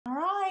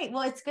right.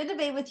 Well, it's good to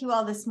be with you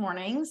all this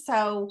morning.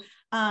 So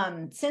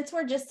since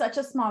we're just such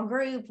a small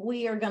group,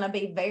 we are going to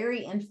be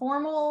very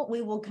informal.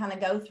 We will kind of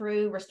go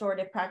through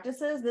restorative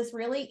practices. This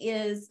really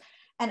is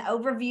an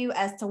overview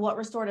as to what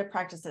restorative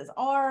practices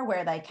are,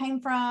 where they came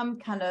from,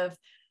 kind of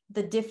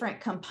the different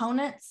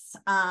components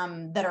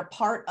that are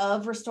part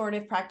of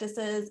restorative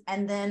practices.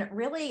 And then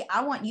really,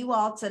 I want you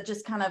all to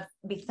just kind of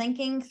be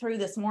thinking through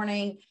this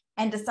morning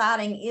and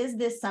deciding, is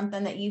this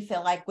something that you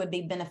feel like would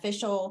be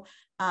beneficial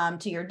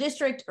to your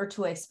district or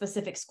to a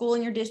specific school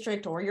in your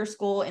district or your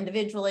school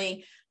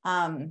individually?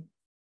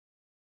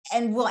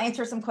 And we'll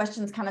answer some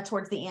questions kind of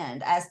towards the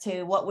end as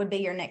to what would be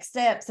your next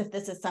steps if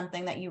this is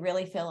something that you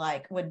really feel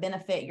like would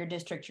benefit your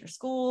district, your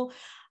school.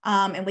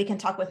 And we can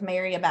talk with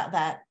Mary about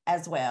that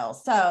as well.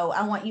 So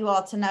I want you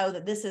all to know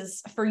that this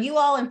is for you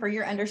all and for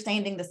your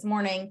understanding this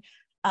morning.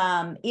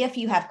 If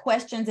you have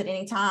questions at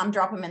any time,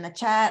 drop them in the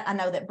chat. I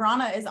know that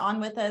Brana is on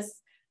with us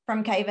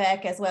from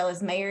KVEC as well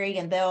as Mary,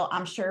 and they'll,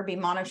 I'm sure, be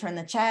monitoring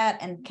the chat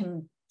and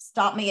can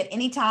stop me at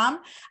any time.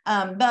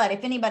 But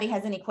if anybody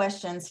has any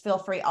questions, feel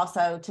free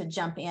also to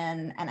jump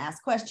in and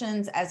ask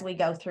questions as we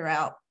go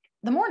throughout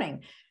the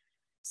morning.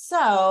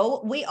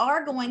 So we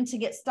are going to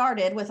get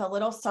started with a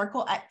little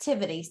circle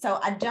activity. So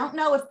I don't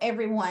know if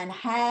everyone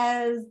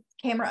has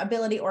camera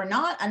ability or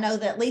not. I know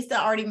that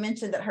Lisa already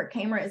mentioned that her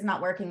camera is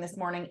not working this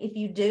morning. If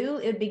you do,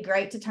 it'd be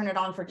great to turn it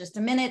on for just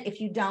a minute.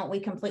 If you don't, we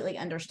completely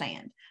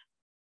understand.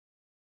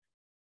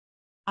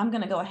 I'm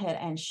going to go ahead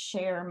and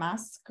share my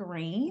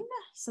screen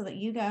so that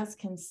you guys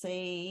can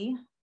see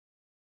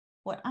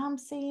what I'm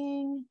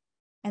seeing.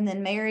 And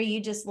then Mary,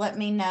 you just let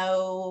me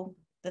know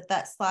that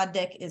that slide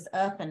deck is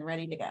up and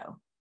ready to go.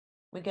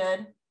 We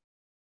good?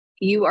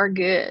 You are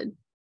good.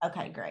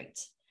 Okay, great.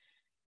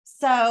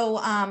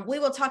 So we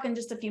will talk in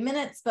just a few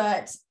minutes,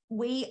 but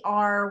we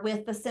are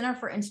with the Center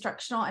for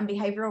Instructional and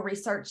Behavioral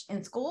Research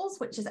in Schools,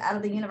 which is out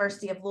of the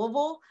University of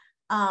Louisville.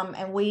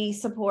 And we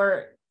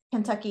support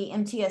Kentucky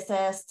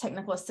MTSS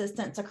technical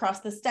assistants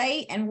across the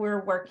state, and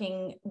we're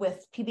working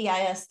with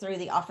PBIS through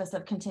the Office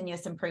of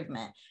Continuous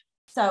Improvement.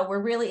 So we're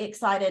really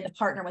excited to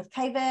partner with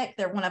KVEC.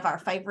 They're one of our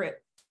favorite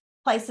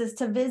places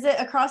to visit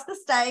across the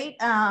state.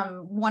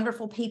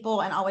 Wonderful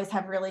people and always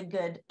have really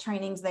good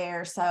trainings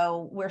there.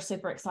 So we're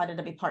super excited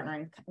to be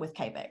partnering with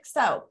KVEC.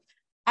 So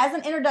as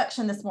an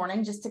introduction this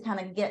morning, just to kind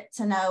of get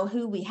to know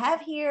who we have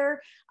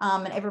here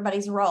and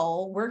everybody's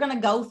role, we're going to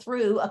go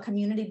through a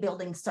community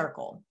building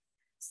circle.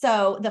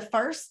 So the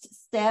first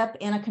step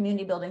in a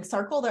community building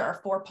circle, there are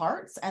 4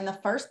 parts. And the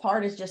first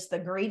part is just the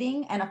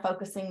greeting and a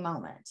focusing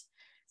moment.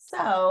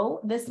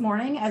 So this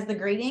morning, as the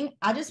greeting,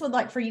 I just would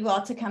like for you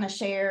all to kind of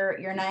share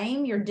your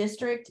name, your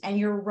district, and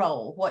your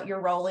role, what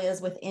your role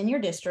is within your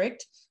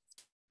district.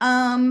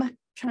 Trying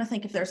to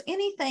think if there's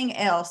anything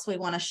else we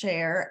want to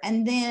share.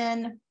 And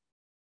then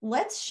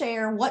let's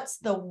share what's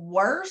the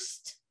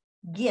worst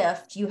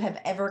gift you have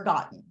ever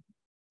gotten.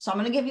 So I'm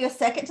going to give you a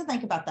second to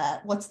think about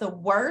that. What's the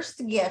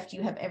worst gift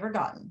you have ever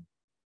gotten?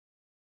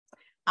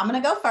 I'm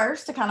going to go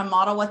first to kind of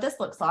model what this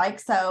looks like.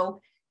 So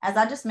as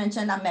I just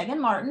mentioned, I'm Megan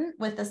Martin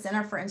with the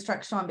Center for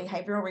Instructional and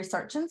Behavioral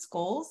Research in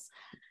Schools.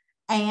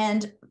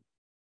 And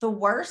the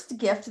worst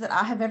gift that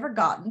I have ever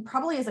gotten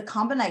probably is a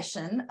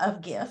combination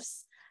of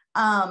gifts.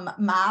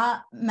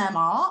 My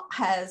mama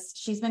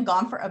she's been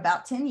gone for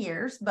about 10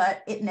 years,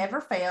 but it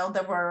never failed.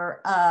 There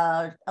were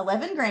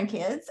 11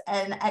 grandkids,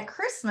 and at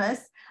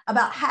Christmas,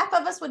 about half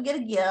of us would get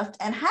a gift,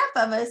 and half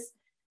of us,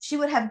 she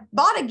would have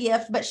bought a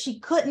gift, but she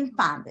couldn't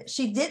find it.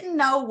 She didn't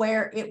know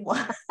where it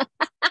was.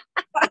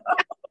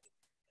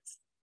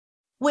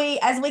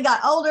 As we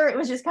got older, it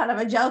was just kind of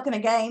a joke and a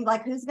game,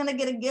 like who's going to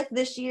get a gift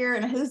this year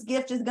and whose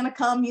gift is going to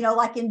come,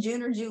 like in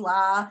June or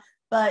July.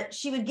 But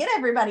she would get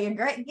everybody a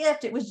great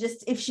gift. It was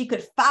just if she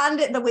could find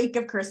it the week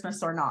of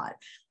Christmas or not.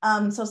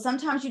 So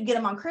sometimes you'd get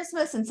them on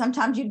Christmas and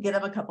sometimes you'd get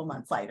them a couple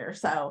months later.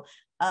 So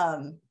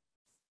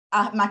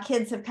my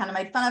kids have kind of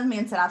made fun of me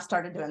and said I've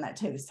started doing that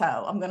too. So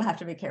I'm going to have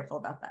to be careful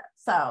about that.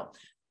 So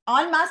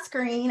on my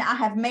screen, I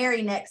have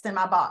Mary next in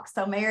my box.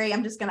 So Mary,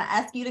 I'm just going to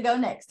ask you to go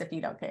next if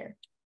you don't care.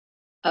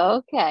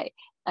 Okay.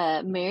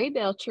 Mary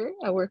Belcher.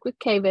 I work with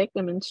KVEC.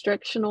 I'm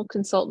instructional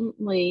consultant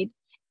lead.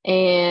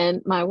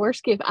 And my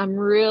worst gift, I'm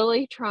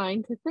really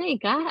trying to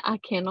think. I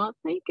cannot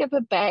think of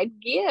a bad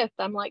gift.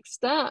 I'm like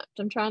stumped.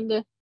 I'm trying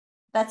to.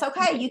 That's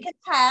okay. You can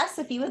pass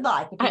if you would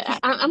like.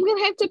 I'm going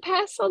to have to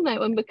pass on that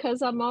one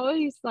because I'm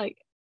always like,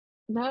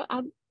 no,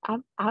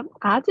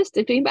 I just,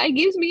 if anybody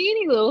gives me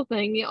any little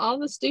thing, all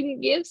the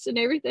student gifts and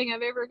everything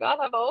I've ever got,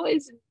 I've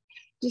always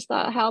just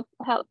thought how,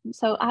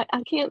 so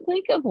I can't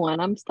think of one.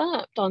 I'm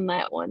stumped on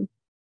that one.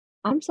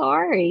 I'm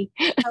sorry.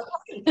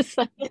 Okay.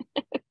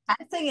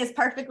 Passing is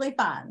perfectly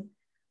fine.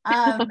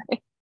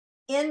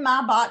 In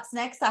my box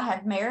next, I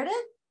have Meredith.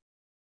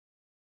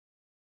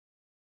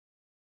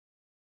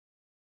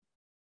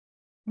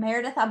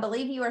 Meredith, I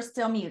believe you are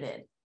still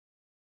muted.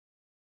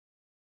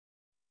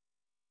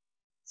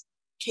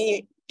 Can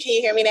you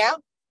hear me now?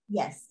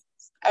 Yes.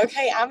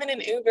 Okay, I'm in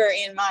an Uber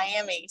in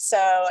Miami, so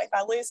if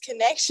I lose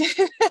connection,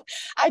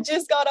 I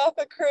just got off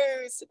a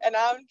cruise and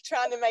I'm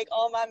trying to make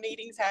all my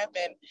meetings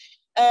happen.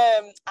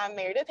 I'm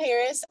Meredith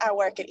Harris. I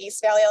work at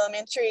East Valley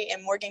Elementary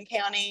in Morgan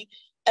County.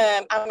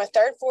 I'm a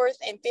 3rd, 4th,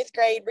 and 5th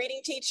grade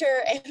reading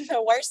teacher, and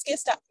the worst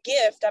gift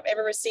I've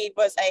ever received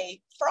was a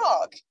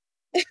frog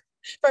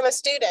from a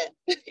student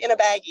in a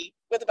baggie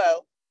with a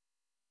bow.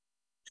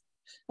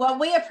 Well,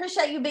 we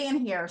appreciate you being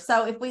here.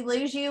 So if we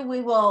lose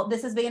you,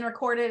 this is being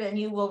recorded and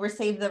you will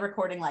receive the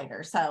recording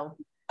later. So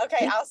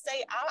okay, I'll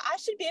say I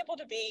should be able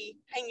to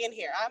hang in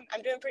here.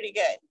 I'm doing pretty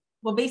good.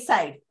 We'll be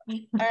safe. All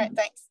right,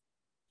 thanks.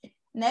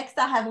 Next,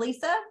 I have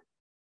Lisa.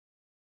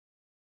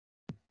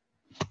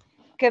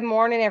 Good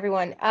morning,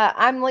 everyone.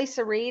 I'm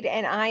Lisa Reed,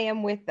 and I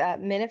am with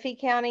Menifee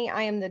County.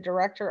 I am the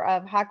Director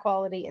of High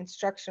Quality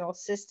Instructional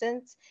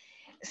Systems,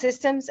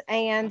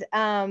 and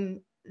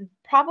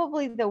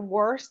probably the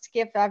worst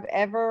gift I've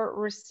ever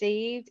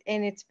received,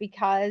 and it's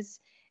because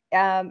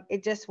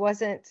it just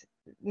wasn't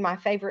my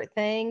favorite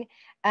thing.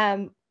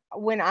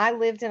 When I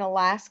lived in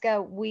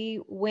Alaska, we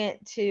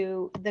went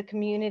to the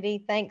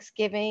community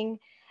Thanksgiving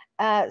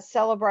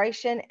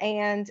celebration,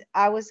 and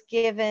I was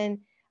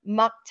given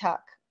muktuk,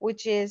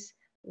 which is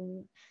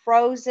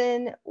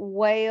frozen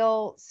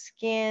whale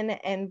skin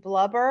and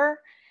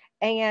blubber,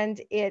 and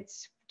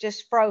it's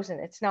just frozen.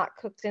 It's not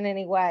cooked in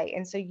any way,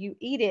 and so you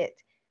eat it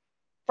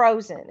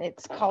frozen.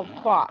 It's called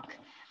quack.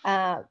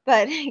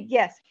 But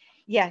yes.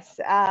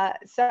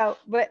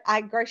 But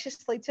I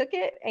graciously took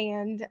it,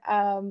 and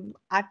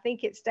I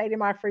think it stayed in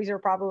my freezer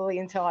probably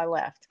until I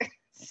left.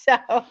 So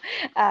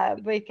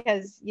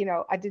because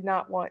I did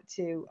not want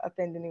to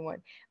offend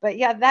anyone. But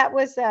yeah, that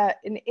was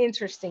an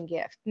interesting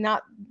gift.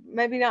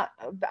 Maybe not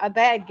a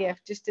bad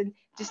gift, just an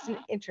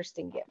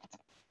interesting gift.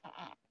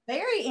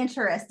 Very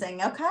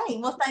interesting. Okay,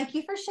 well, thank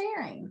you for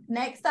sharing.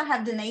 Next, I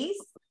have Denise.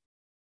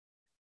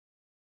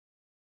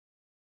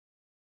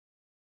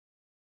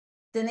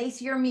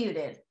 Denise, you're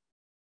muted.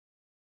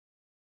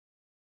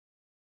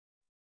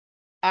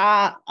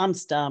 I'm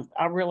stumped.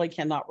 I really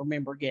cannot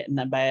remember getting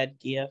a bad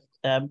gift.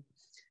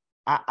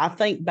 I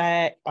think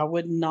back, I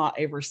would not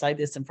ever say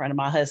this in front of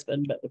my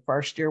husband, but the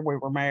first year we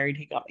were married,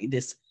 he got me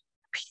this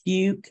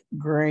puke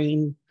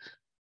green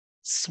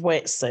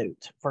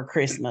sweatsuit for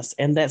Christmas.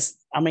 And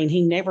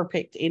he never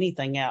picked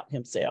anything out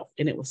himself.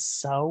 And it was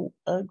so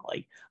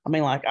ugly.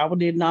 I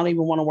did not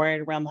even want to wear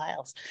it around the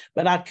house,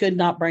 but I could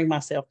not bring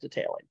myself to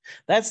tell him.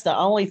 That's the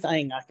only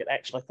thing I could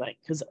actually think,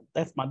 because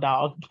that's my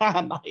dog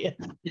behind my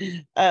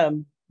head.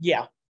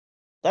 Yeah,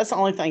 that's the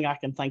only thing I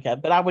can think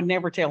of, but I would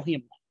never tell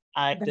him.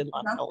 I acted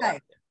like a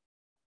lot.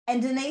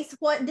 And Denise,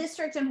 what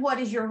district and what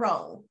is your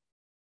role?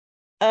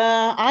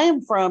 I am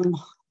from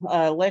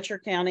Letcher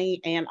County,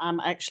 and I'm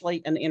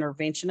actually an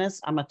interventionist.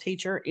 I'm a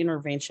teacher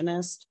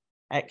interventionist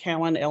at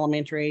Cowan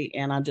Elementary,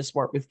 and I just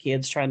work with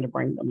kids trying to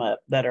bring them up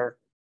that are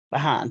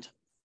behind.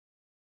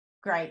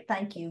 Great,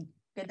 thank you.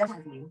 Good to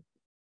have you.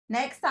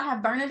 Next, I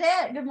have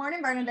Bernadette. Good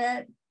morning,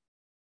 Bernadette.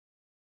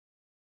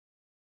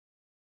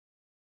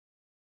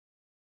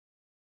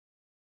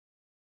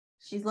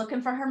 She's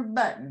looking for her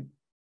button.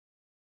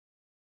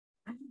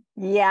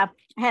 Yeah,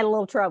 I had a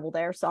little trouble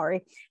there.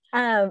 Sorry.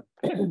 I'm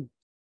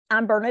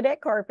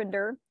Bernadette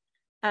Carpenter.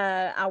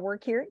 I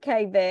work here at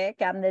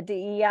KVEC. I'm the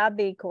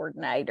DEIB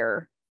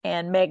coordinator.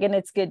 And Megan,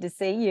 it's good to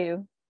see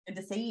you. Good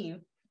to see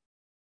you.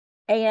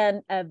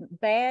 And a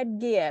bad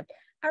gift.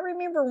 I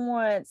remember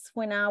once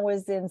when I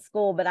was in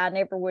school, but I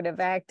never would have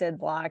acted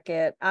like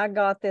it. I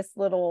got this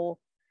little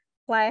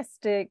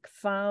plastic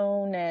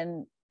phone,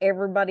 and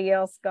everybody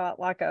else got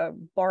like a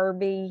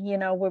Barbie,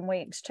 when we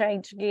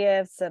exchanged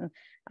gifts, and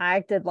I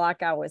acted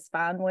like I was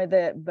fine with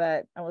it,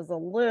 but I was a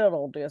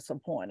little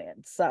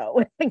disappointed.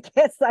 So I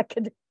guess that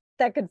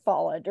could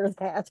fall under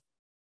that.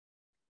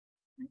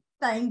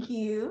 Thank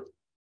you.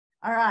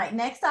 All right,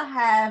 next I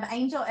have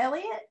Angel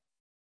Elliott.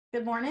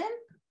 Good morning.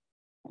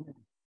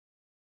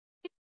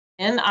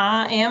 And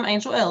I am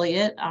Angel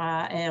Elliott.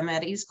 I am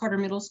at East Carter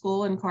Middle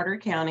School in Carter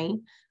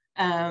County.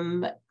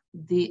 I'm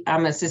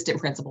assistant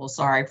principal,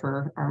 sorry,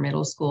 for our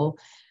middle school.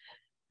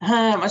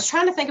 I was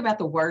trying to think about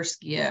the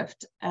worst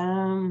gift.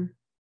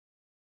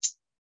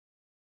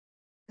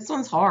 This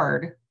one's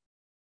hard.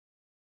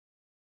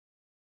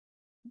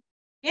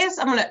 Yes,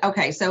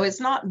 okay, so it's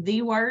not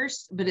the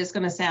worst, but it's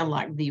going to sound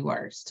like the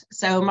worst.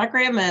 So my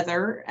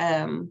grandmother,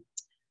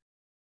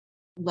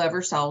 love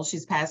her soul,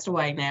 she's passed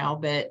away now,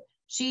 but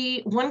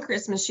one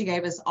Christmas, she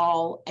gave us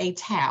all a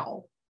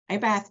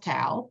bath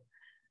towel.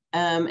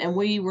 And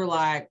we were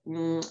like,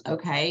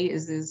 okay,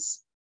 is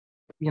this,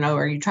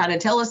 are you trying to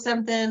tell us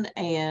something?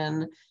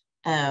 And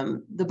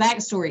the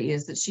backstory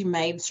is that she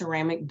made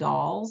ceramic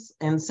dolls.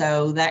 And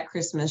so that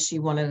Christmas, she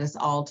wanted us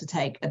all to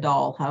take a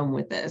doll home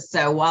with us.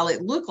 So while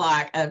it looked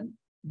like a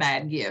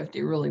bad gift,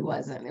 it really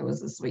wasn't. It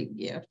was a sweet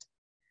gift.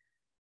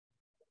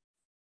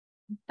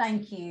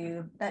 Thank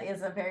you. That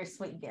is a very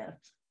sweet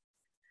gift.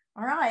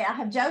 All right, I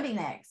have Jody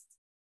next.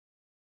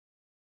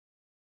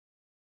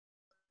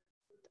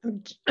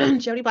 I'm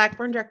Jody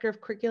Blackburn, Director of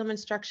Curriculum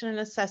Instruction and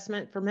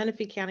Assessment for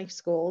Menifee County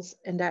Schools,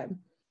 and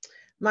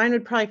mine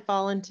would probably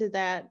fall into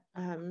that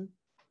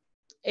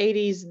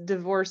 80s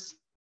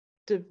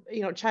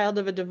child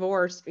of a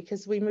divorce,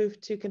 because we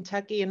moved to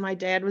Kentucky and my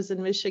dad was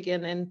in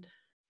Michigan, and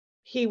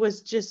he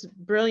was just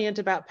brilliant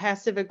about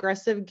passive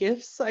aggressive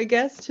gifts, I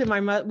guess, to my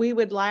mother. We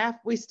would laugh.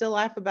 We still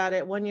laugh about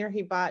it. One year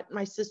he bought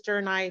my sister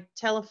and I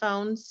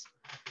telephones,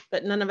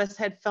 but none of us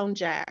had phone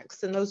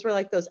jacks. And those were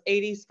like those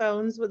 80s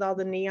phones with all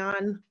the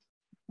neon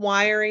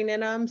wiring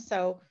in them.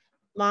 So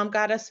Mom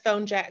got us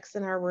phone jacks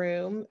in our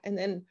room. And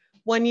then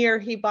one year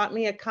he bought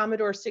me a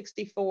Commodore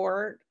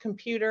 64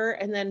 computer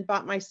and then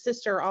bought my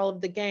sister all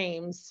of the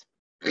games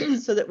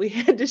so that we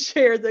had to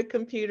share the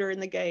computer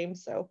and the game.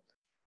 So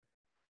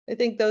I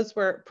think those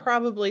were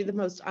probably the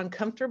most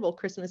uncomfortable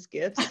Christmas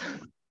gifts.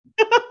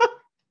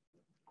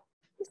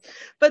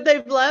 But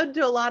they've led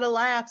to a lot of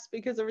laughs,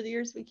 because over the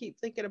years we keep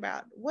thinking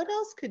about what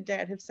else could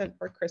Dad have sent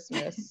for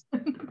Christmas?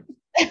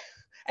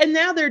 And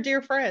now they're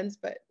dear friends,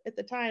 but at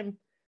the time,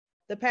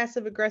 the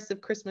passive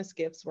aggressive Christmas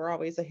gifts were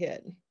always a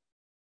hit.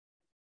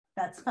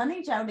 That's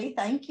funny, Jody.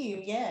 Thank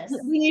you. Yes.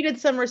 We needed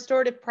some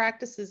restorative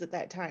practices at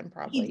that time,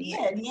 probably. You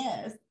did,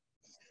 yes.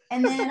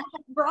 And then I have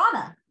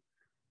Brana.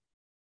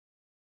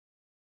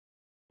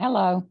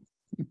 Hello,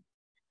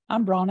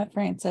 I'm Brana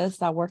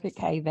Francis. I work at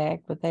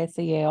KVAC with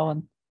SEL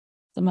and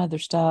some other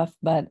stuff,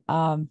 but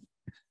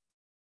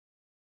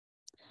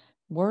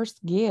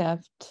worst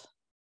gift,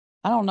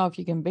 I don't know if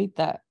you can beat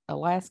that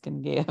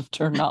Alaskan gift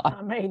or not.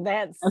 I mean,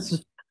 that's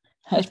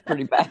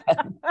pretty bad.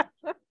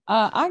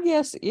 I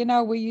guess,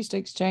 we used to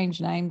exchange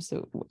names.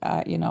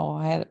 I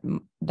had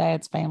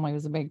Dad's family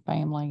was a big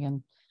family,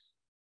 and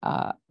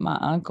my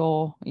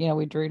uncle,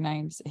 we drew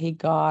names. He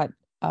got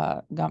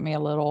me a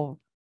little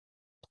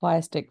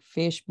plastic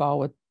fish ball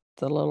with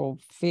the little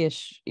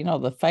fish,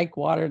 the fake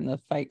water and the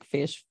fake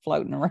fish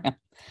floating around.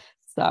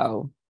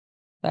 So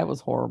that was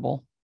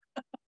horrible.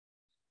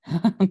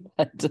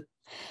 But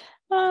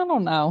I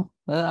don't know.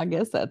 I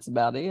guess that's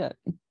about it.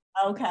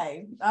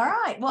 Okay. All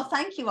right. Well,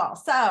 thank you all.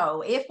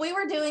 So if we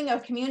were doing a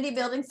community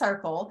building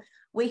circle,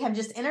 we have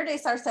just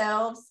introduced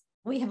ourselves.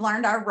 We have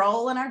learned our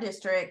role in our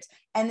district,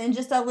 and then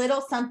just a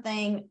little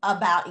something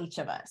about each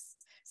of us.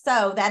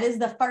 So that is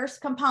the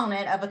first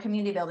component of a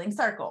community building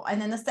circle.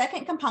 And then the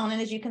second component,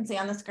 as you can see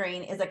on the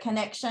screen, is a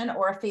connection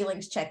or a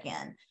feelings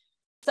check-in.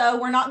 So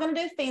we're not going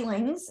to do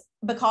feelings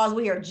because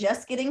we are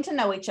just getting to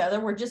know each other.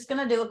 We're just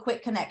going to do a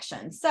quick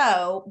connection.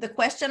 So the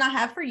question I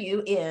have for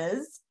you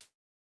is,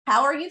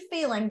 how are you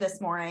feeling this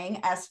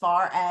morning as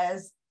far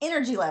as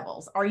energy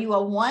levels? Are you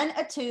a 1,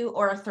 a 2,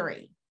 or a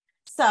 3?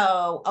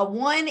 So a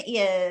 1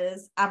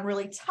 is, I'm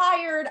really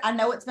tired. I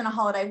know it's been a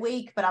holiday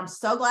week, but I'm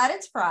so glad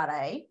it's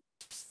Friday.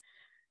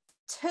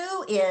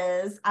 2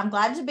 is, I'm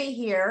glad to be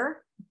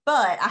here,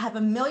 but I have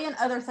a million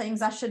other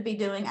things I should be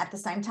doing at the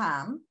same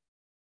time.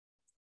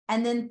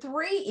 And then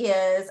 3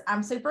 is,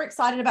 I'm super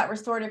excited about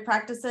restorative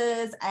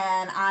practices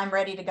and I'm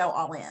ready to go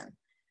all in.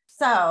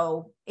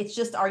 So it's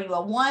just, are you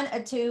a 1,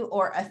 a 2,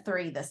 or a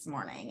 3 this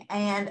morning?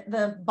 And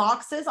the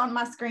boxes on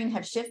my screen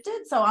have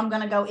shifted, so I'm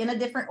going to go in a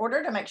different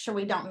order to make sure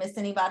we don't miss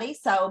anybody.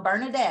 So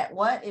Bernadette,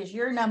 what is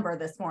your number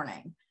this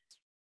morning?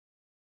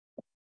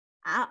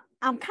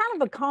 I'm kind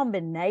of a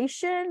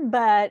combination,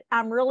 but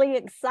I'm really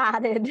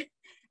excited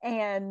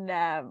and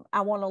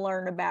I want to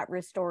learn about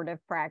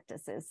restorative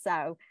practices.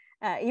 So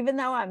even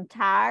though I'm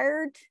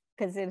tired,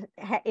 because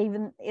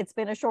it's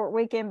been a short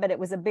weekend, but it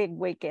was a big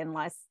weekend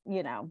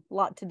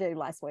lot to do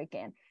last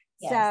weekend.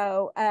 Yes.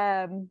 So,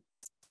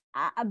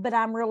 but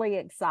I'm really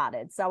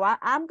excited. So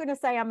I'm going to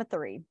say I'm a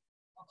 3.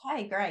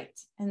 Okay, great.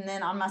 And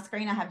then on my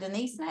screen, I have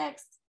Denise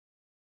next.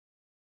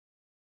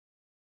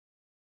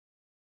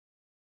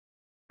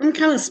 I'm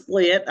kind of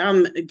split.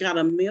 I'm got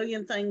a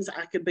million things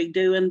I could be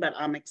doing, but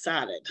I'm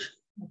excited.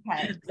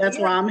 Okay. That's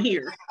why I'm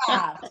here.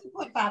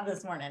 2.5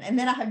 this morning. And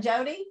then I have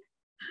Jody.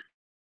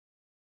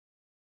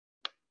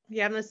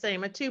 Yeah, I'm the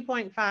same, a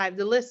 2.5.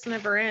 The list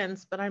never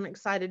ends, but I'm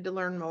excited to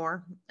learn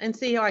more and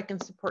see how I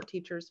can support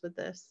teachers with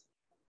this.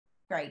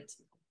 Great.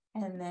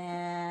 And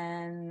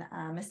then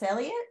Miss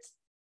Elliott.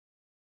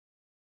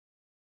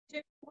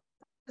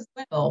 As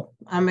well.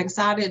 I'm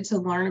excited to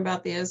learn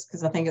about this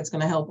because I think it's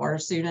going to help our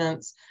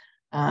students.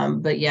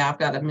 But yeah, I've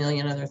got a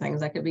million other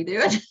things I could be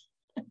doing.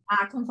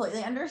 I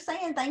completely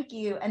understand. Thank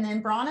you. And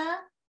then Brana.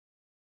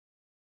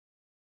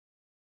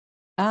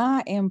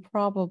 I'm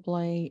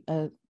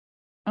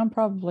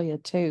probably a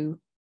 2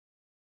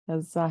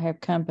 because I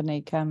have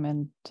company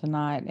coming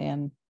tonight,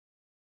 and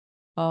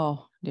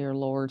oh dear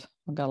Lord,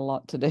 I've got a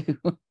lot to do.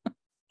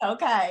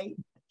 Okay.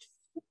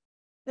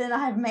 Then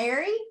I have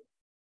Mary.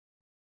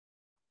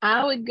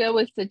 I would go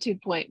with the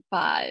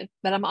 2.5,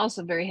 but I'm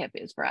also very happy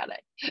it's Friday.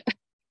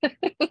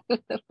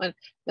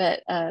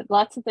 But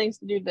lots of things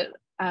to do, but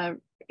I'm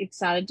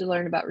excited to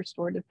learn about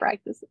restorative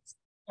practices.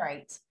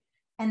 Great.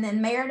 And then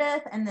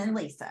Meredith, and then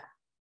Lisa.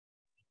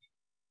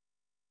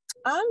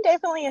 I'm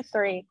definitely a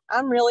 3.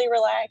 I'm really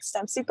relaxed.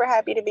 I'm super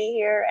happy to be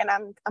here, and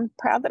I'm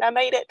proud that I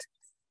made it.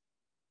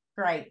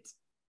 Great.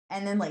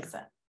 And then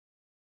Lisa.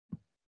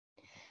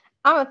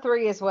 I'm a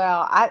 3 as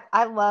well.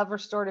 I love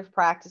restorative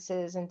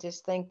practices and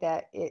just think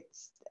that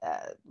it's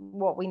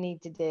what we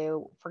need to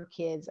do for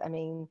kids. I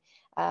mean,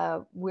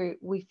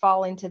 we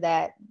fall into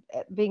that,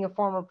 being a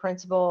former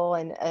principal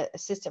and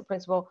assistant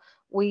principal,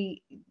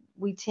 we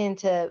tend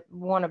to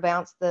want to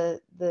bounce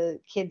the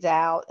kids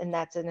out, and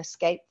that's an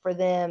escape for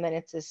them, and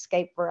it's an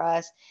escape for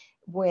us,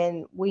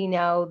 when we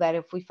know that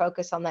if we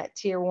focus on that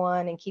tier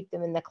 1 and keep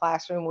them in the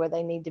classroom where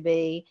they need to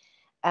be,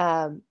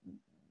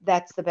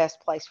 that's the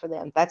best place for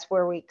them. That's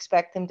where we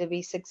expect them to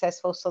be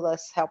successful. So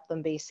let's help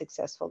them be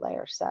successful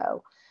there.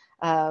 So,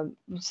 I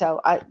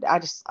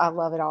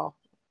love it all.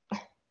 Good.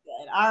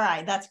 All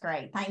right. That's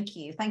great. Thank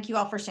you. Thank you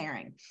all for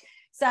sharing.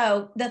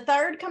 So the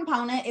third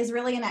component is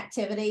really an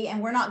activity,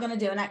 and we're not going to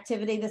do an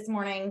activity this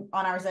morning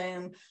on our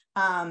Zoom.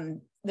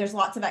 There's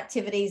lots of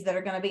activities that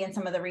are going to be in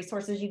some of the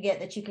resources you get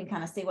that you can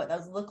kind of see what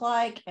those look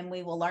like, and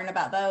we will learn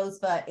about those,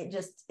 but it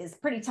just is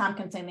pretty time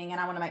consuming, and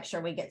I want to make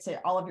sure we get to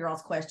all of your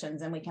all's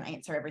questions and we can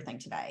answer everything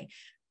today.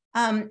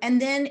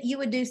 And then you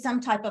would do some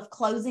type of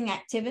closing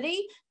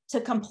activity to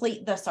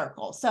complete the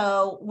circle.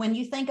 So when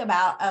you think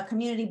about a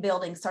community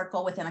building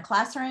circle within a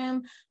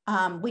classroom,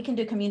 we can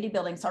do community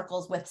building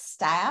circles with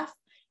staff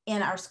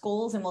in our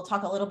schools, and we'll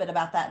talk a little bit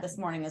about that this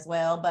morning as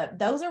well. But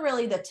those are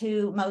really the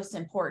two most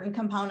important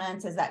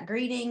components, is that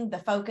greeting, the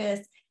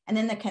focus, and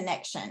then the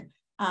connection.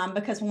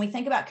 Because when we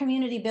think about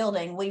community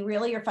building, we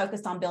really are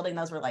focused on building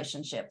those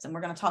relationships. And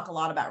we're going to talk a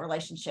lot about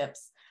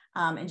relationships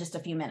in just a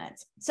few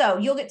minutes. So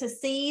you'll get to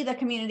see the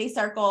community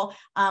circle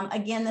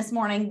again this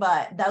morning,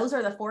 but those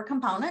are the 4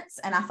 components.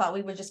 And I thought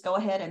we would just go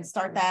ahead and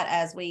start that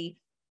as we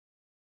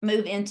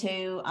move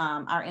into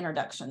our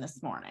introduction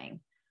this morning.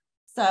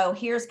 So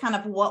here's kind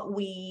of what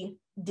we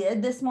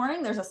did this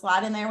morning. There's a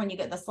slide in there when you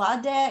get the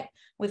slide deck.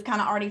 We've kind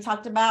of already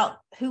talked about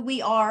who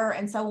we are.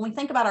 And so when we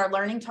think about our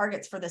learning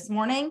targets for this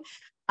morning,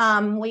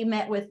 we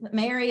met with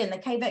Mary and the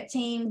KVEC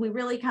team. We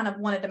really kind of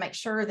wanted to make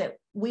sure that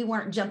we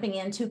weren't jumping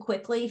in too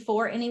quickly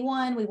for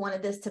anyone. We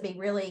wanted this to be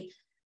really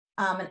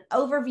an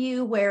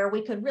overview where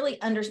we could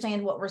really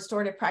understand what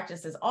restorative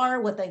practices are,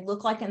 what they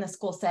look like in the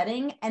school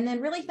setting, and then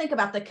really think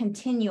about the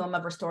continuum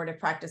of restorative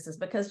practices,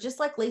 because just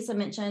like Lisa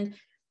mentioned,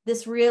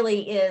 this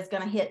really is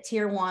going to hit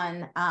tier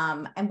 1.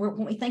 And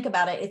when we think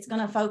about it, it's going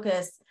to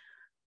focus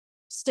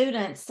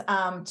students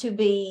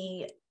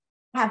to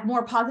have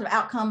more positive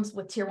outcomes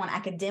with tier 1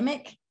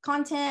 academic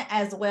content,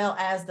 as well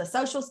as the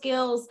social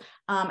skills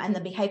and the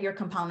behavior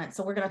components.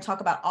 So we're going to talk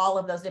about all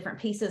of those different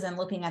pieces and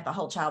looking at the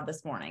whole child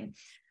this morning.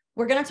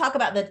 We're going to talk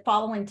about the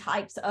following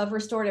types of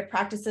restorative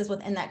practices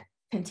within that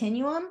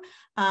continuum.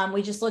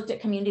 We just looked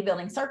at community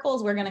building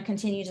circles. We're going to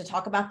continue to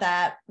talk about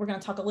that. We're going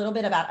to talk a little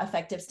bit about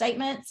effective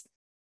statements.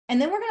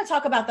 And then we're going to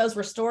talk about those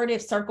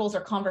restorative circles or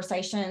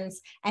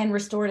conversations and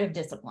restorative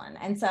discipline.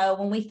 And so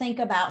when we think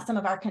about some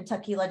of our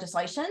Kentucky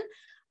legislation,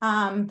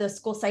 the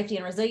School Safety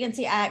and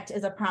Resiliency Act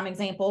is a prime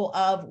example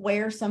of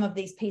where some of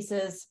these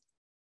pieces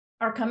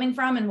are coming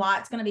from and why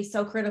it's going to be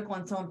so critical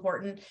and so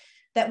important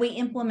that we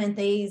implement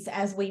these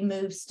as we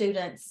move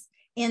students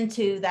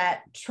into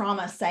that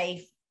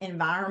trauma-safe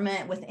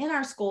environment within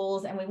our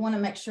schools. And we want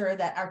to make sure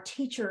that our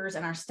teachers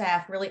and our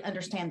staff really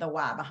understand the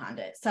why behind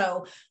it.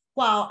 So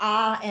while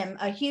I am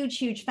a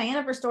huge fan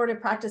of restorative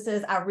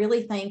practices, I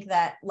really think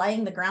that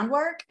laying the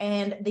groundwork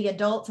and the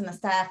adults and the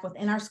staff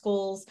within our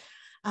schools,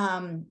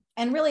 and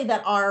really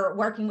that are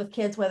working with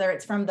kids, whether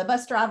it's from the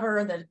bus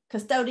driver, the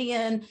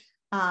custodian,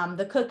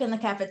 the cook in the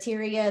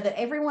cafeteria, that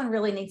everyone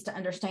really needs to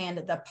understand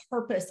the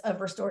purpose of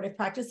restorative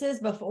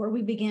practices before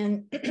we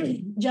begin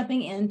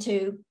jumping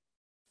into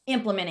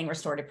implementing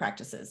restorative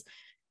practices.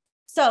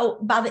 So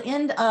by the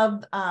end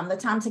of the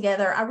time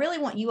together, I really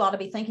want you all to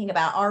be thinking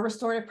about, are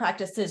restorative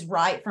practices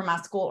right for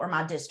my school or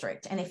my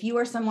district? And if you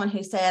are someone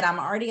who said, I'm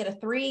already at a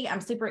 3,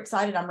 I'm super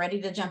excited, I'm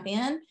ready to jump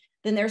in,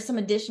 then there's some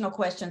additional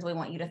questions we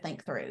want you to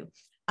think through.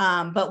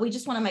 But we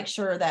just want to make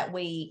sure that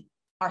we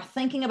are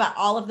thinking about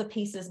all of the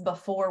pieces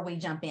before we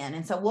jump in.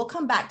 And so we'll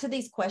come back to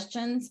these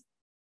questions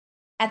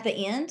at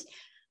the end,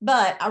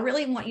 but I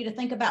really want you to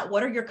think about,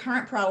 what are your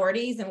current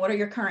priorities and what are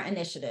your current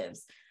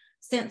initiatives?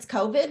 Since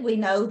COVID, we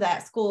know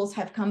that schools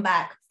have come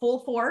back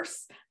full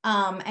force.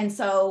 And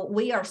so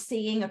we are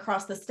seeing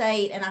across the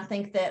state, and I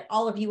think that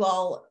all of you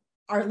all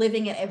are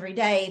living it every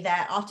day,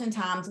 that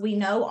oftentimes we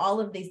know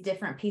all of these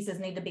different pieces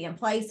need to be in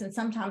place. And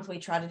sometimes we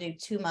try to do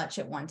too much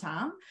at one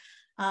time,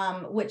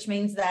 which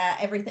means that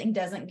everything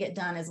doesn't get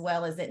done as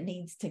well as it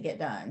needs to get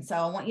done. So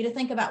I want you to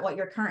think about what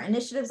your current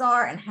initiatives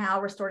are and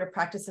how restorative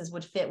practices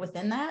would fit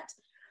within that.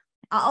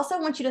 I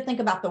also want you to think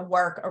about the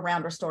work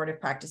around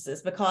restorative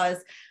practices,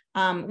 because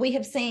we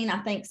have seen, I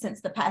think,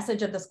 since the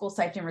passage of the School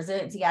Safety and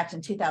Resiliency Act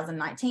in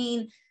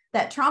 2019,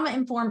 that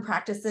trauma-informed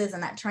practices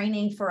and that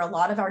training for a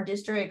lot of our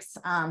districts,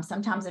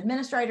 sometimes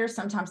administrators,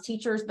 sometimes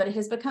teachers, but it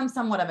has become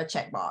somewhat of a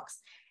checkbox.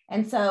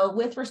 And so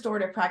with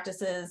restorative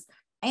practices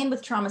and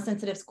with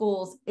trauma-sensitive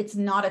schools, it's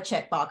not a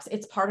checkbox.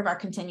 It's part of our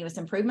continuous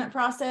improvement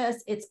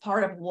process. It's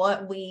part of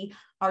what we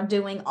are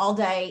doing all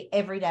day,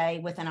 every day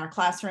within our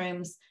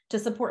classrooms to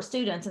support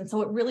students. And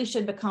so it really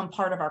should become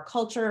part of our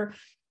culture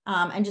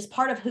and just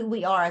part of who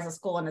we are as a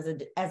school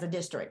and as a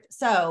district.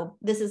 So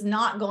this is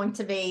not going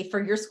to be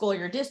for your school,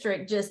 your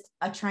district, just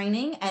a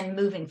training and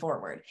moving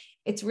forward.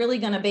 It's really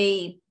going to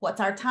be,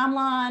 what's our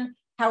timeline?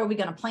 How are we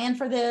going to plan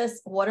for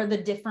this? What are the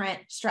different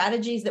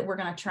strategies that we're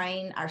going to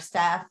train our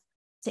staff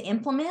to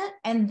implement?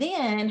 And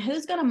then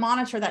who's going to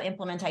monitor that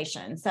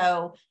implementation?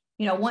 So,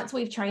 once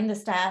we've trained the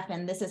staff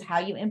and this is how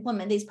you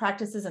implement these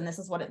practices and this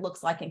is what it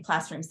looks like in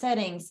classroom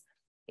settings,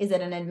 is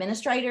it an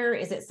administrator?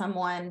 Is it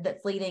someone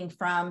that's leading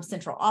from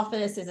central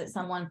office? Is it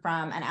someone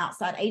from an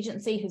outside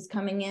agency who's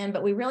coming in?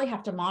 But we really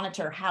have to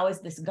monitor, how is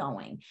this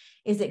going?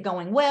 Is it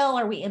going well?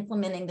 Are we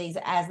implementing these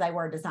as they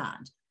were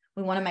designed?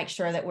 We want to make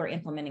sure that we're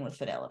implementing with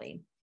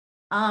fidelity.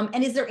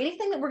 And is there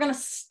anything that we're going to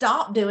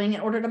stop doing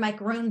in order to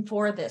make room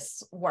for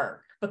this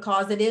work?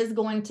 Because it is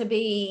going to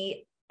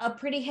be a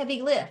pretty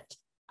heavy lift,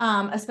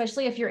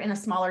 especially if you're in a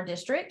smaller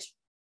district.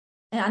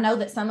 And I know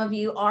that some of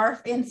you are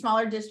in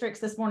smaller districts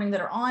this morning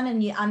that are on,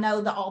 and I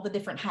know all the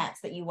different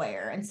hats that you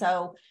wear. And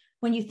so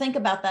when you think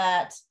about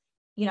that,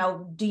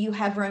 do you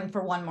have room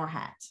for one more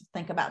hat?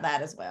 Think about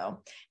that as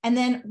well. And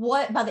then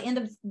by the end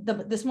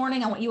of this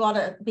morning, I want you all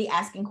to be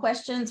asking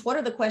questions. What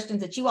are the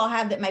questions that you all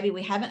have that maybe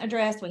we haven't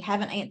addressed, we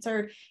haven't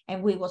answered,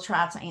 and we will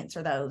try to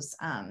answer those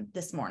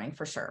this morning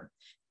for sure.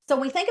 So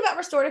when we think about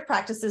restorative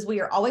practices,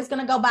 we are always going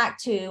to go back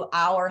to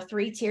our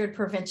 3-tiered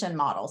prevention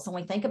model. So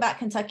when we think about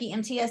Kentucky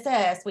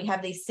MTSS, we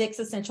have these 6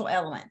 essential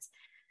elements.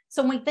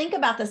 So when we think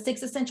about the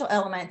 6 essential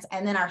elements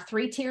and then our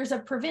 3 tiers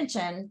of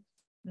prevention,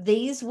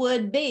 these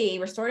would be,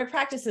 restorative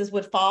practices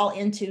would fall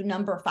into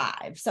number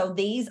 5. So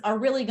these are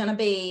really going to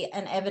be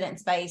an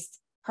evidence-based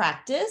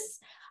practice.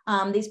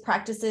 These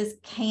practices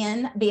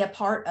can be a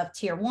part of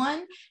tier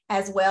 1,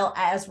 as well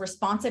as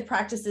responsive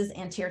practices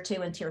in tier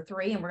 2 and tier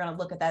 3. And we're going to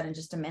look at that in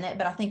just a minute.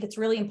 But I think it's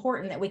really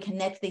important that we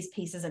connect these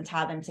pieces and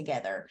tie them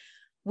together.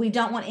 We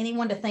don't want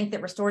anyone to think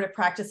that restorative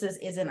practices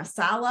is in a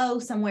silo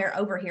somewhere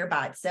over here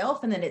by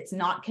itself, and that it's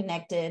not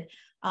connected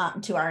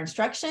to our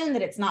instruction,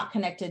 that it's not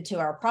connected to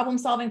our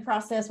problem-solving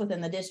process within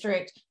the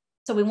district.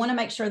 So we want to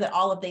make sure that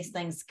all of these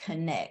things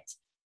connect.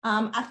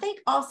 I think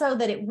also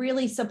that it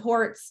really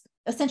supports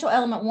essential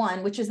element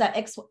 1, which is that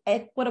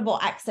equitable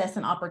access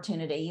and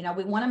opportunity.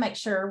 We want to make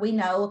sure we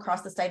know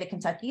across the state of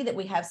Kentucky that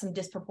we have some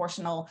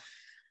disproportional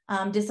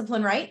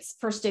discipline rates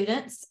for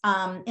students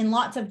in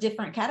lots of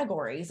different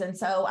categories. And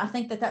so I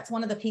think that that's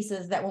one of the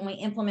pieces that when we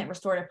implement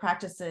restorative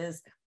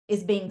practices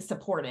is being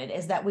supported,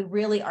 is that we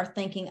really are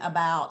thinking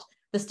about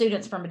the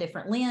students from a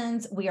different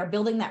lens. We are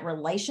building that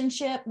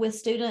relationship with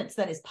students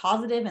that is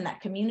positive in that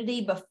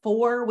community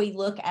before we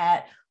look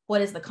at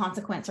what is the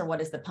consequence or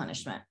what is the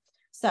punishment.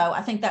 So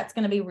I think that's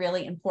going to be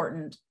really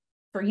important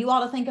for you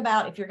all to think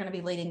about if you're going to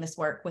be leading this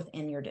work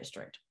within your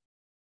district.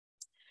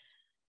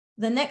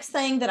 The next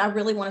thing that I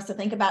really want us to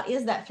think about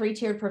is that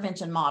 3-tiered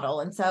prevention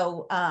model. And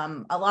so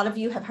a lot of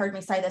you have heard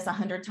me say this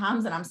 100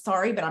 times, and I'm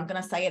sorry, but I'm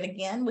going to say it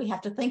again. We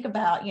have to think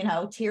about,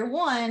 tier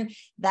 1,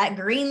 that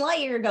green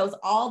layer goes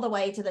all the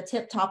way to the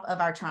tip top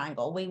of our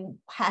triangle. We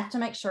have to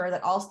make sure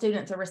that all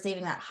students are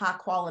receiving that high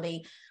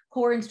quality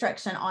core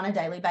instruction on a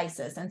daily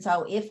basis. And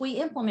so if we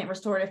implement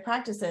restorative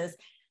practices,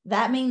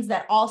 that means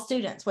that all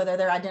students, whether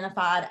they're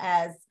identified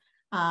as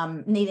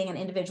needing an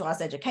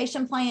individualized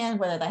education plan,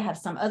 whether they have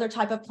some other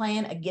type of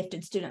plan, a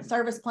gifted student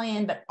service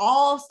plan, but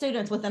all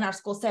students within our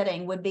school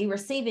setting would be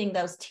receiving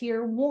those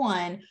tier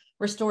 1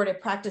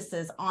 restorative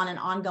practices on an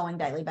ongoing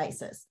daily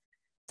basis.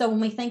 So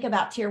when we think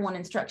about tier 1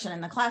 instruction in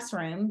the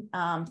classroom,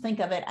 think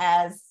of it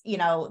as,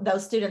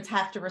 those students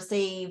have to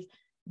receive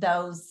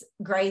those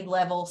grade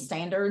level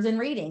standards in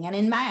reading and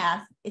in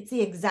math. It's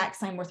the exact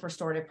same with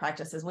restorative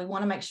practices. We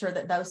want to make sure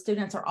that those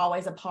students are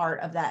always a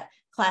part of that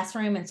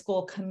classroom and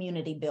school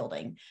community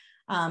building,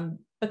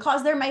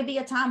 because there may be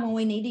a time when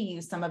we need to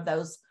use some of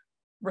those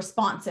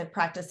responsive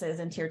practices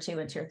in tier 2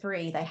 and tier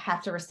 3. They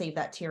have to receive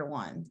that tier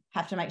 1,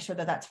 have to make sure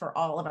that that's for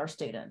all of our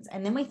students.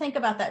 And then we think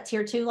about that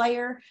tier 2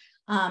 layer,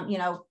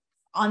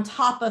 on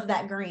top of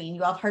that green.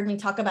 You all have heard me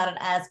talk about it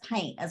as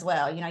paint as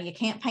well. You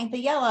can't paint the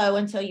yellow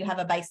until you have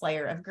a base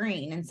layer of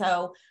green. And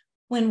so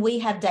when we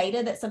have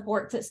data that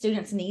supports that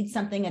students need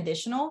something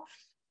additional,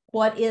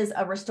 what is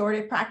a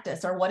restorative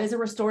practice or what is a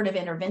restorative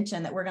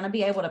intervention that we're going to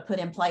be able to put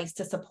in place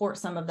to support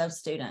some of those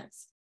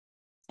students?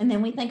 And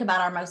then we think about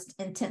our most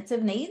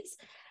intensive needs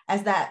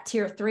as that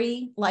tier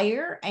 3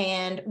 layer.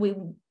 And we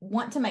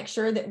want to make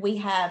sure that we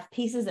have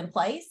pieces in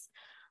place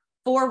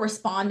for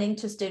responding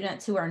to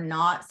students who are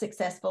not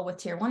successful with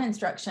tier 1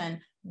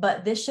 instruction,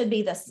 but this should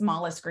be the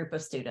smallest group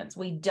of students.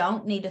 We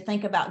don't need to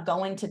think about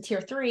going to tier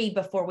 3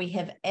 before we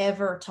have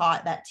ever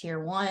taught that tier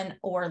 1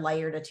 or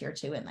layered a tier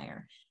 2 in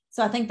there.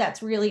 So I think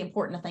that's really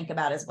important to think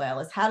about as well,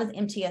 is how does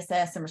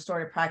MTSS and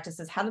restorative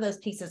practices, how do those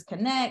pieces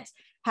connect?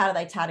 How do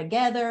they tie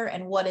together?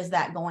 And what is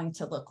that going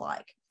to look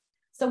like?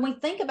 So when we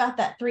think about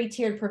that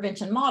 3-tiered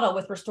prevention model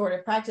with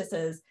restorative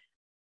practices,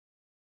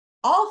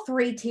 all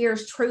 3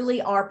 tiers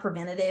truly are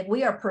preventative.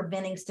 We are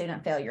preventing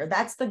student failure.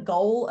 That's the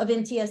goal of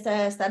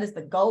MTSS. That is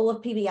the goal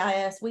of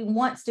PBIS. We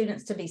want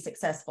students to be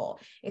successful.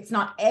 It's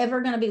not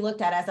ever going to be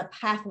looked at as a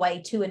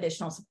pathway to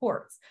additional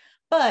supports.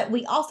 But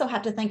we also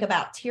have to think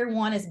about tier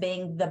 1 as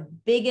being the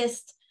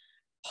biggest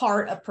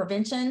part of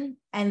prevention.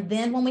 And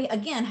then when we,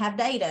 again, have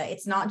data,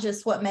 it's not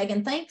just what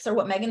Megan thinks or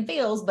what Megan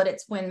feels, but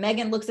it's when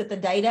Megan looks at the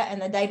data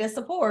and the data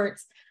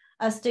supports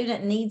a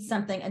student needs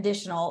something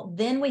additional,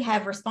 then we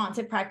have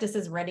responsive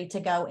practices ready to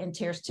go in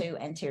tiers 2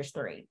 and tiers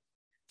 3.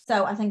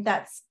 So I think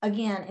that's,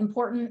 again,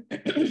 important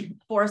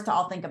for us to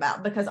all think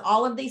about, because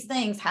all of these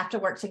things have to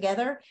work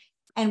together.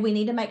 And we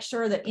need to make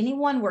sure that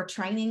anyone we're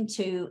training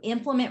to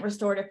implement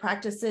restorative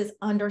practices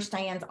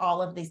understands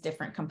all of these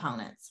different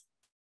components.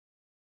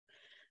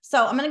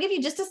 So I'm going to give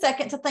you just a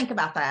second to think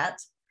about that.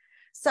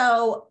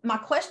 So my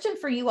question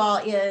for you all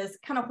is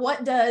kind of,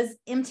 what does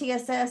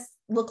MTSS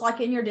look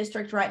like in your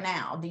district right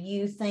now? Do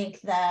you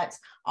think that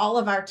all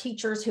of our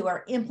teachers who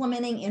are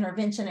implementing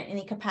intervention in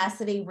any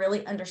capacity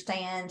really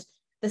understand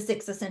the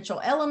 6 essential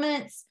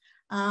elements?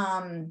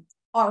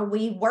 Are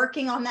we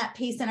working on that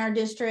piece in our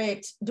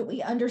district? Do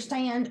we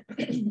understand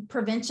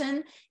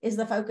prevention is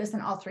the focus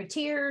in all 3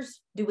 tiers?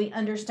 Do we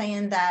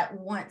understand that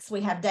once we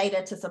have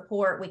data to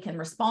support, we can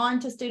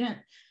respond to student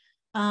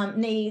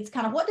needs?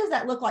 Kind of, what does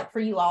that look like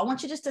for you all? I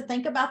want you just to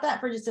think about that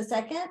for just a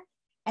second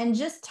and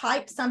just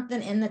type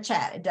something in the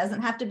chat. It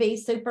doesn't have to be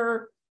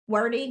super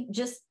wordy.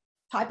 Just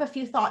type a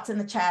few thoughts in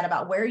the chat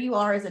about where you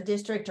are as a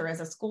district or as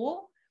a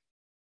school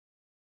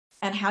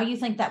and how you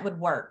think that would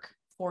work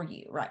for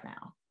you right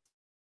now.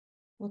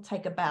 We'll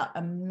take about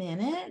a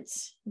minute,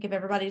 give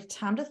everybody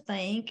time to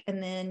think,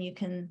 and then you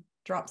can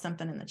drop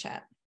something in the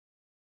chat.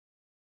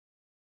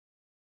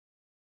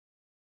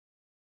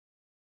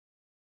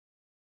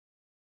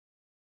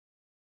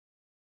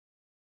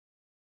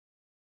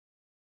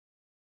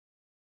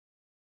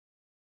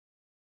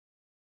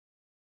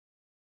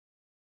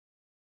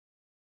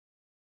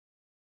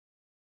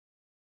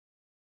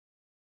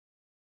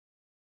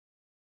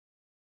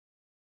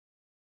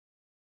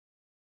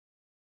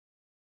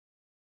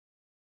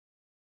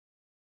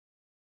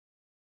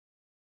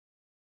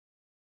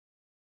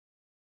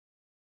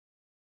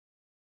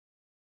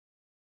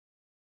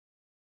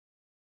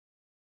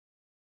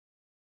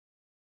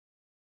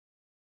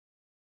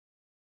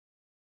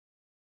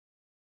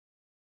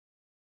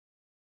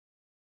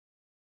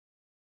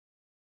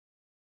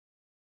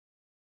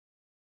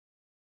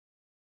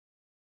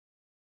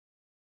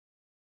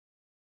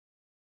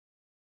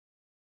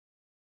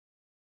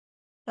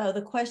 So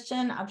the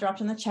question I've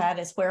dropped in the chat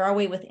is, where are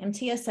we with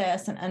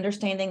MTSS and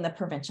understanding the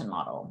prevention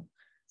model?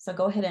 So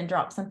go ahead and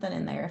drop something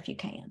in there if you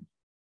can.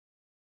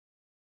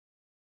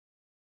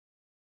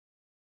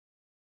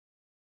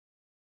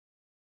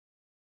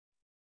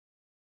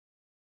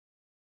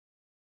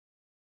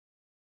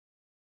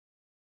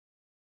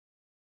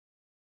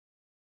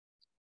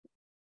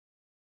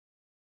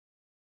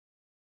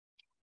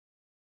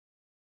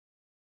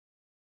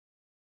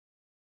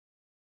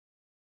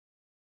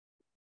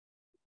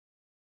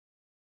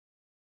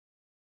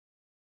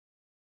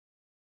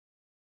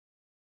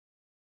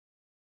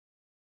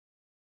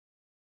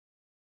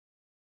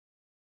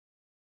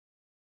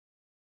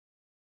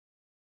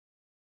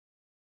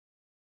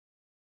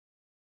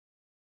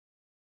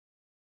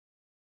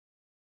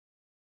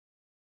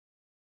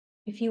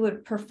 If you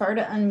would prefer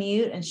to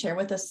unmute and share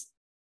with us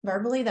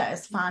verbally, that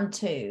is fine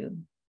too.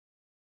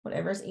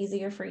 Whatever's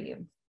easier for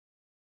you.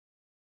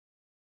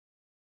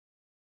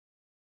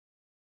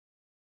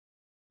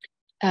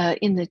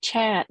 In the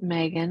chat,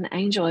 Megan,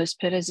 Angel has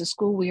put, as a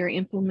school, we are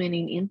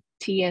implementing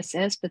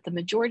MTSS, but the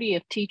majority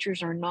of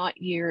teachers are not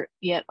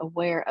yet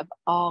aware of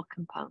all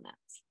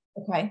components.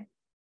 Okay.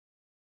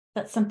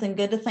 That's something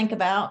good to think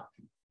about.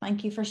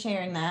 Thank you for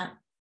sharing that.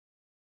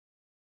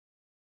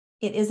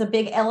 It is a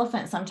big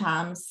elephant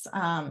sometimes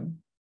to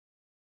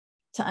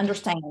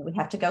understand. We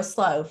have to go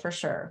slow for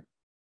sure.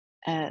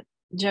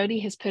 Jody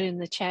has put in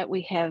the chat,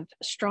 we have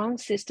strong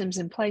systems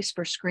in place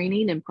for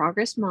screening and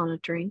progress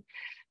monitoring,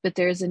 but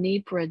there is a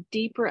need for a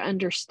deeper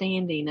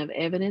understanding of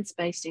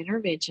evidence-based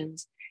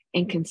interventions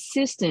and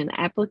consistent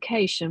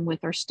application with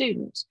our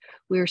students.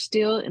 We are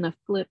still in a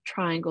flipped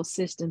triangle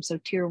system, so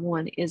tier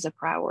 1 is a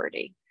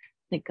priority.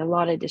 I think a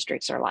lot of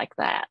districts are like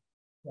that.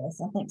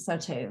 Yes, I think so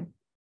too.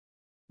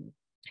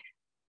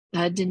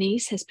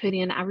 Denise has put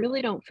in, I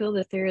really don't feel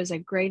that there is a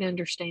great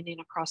understanding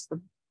across the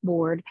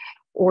board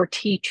or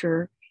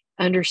teacher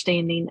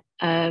understanding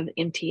of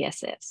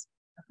MTSS.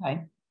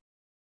 Okay.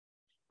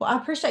 Well, I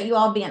appreciate you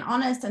all being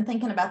honest and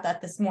thinking about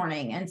that this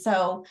morning. And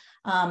so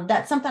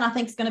that's something I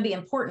think is going to be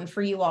important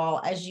for you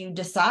all as you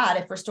decide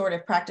if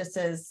restorative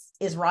practices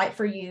is right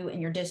for you in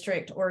your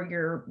district or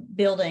your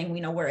building,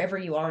 you know, wherever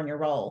you are in your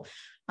role.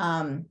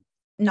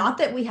 Not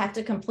that we have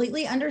to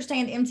completely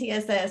understand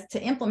MTSS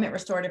to implement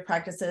restorative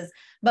practices,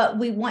 but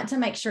we want to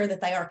make sure that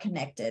they are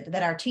connected,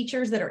 that our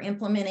teachers that are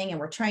implementing and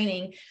we're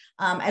training,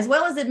 as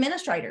well as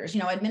administrators,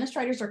 you know,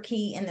 administrators are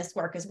key in this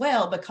work as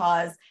well,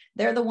 because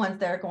they're the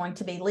ones that are going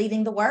to be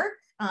leading the work.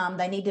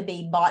 They need to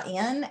be bought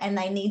in and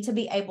they need to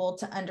be able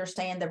to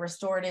understand the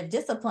restorative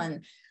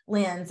discipline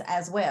lens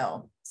as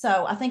well.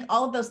 So I think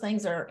all of those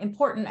things are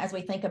important as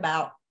we think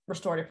about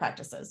restorative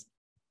practices.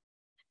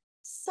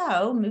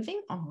 So moving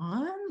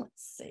on,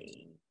 let's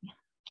see.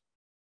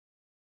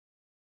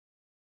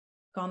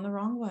 Gone the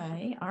wrong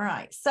way. All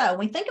right. So when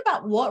we think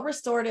about what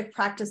restorative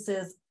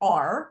practices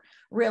are,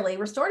 really,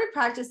 restorative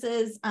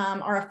practices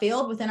are a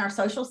field within our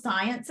social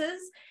sciences.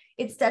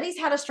 It studies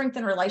how to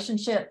strengthen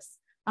relationships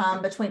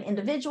between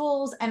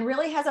individuals and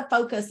really has a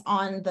focus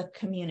on the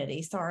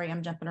community. Sorry,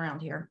 I'm jumping around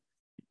here.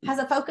 Has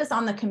a focus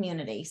on the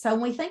community. So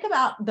when we think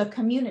about the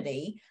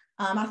community,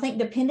 I think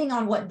depending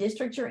on what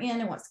district you're in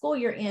and what school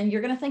you're in,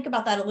 you're going to think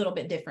about that a little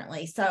bit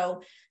differently.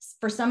 So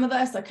for some of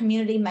us, a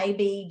community may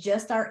be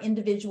just our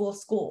individual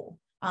school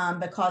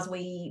because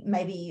we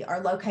maybe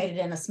are located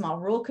in a small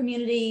rural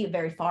community,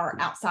 very far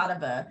outside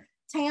of a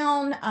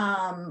town,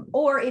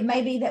 or it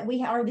may be that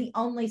we are the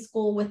only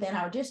school within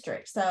our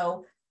district.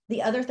 So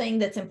the other thing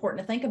that's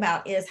important to think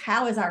about is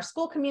how is our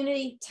school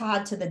community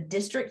tied to the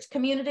district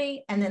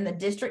community, and then the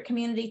district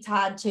community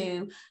tied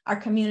to our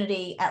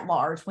community at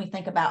large. We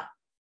think about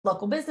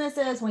local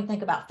businesses, when we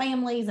think about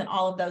families and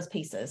all of those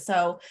pieces.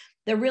 So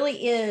there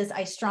really is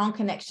a strong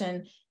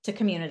connection to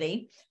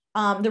community.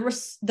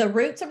 The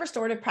roots of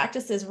restorative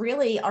practices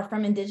really are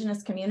from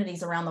indigenous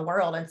communities around the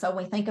world. And so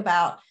when we think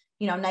about,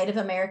 Native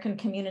American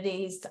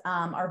communities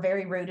are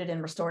very rooted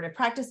in restorative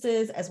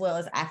practices, as well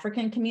as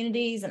African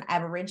communities and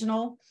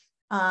Aboriginal,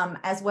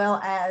 as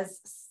well as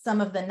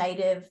some of the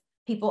Native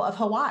people of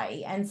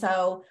Hawaii. And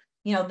so,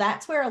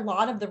 that's where a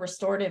lot of the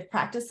restorative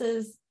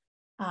practices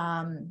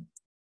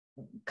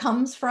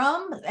comes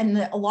from,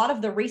 and a lot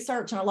of the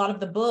research and a lot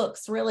of the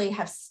books really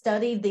have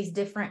studied these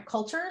different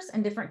cultures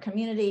and different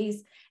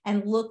communities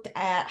and looked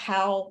at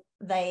how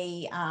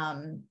they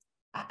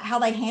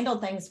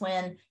handled things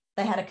when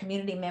they had a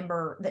community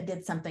member that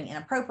did something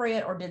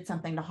inappropriate or did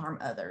something to harm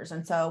others.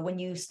 And so when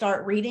you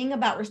start reading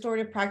about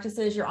restorative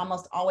practices, you're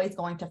almost always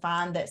going to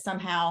find that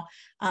somehow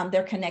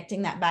they're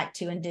connecting that back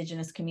to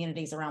indigenous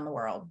communities around the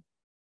world.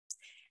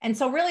 And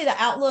so really the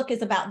outlook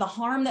is about the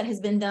harm that has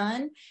been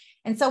done.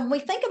 And so when we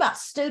think about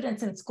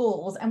students in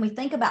schools and we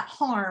think about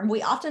harm,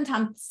 we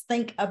oftentimes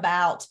think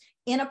about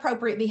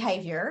inappropriate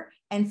behavior.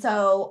 And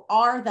so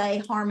are they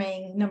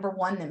harming, number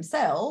one,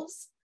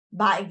 themselves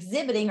by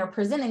exhibiting or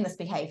presenting this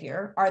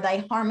behavior? Are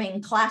they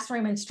harming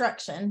classroom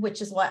instruction,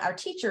 which is what our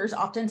teachers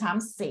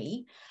oftentimes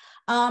see?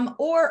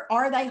 Or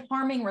are they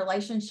harming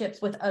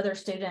relationships with other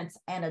students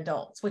and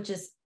adults, which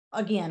is,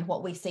 again,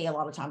 what we see a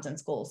lot of times in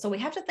schools. So we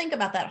have to think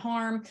about that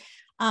harm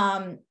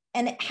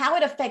and how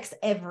it affects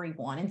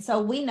everyone. And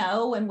so we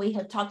know, and we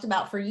have talked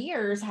about for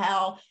years,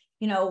 how,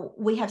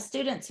 we have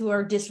students who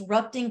are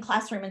disrupting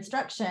classroom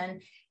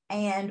instruction,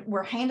 and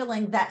we're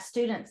handling that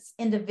student's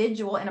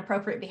individual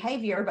inappropriate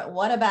behavior. But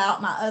what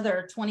about my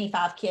other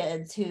 25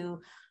 kids who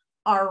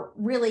are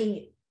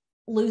really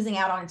losing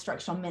out on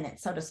instructional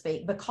minutes, so to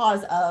speak,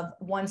 because of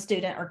one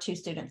student or two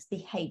students'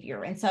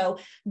 behavior? And so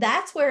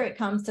that's where it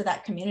comes to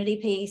that community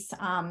piece.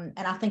 And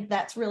I think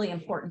that's really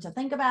important to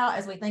think about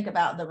as we think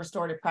about the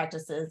restorative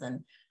practices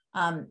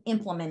and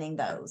implementing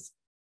those.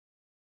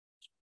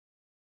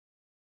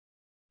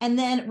 And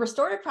then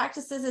restorative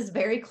practices is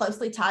very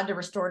closely tied to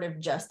restorative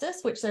justice,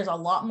 which there's a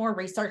lot more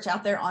research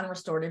out there on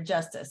restorative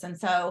justice. And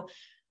so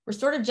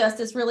restorative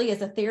justice really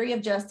is a theory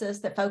of justice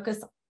that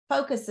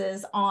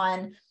focuses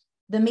on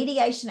the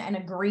mediation and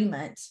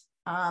agreement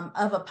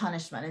of a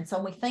punishment. And so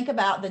when we think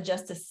about the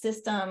justice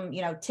system,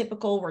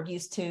 typical, we're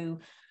used to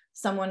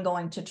someone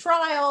going to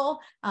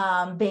trial,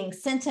 being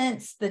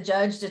sentenced, the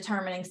judge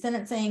determining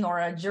sentencing, or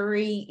a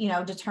jury,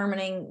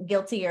 determining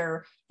guilty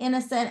or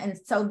innocent. And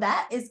so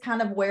that is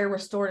kind of where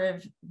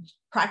restorative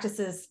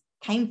practices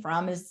came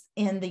from, is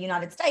in the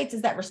United States,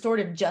 is that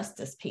restorative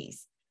justice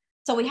piece.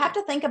 So we have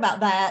to think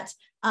about that.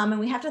 And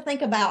we have to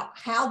think about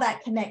how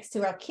that connects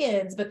to our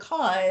kids,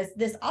 because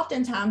this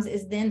oftentimes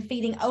is then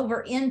feeding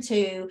over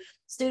into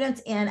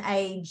students in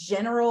a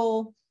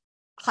general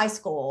high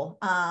school.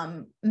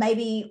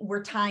 Maybe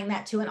we're tying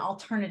that to an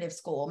alternative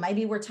school.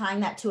 Maybe we're tying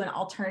that to an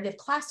alternative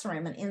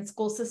classroom, an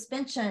in-school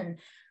suspension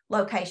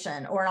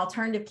location, or an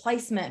alternative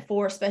placement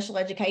for special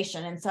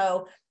education. And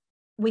so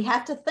we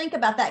have to think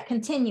about that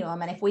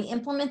continuum. And if we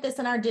implement this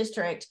in our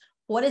district,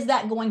 what is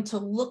that going to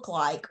look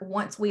like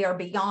once we are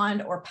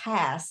beyond or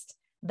past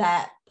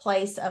that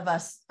place of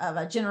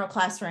a general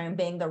classroom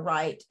being the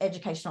right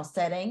educational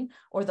setting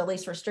or the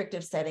least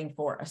restrictive setting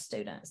for a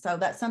student? So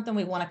that's something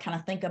we want to kind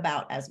of think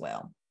about as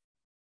well.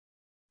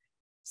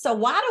 So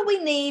why do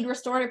we need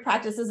restorative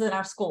practices in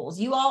our schools?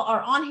 You all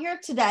are on here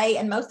today,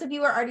 and most of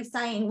you are already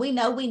saying, we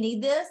know we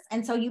need this.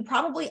 And so you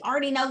probably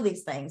already know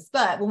these things.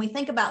 But when we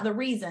think about the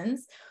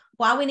reasons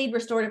why we need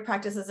restorative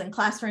practices in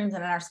classrooms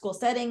and in our school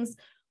settings,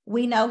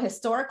 we know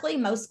historically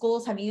most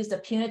schools have used a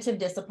punitive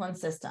discipline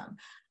system.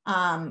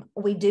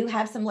 We do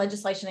have some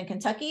legislation in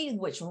Kentucky,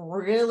 which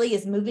really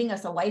is moving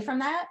us away from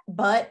that.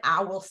 But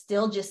I will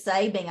still just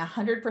say, being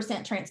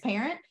 100%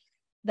 transparent,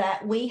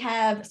 that we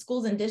have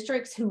schools and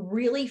districts who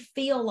really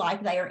feel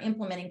like they are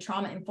implementing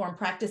trauma-informed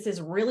practices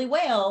really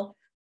well.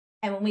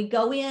 And when we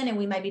go in and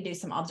we maybe do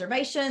some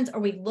observations, or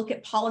we look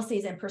at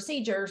policies and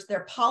procedures,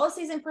 their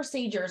policies and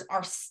procedures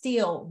are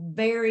still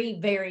very,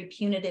 very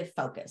punitive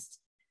focused.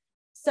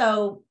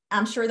 So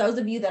I'm sure those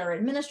of you that are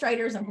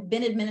administrators and have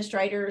been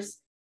administrators,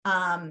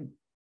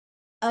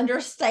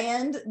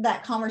 understand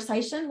that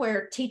conversation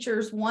where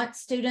teachers want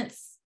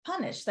students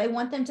punished. They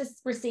want them to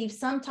receive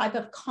some type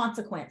of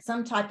consequence,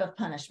 some type of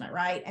punishment,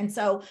 right? And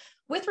so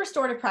with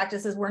restorative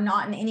practices, we're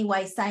not in any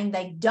way saying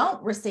they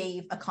don't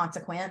receive a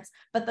consequence,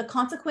 but the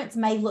consequence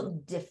may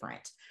look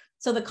different.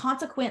 So the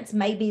consequence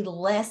may be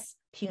less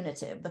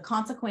punitive. The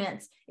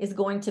consequence is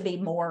going to be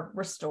more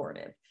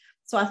restorative.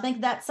 So I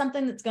think that's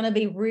something that's going to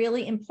be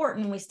really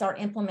important when we start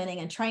implementing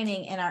and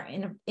training in our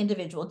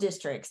individual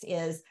districts.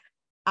 Is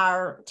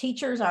our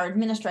teachers, our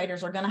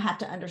administrators are going to have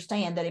to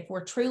understand that if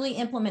we're truly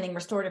implementing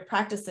restorative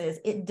practices,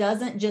 it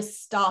doesn't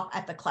just stop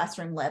at the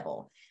classroom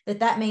level.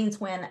 That means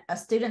when a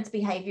student's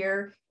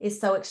behavior is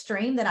so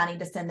extreme that I need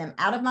to send them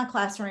out of my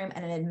classroom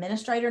and an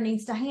administrator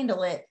needs to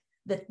handle it,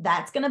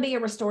 that's going to be a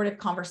restorative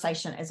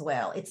conversation as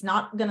well. It's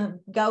not going to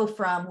go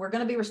from, we're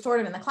going to be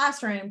restorative in the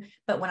classroom,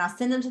 but when I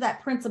send them to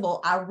that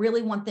principal, I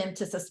really want them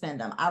to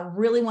suspend them. I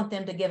really want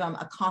them to give them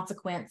a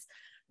consequence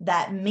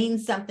that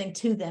means something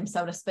to them,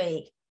 so to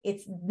speak.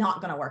 It's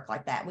not going to work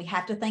like that. We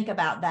have to think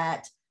about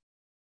that,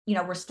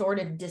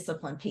 restorative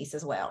discipline piece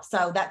as well.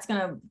 So that's going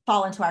to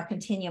fall into our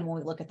continuum when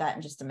we look at that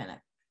in just a minute.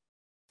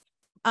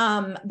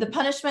 The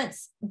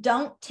punishments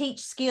don't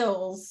teach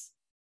skills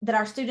that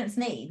our students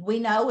need. We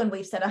know, and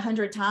we've said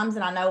 100 times,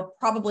 and I know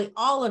probably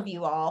all of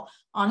you all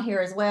on here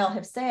as well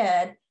have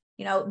said,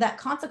 that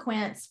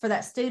consequence for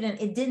that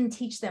student, it didn't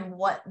teach them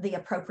what the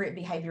appropriate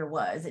behavior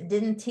was. It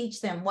didn't teach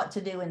them what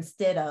to do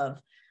instead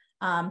of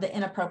the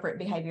inappropriate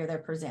behavior they're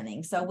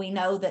presenting. So we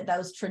know that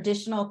those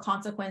traditional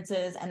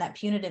consequences and that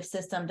punitive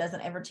system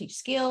doesn't ever teach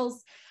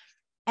skills.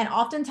 And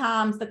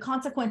oftentimes the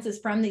consequences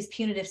from these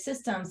punitive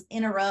systems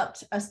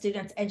interrupt a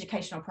student's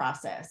educational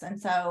process. And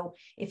so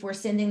if we're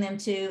sending them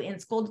to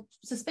in-school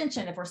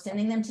suspension, if we're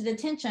sending them to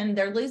detention,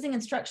 they're losing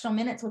instructional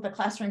minutes with a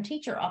classroom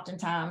teacher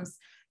oftentimes,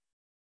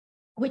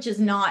 which is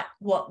not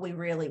what we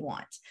really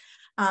want.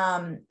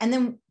 And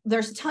then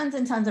there's tons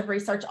and tons of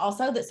research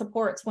also that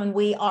supports when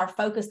we are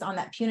focused on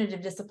that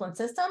punitive discipline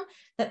system,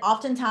 that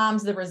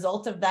oftentimes the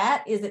result of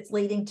that is it's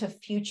leading to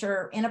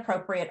future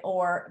inappropriate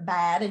or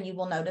bad, and you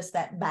will notice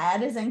that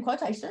bad is in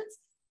quotations,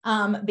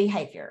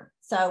 behavior.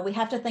 So we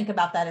have to think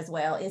about that as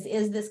well.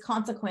 Is this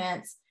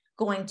consequence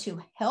going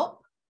to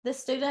help the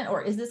student,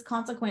 or is this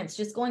consequence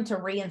just going to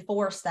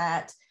reinforce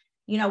that,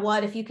 you know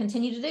what, if you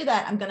continue to do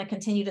that, I'm going to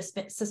continue to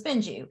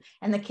suspend you.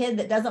 And the kid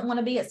that doesn't want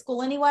to be at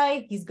school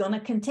anyway, he's going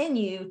to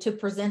continue to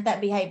present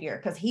that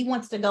behavior because he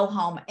wants to go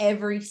home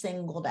every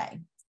single day.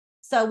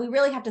 So we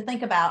really have to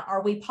think about,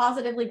 are we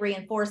positively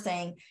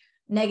reinforcing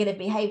negative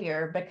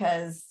behavior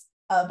because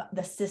of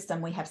the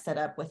system we have set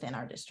up within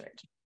our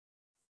district?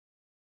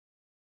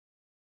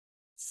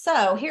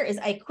 So here is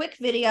a quick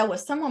video with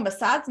someone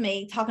besides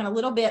me talking a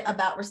little bit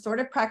about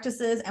restorative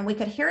practices, and we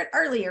could hear it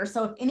earlier.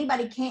 So if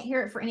anybody can't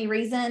hear it for any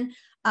reason,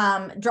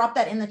 drop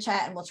that in the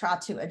chat and we'll try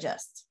to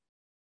adjust.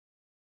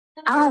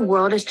 Our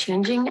world is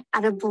changing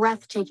at a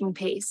breathtaking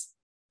pace.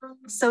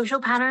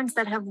 Social patterns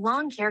that have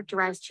long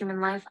characterized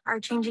human life are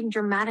changing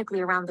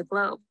dramatically around the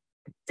globe,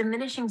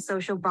 diminishing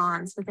social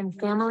bonds within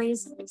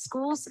families,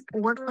 schools,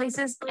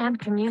 workplaces, and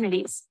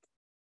communities.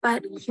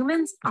 But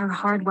humans are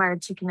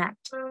hardwired to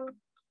connect.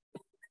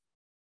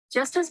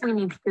 Just as we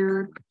need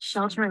food,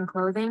 shelter, and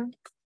clothing,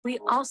 we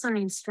also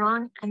need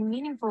strong and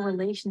meaningful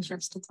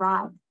relationships to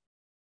thrive.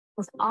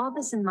 With all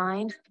this in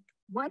mind,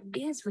 what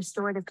is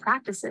restorative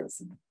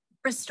practices?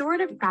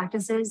 Restorative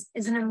practices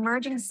is an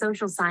emerging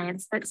social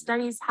science that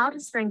studies how to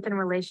strengthen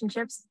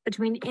relationships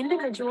between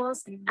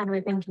individuals and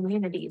within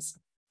communities.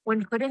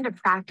 When put into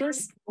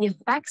practice, the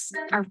effects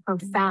are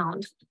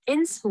profound.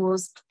 In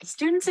schools,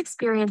 students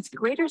experience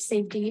greater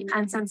safety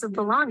and sense of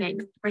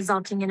belonging,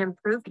 resulting in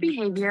improved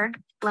behavior,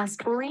 less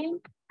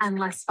bullying, and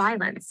less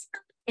violence.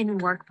 In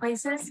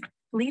workplaces,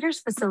 leaders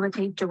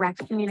facilitate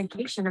direct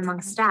communication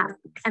among staff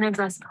and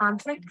address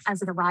conflict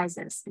as it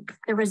arises.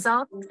 The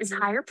result is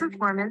higher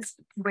performance,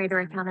 greater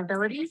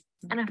accountability,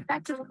 and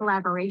effective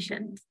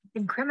collaboration.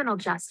 In criminal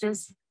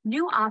justice,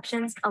 new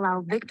options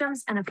allow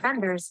victims and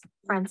offenders,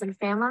 friends and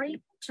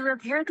family, to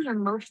repair the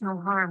emotional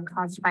harm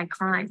caused by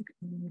crime.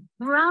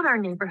 Throughout our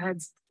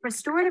neighborhoods,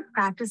 restorative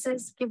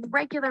practices give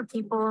regular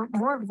people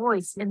more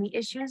voice in the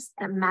issues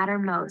that matter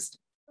most.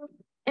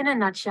 In a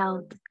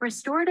nutshell,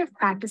 restorative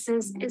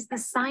practices is the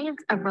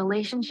science of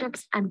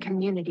relationships and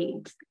community.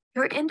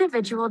 Your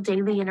individual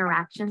daily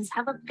interactions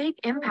have a big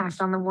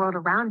impact on the world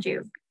around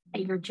you,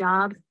 at your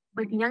job,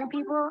 with young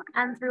people,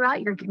 and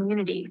throughout your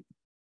community.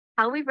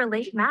 How we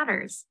relate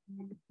matters.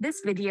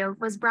 This video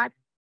was brought.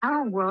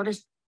 Our world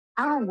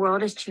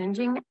is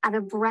changing at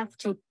a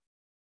breathtaking.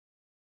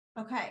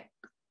 Okay,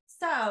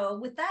 so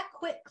with that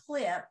quick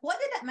clip, what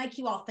did that make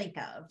you all think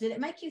of? Did it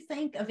make you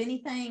think of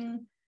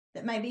anything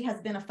that maybe has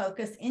been a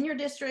focus in your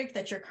district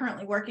that you're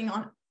currently working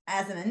on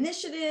as an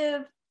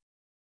initiative?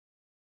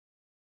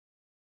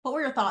 What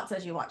were your thoughts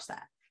as you watched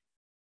that?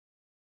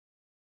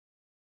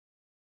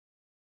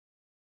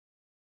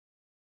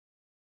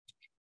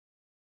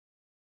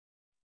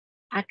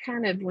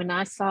 When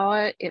I saw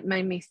it, it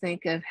made me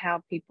think of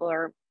how people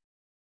are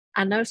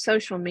I know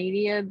social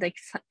media, they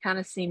kind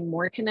of seem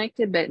more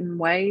connected, but in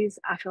ways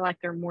I feel like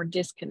they're more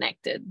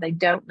disconnected. They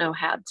don't know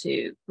how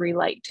to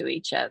relate to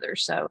each other.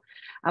 So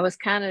I was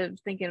kind of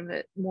thinking of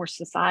it more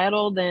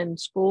societal than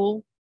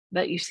school,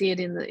 but you see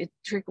it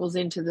trickles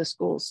into the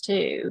schools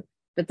too.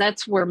 But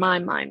that's where my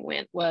mind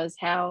went, was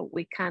how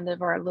we kind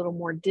of are a little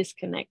more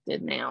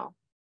disconnected now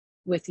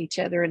with each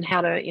other and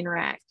how to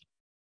interact.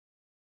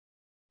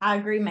 I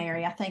agree,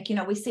 Mary. I think,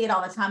 we see it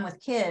all the time with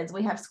kids.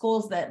 We have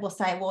schools that will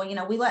say, well,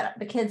 we let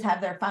the kids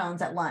have their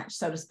phones at lunch,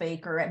 so to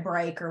speak, or at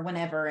break or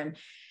whenever. And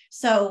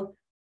so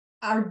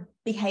our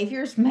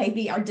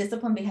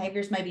discipline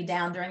behaviors may be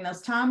down during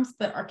those times,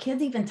 but are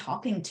kids even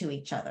talking to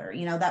each other?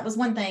 That was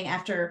one thing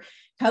after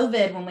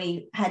COVID, when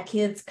we had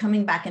kids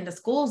coming back into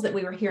schools, that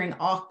we were hearing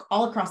all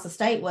across the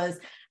state was,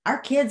 our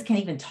kids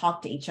can't even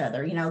talk to each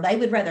other. They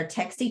would rather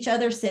text each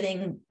other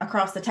sitting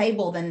across the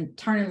table than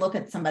turn and look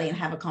at somebody and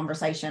have a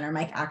conversation or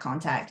make eye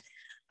contact.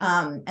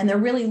 And they're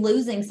really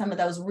losing some of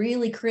those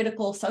really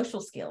critical social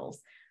skills.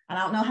 I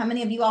don't know how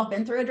many of you all have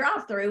been through a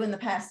drive-through in the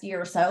past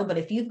year or so, but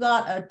if you've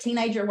got a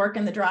teenager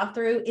working the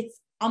drive-through, it's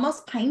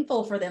almost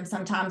painful for them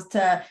sometimes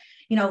to,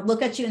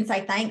 look at you and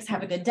say, thanks,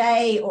 have a good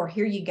day, or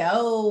here you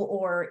go.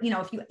 Or,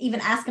 if you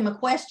even ask them a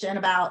question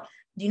about,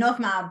 do you know if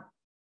my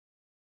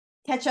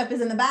ketchup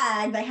is in the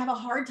bag, they have a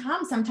hard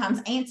time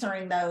sometimes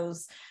answering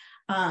those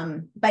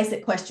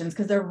basic questions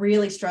because they're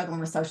really struggling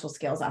with social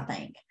skills, I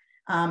think.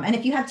 And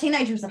if you have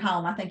teenagers at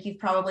home, I think you've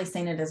probably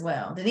seen it as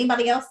well. Did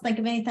anybody else think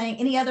of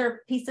any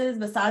other pieces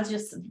besides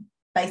just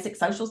basic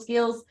social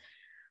skills?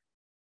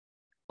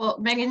 Well,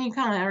 Megan, you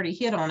kind of already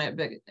hit on it,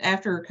 but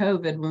after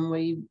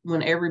COVID,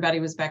 when everybody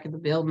was back in the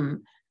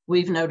building,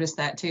 we've noticed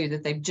that too,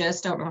 that they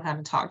just don't know how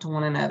to talk to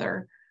one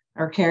another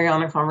or carry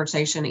on a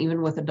conversation,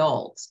 even with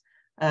adults.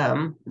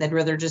 They'd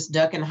rather just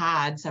duck and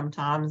hide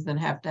sometimes than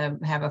have to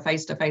have a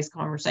face-to-face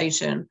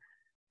conversation.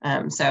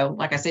 So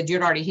like I said,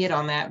 you'd already hit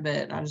on that,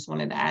 but I just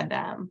wanted to add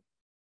that.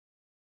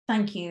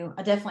 Thank you.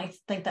 I definitely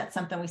think that's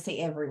something we see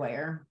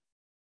everywhere.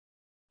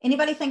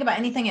 Anybody think about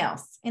anything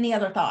else? Any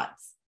other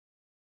thoughts?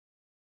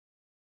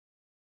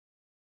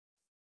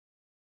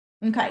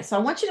 Okay, so I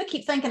want you to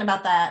keep thinking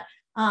about that.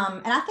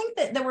 And I think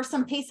that there were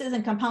some pieces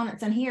and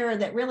components in here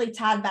that really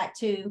tied back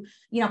to,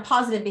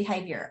 positive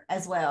behavior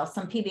as well,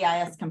 some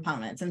PBIS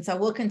components. And so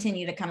we'll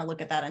continue to kind of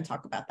look at that and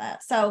talk about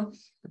that. So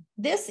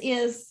this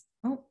is,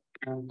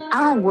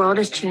 our world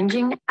is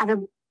changing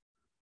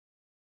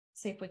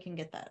see if we can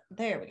get that.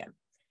 There we go.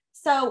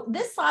 So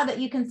this slide that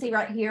you can see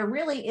right here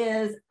really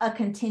is a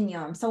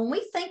continuum. So when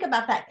we think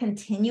about that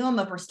continuum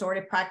of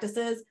restorative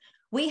practices,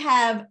 we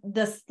have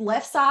this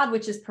left side,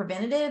 which is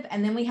preventative,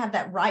 and then we have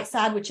that right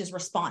side, which is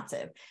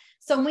responsive.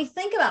 So when we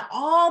think about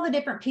all the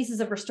different pieces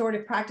of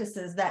restorative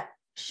practices that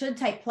should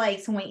take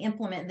place when we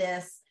implement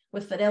this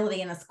with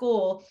fidelity in a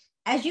school,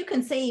 as you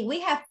can see,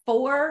 we have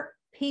 4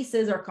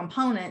 pieces or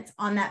components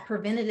on that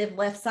preventative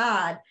left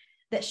side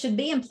that should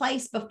be in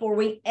place before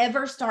we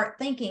ever start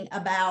thinking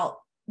about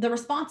the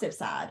responsive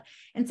side.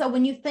 And so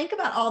when you think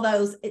about all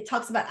those, it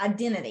talks about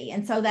identity.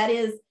 And so that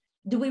is,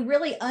 do we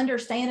really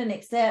understand and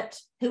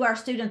accept who our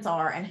students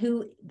are and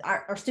who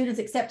our students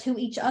accept who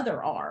each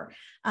other are?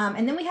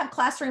 And then we have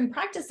classroom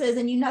practices,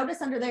 and you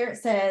notice under there it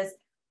says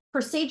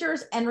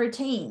procedures and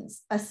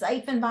routines, a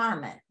safe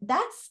environment.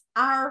 That's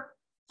our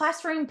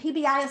classroom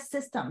PBIS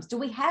systems. Do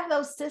we have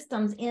those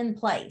systems in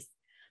place?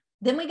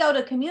 Then we go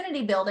to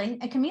community building,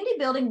 and community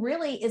building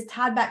really is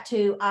tied back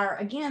to our,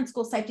 again,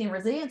 School Safety and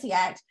Resiliency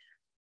Act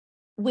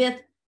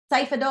with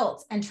safe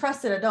adults and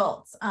trusted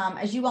adults.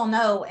 As you all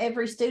know,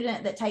 every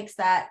student that takes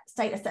that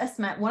state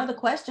assessment, one of the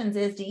questions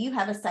is, do you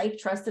have a safe,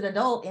 trusted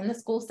adult in the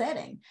school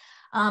setting?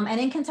 And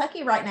in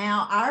Kentucky right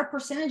now, our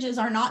percentages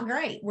are not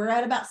great. We're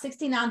at about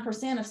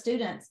 69% of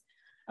students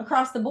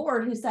across the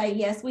board who say,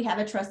 yes, we have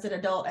a trusted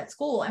adult at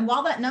school. And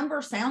while that number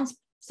sounds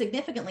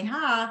significantly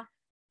high,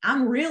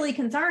 I'm really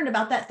concerned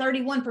about that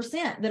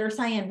 31% that are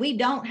saying we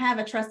don't have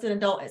a trusted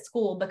adult at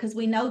school, because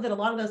we know that a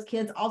lot of those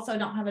kids also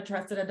don't have a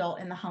trusted adult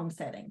in the home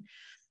setting.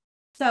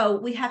 So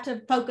we have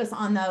to focus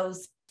on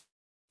those,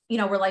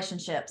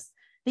 relationships.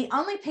 The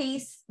only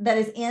piece that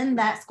is in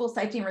that School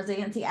Safety and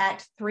Resiliency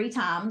Act 3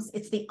 times,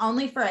 it's the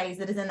only phrase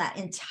that is in that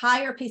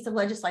entire piece of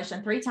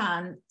legislation 3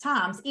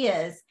 times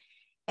is,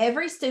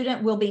 every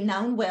student will be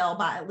known well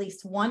by at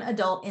least one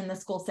adult in the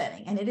school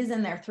setting. And it is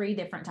in there 3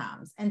 different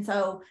times. And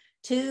so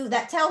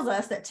that tells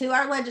us that to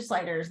our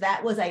legislators,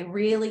 that was a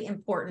really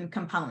important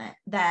component,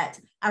 that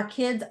our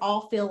kids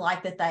all feel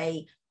like that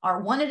they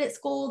are wanted at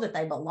school, that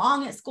they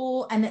belong at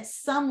school, and that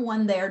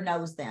someone there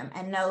knows them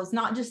and knows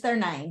not just their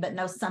name, but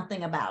knows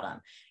something about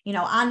them.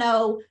 I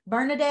know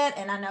Bernadette,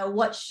 and I know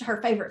what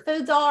her favorite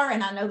foods are,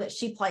 and I know that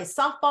she plays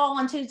softball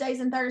on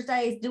Tuesdays and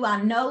Thursdays. Do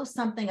I know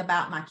something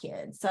about my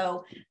kids?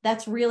 So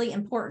that's really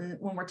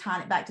important when we're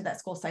tying it back to that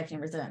School Safety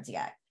and Resiliency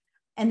Act.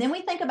 And then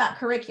we think about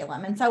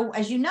curriculum. And so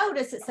as you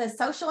notice, it says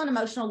social and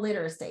emotional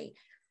literacy.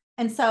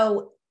 And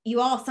so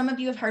some of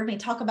you have heard me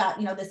talk about,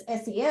 this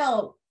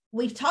SEL.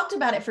 We've talked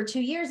about it for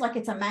 2 years like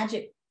it's a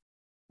magic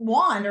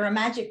wand or a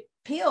magic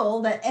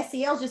pill that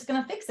SEL is just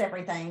going to fix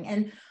everything.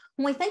 And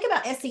When we think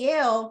about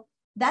SEL,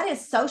 that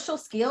is social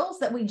skills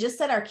that we just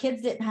said our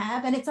kids didn't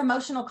have, and it's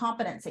emotional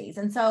competencies.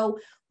 And so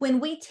when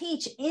we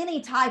teach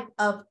any type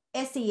of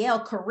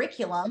SEL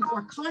curriculum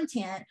or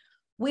content,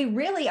 we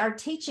really are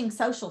teaching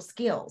social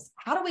skills.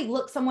 How do we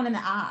look someone in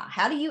the eye?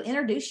 How do you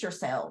introduce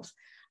yourselves?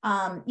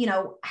 How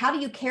do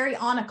you carry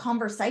on a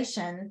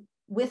conversation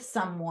with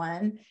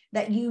someone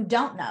that you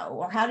don't know?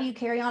 Or how do you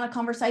carry on a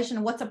conversation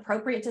and what's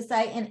appropriate to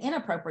say and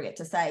inappropriate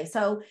to say?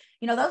 So,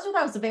 those are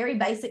those very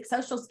basic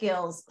social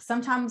skills.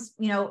 Sometimes,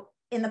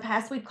 in the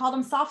past, we've called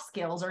them soft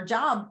skills or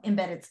job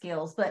embedded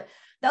skills, but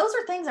those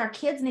are things our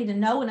kids need to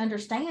know and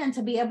understand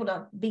to be able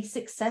to be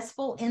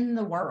successful in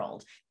the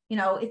world.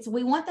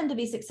 We want them to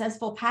be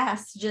successful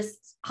past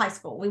just high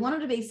school. We want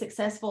them to be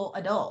successful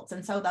adults.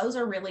 And so those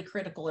are really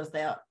critical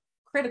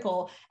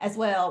as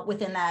well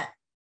within that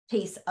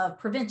piece of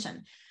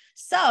prevention.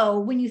 So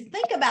when you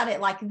think about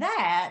it like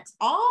that,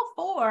 all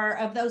 4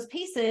 of those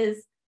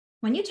pieces,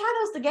 when you tie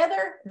those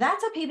together,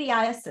 that's a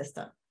PBIS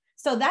system.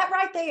 So that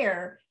right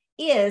there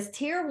is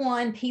tier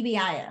 1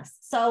 PBIS.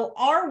 So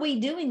are we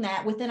doing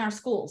that within our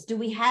schools? Do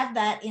we have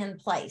that in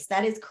place?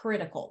 That is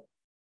critical.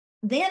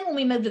 Then when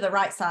we move to the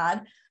right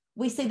side,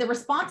 we see the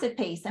responsive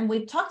piece. And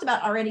we've talked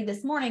about already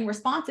this morning,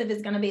 responsive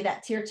is going to be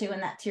that tier 2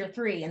 and that tier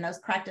 3 and those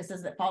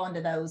practices that fall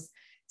into those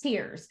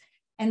tiers.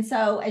 And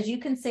so as you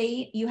can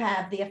see, you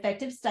have the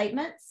effective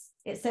statements.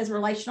 It says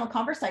relational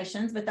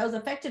conversations, but those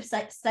effective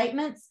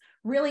statements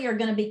really are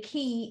going to be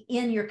key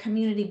in your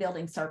community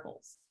building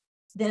circles.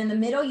 Then in the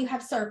middle, you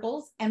have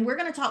circles. And we're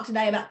going to talk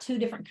today about 2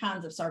 different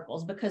kinds of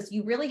circles, because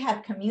you really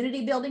have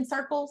community building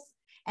circles,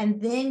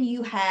 and then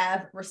you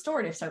have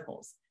restorative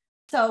circles.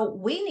 So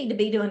we need to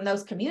be doing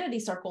those community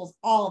circles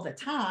all the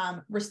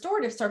time.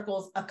 Restorative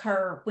circles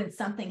occur when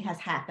something has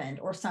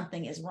happened or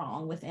something is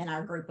wrong within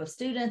our group of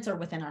students or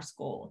within our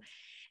school.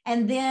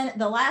 And then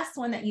the last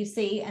one that you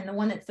see, and the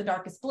one that's the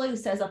darkest blue,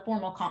 says a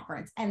formal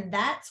conference. And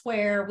that's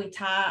where we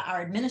tie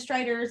our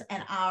administrators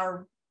and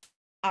our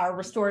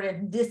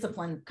restorative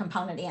discipline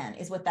component in,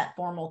 is with that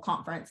formal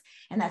conference.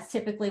 And that's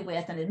typically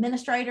with an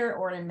administrator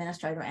or an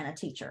administrator and a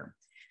teacher.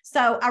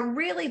 So I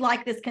really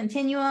like this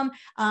continuum.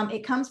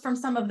 It comes from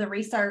some of the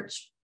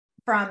research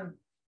from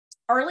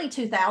early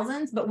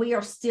 2000s, but we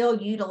are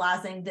still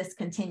utilizing this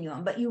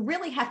continuum. But you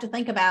really have to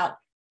think about,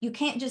 you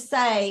can't just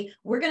say,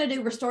 we're going to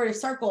do restorative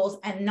circles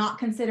and not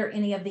consider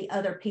any of the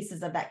other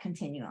pieces of that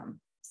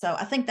continuum. So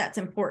I think that's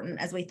important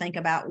as we think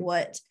about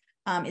what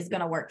is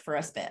going to work for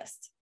us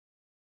best.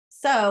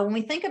 So when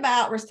we think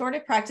about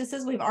restorative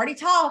practices, we've already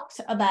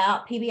talked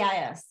about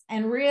PBIS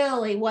and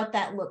really what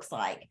that looks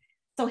like.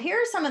 So here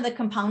are some of the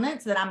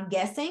components that I'm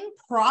guessing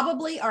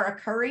probably are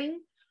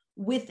occurring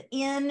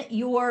within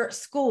your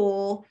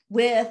school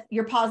with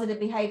your positive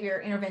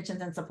behavior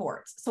interventions and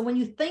supports. So when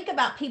you think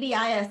about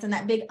PBIS and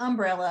that big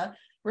umbrella,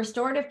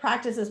 restorative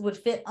practices would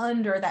fit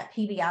under that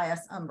PBIS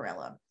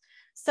umbrella.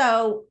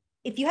 So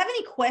if you have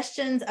any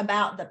questions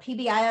about the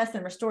PBIS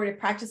and restorative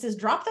practices,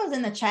 drop those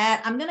in the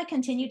chat. I'm going to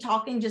continue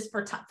talking just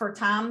for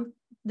time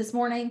this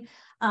morning.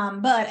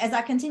 But as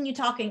I continue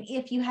talking,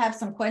 if you have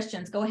some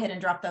questions, go ahead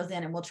and drop those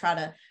in and we'll try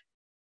to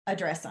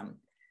address them.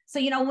 So,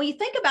 when you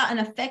think about an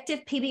effective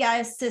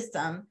PBIS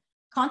system,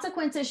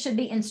 consequences should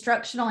be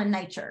instructional in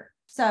nature.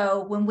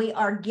 So when we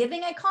are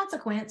giving a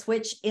consequence,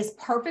 which is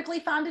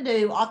perfectly fine to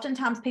do,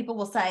 oftentimes people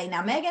will say,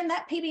 now, Megan,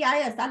 that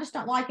PBIS, I just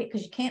don't like it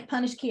because you can't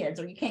punish kids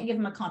or you can't give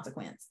them a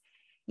consequence.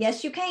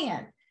 Yes, you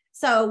can.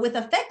 So with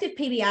effective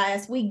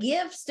PBIS, we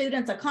give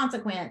students a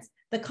consequence.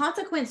 The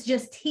consequence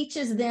just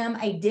teaches them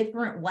a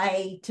different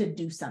way to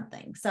do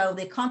something. So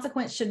the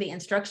consequence should be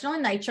instructional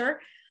in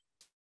nature.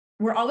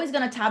 We're always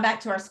going to tie back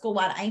to our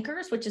school-wide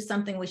anchors, which is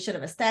something we should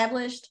have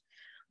established.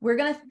 We're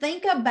going to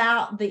think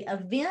about the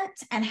event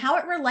and how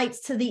it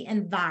relates to the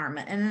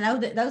environment. And I know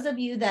that those of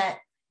you that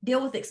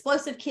deal with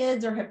explosive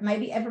kids or have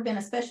maybe ever been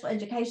a special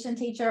education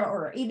teacher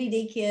or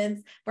EBD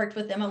kids, worked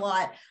with them a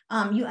lot,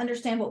 you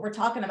understand what we're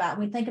talking about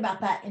when we think about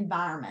that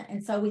environment.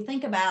 And so we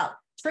think about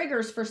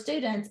triggers for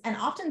students, and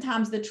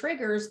oftentimes the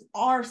triggers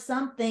are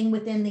something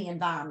within the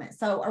environment.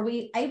 So are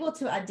we able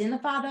to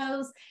identify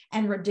those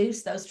and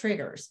reduce those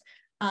triggers?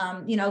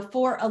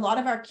 For a lot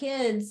of our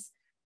kids,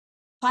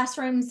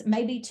 classrooms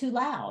may be too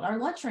loud. Our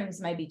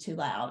lunchrooms may be too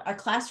loud. Our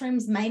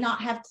classrooms may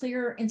not have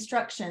clear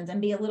instructions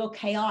and be a little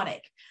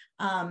chaotic.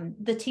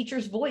 The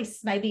teacher's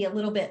voice may be a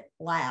little bit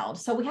loud.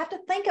 So we have to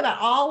think about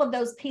all of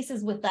those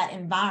pieces with that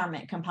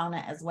environment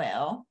component as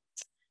well.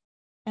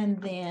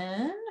 And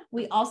then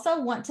we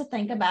also want to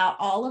think about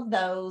all of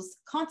those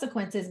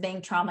consequences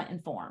being trauma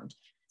informed.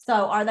 So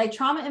are they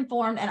trauma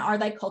informed and are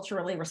they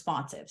culturally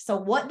responsive? So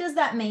what does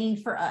that mean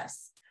for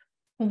us?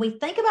 When we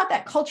think about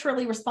that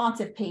culturally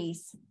responsive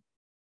piece,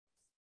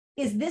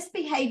 is this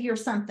behavior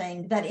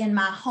something that in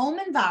my home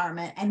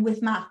environment and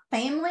with my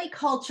family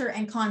culture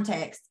and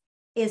context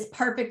is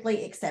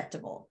perfectly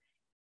acceptable?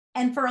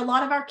 And for a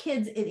lot of our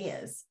kids, it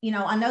is.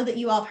 I know that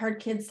you all have heard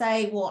kids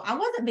say, well, I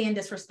wasn't being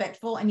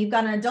disrespectful. And you've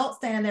got an adult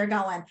standing there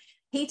going,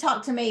 he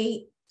talked to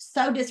me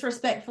so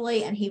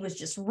disrespectfully and he was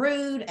just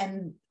rude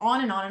and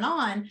on and on and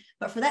on.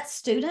 But for that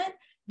student,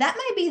 That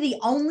may be the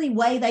only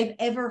way they've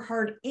ever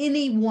heard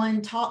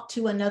anyone talk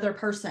to another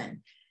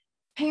person.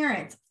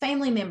 Parents,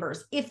 family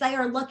members, if they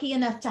are lucky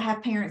enough to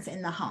have parents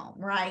in the home,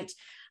 right?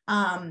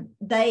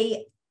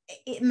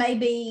 It may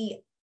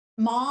be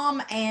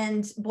mom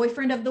and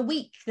boyfriend of the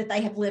week that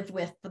they have lived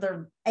with for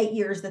the 8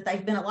 years that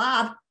they've been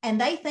alive.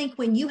 And they think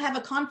when you have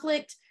a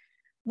conflict,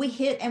 we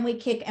hit and we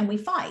kick and we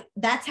fight.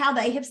 That's how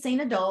they have seen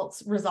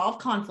adults resolve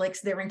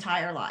conflicts their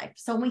entire life.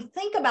 So when we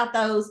think about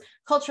those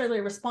culturally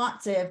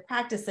responsive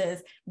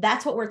practices,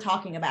 that's what we're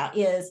talking about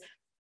is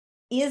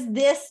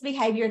this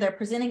behavior they're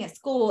presenting at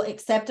school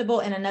acceptable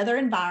in another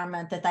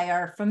environment that they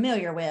are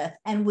familiar with?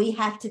 And we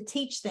have to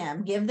teach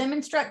them, give them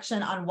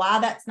instruction on why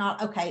that's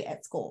not okay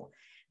at school.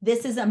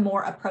 This is a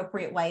more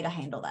appropriate way to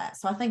handle that.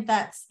 So I think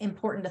that's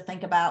important to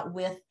think about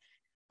with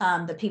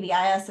the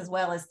PBIS, as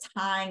well as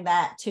tying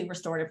that to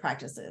restorative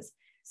practices.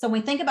 So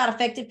when we think about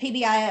effective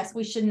PBIS,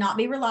 we should not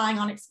be relying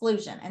on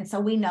exclusion. And so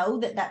we know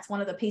that that's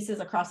one of the pieces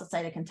across the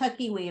state of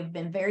Kentucky we have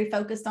been very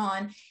focused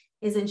on,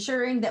 is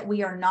ensuring that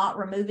we are not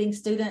removing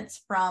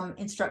students from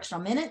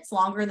instructional minutes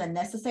longer than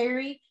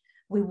necessary.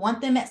 We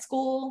want them at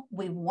school.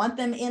 We want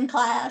them in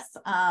class.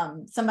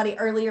 Somebody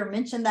earlier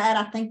mentioned that.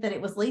 I think that it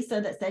was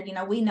Lisa that said,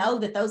 we know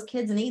that those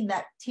kids need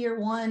that tier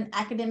 1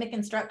 academic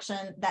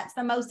instruction. That's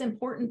the most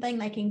important thing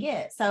they can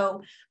get.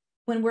 So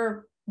when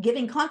we're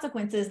giving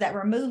consequences that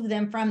remove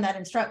them from that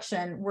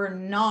instruction, we're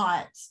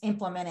not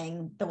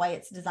implementing the way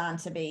it's designed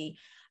to be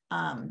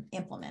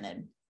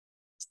implemented.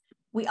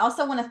 We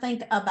also want to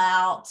think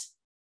about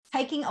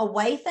taking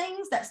away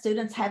things that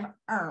students have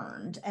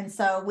earned. And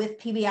so with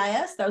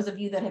PBIS, those of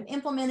you that have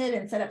implemented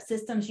and set up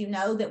systems,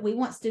 that we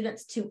want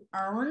students to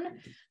earn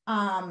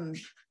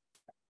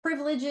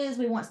privileges.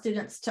 We want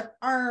students to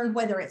earn,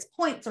 whether it's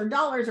points or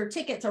dollars or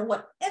tickets or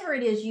whatever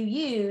it is you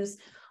use.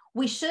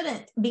 We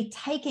shouldn't be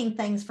taking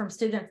things from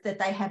students that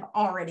they have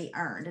already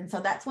earned. And so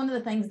that's one of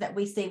the things that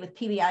we see with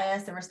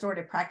PBIS and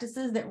restorative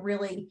practices that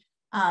really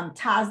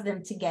ties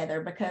them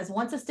together, because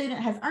once a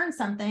student has earned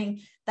something,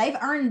 they've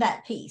earned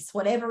that piece,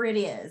 whatever it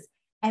is.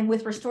 And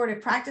with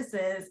restorative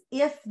practices,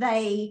 if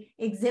they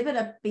exhibit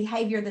a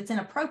behavior that's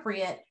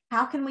inappropriate,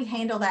 how can we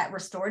handle that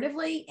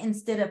restoratively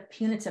instead of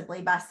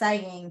punitively by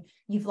saying,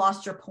 you've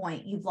lost your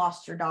point, you've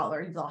lost your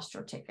dollar, you've lost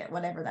your ticket,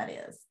 whatever that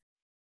is.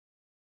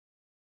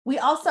 We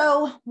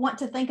also want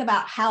to think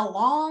about how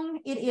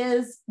long it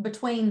is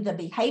between the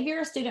behavior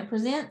a student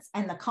presents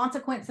and the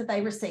consequence that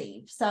they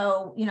receive.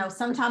 So,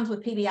 sometimes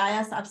with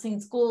PBIS, I've seen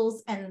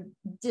schools and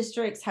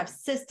districts have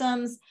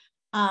systems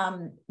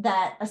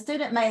that a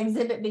student may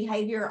exhibit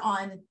behavior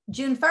on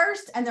June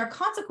 1st, and their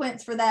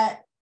consequence for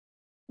that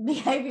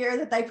behavior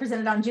that they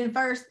presented on June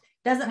 1st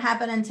doesn't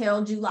happen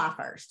until July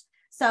 1st.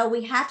 So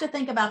we have to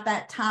think about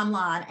that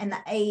timeline and the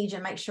age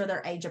and make sure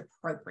they're age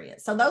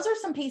appropriate. So those are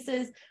some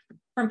pieces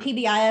from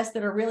PBIS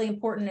that are really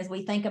important as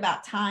we think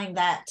about tying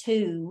that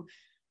to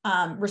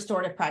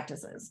restorative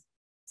practices.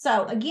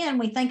 So again,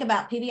 we think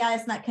about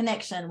PBIS and that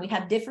connection. We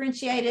have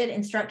differentiated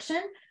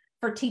instruction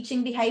for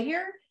teaching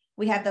behavior.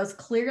 We have those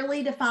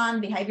clearly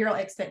defined behavioral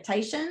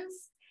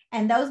expectations,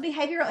 and those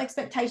behavioral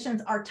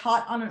expectations are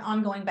taught on an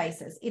ongoing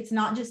basis. It's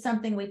not just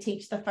something we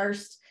teach the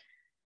first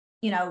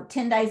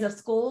 10 days of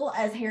school,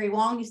 as Harry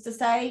Wong used to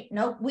say.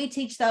 Nope, we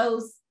teach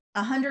those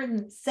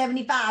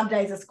 175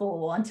 days of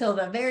school until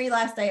the very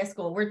last day of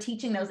school. We're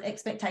teaching those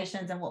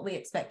expectations and what we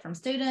expect from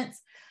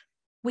students.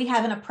 We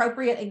have an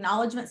appropriate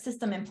acknowledgement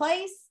system in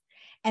place,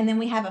 and then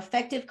we have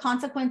effective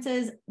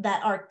consequences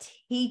that are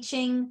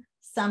teaching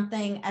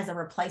something as a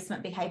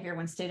replacement behavior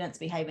when students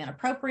behave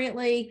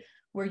inappropriately.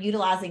 We're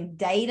utilizing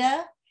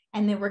data,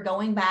 and then we're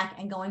going back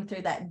and going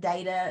through that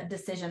data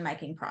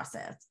decision-making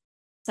process.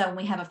 So when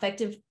we have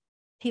effective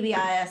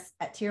PBIS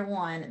at tier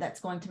 1, that's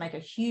going to make a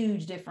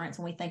huge difference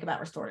when we think about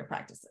restorative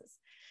practices.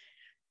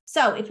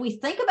 So if we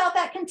think about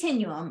that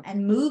continuum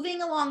and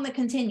moving along the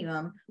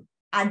continuum,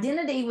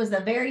 identity was the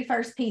very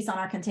first piece on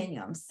our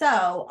continuum.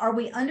 So are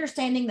we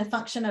understanding the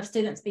function of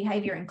students'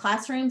 behavior in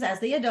classrooms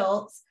as the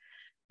adults?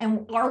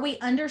 And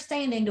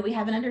do we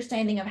have an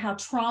understanding of how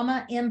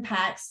trauma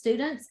impacts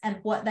students and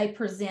what they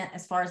present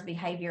as far as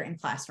behavior in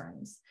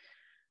classrooms?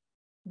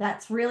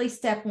 That's really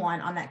step 1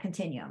 on that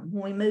continuum.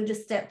 When we move to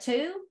step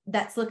 2,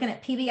 that's looking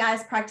at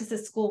PBIS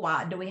practices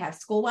school-wide. Do we have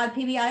school-wide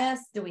PBIS?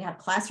 Do we have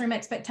classroom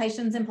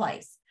expectations in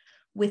place?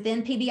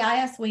 Within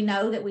PBIS, we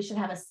know that we should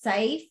have a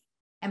safe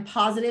and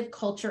positive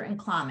culture and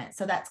climate.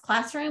 So that's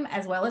classroom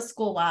as well as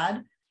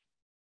school-wide.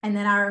 And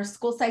then our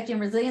School Safety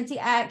and Resiliency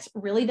Act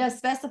really does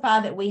specify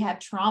that we have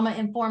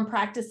trauma-informed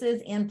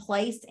practices in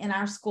place in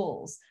our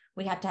schools.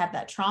 We have to have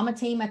that trauma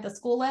team at the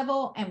school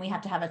level, and we have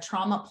to have a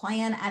trauma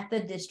plan at the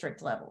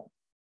district level.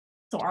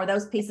 So are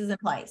those pieces in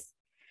place?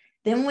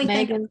 Then we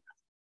Megan,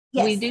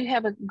 yes. We do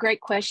have a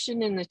great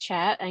question in the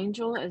chat.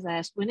 Angel has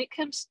asked, when it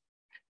comes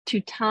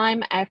to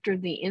time after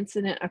the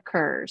incident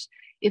occurs,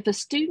 if a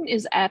student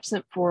is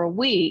absent for a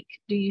week,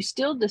 do you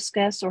still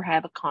discuss or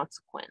have a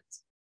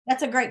consequence?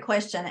 That's a great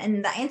question.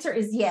 And the answer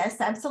is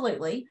yes,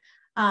 absolutely.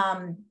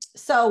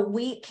 So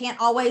we can't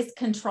always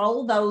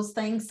control those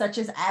things such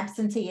as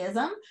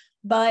absenteeism.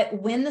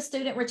 But when the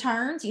student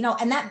returns,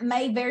 and that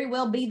may very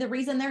well be the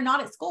reason they're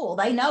not at school.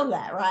 They know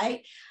that,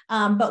 right?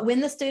 But when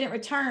the student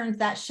returns,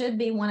 that should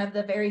be one of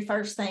the very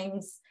first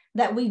things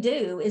that we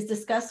do is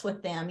discuss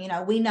with them.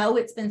 We know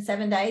it's been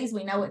 7 days.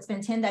 We know it's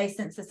been 10 days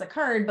since this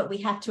occurred, but we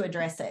have to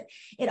address it.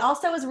 It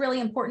also is really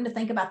important to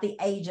think about the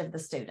age of the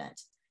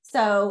student.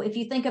 So if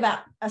you think about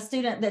a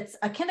student that's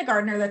a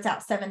kindergartner that's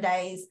out 7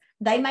 days,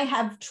 they may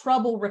have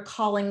trouble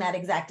recalling that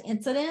exact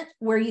incident.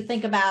 Where you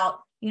think about,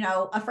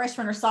 a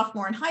freshman or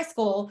sophomore in high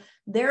school,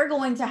 they're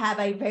going to have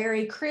a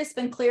very crisp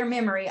and clear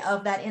memory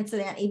of that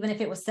incident, even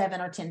if it was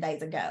 7 or 10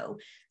 days ago.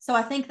 So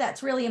I think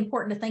that's really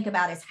important to think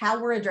about is how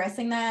we're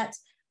addressing that,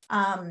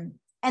 and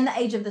the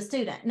age of the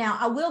student. Now,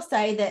 I will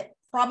say that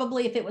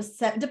probably if it was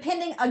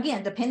depending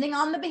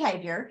on the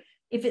behavior,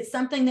 if it's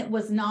something that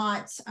was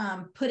not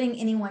putting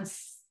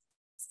anyone's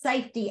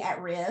safety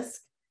at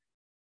risk,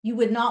 you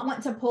would not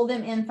want to pull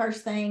them in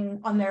first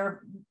thing on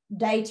their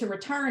day to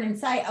return and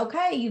say,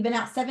 okay, you've been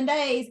out 7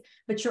 days,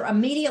 but you're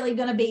immediately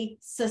going to be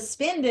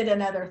suspended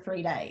another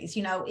 3 days.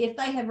 If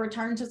they have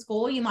returned to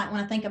school, you might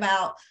want to think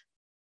about,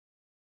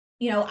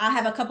 I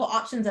have a couple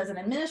options as an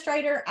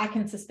administrator. I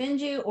can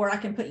suspend you, or I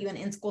can put you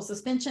in school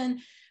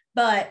suspension.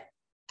 But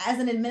as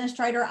an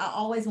administrator, I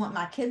always want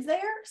my kids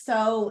there.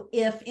 So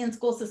if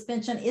in-school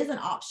suspension is an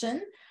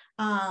option,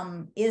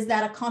 is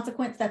that a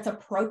consequence that's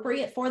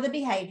appropriate for the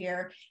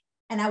behavior?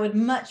 And I would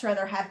much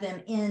rather have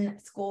them in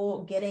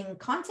school getting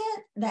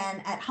content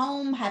than at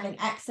home having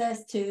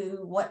access to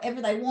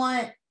whatever they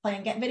want,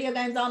 playing video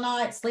games all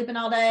night, sleeping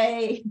all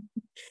day,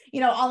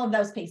 all of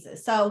those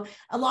pieces. So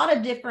a lot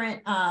of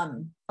different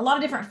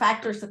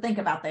factors to think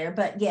about there.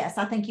 But yes,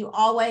 I think you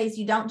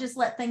don't just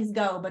let things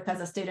go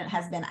because a student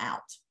has been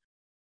out.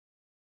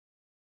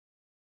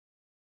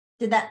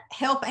 Did that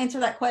help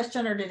answer that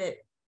question, or did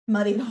it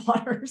muddy the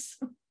waters?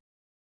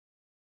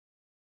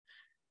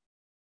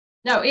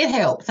 No, it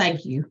helped.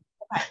 Thank you.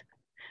 Okay.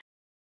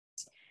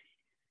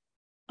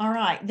 All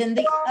right. Then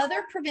the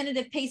other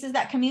preventative piece is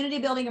that community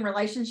building and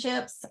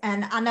relationships.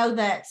 And I know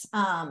that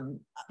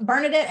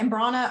Bernadette and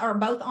Brana are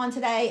both on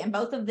today, and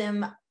both of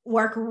them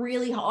work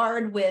really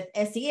hard with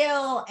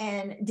SEL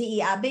and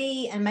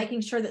DEIB and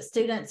making sure that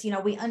students,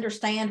 we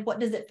understand what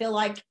does it feel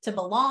like to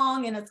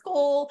belong in a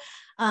school?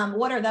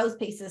 What are those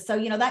pieces? So,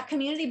 that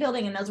community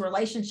building and those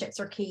relationships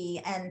are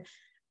key. And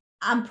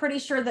I'm pretty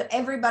sure that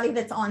everybody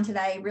that's on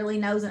today really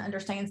knows and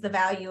understands the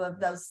value of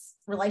those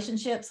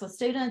relationships with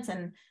students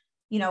and,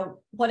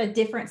 what a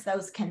difference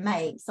those can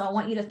make. So I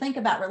want you to think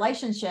about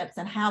relationships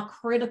and how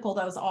critical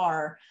those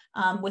are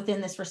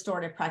within this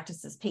restorative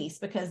practices piece,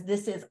 because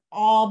this is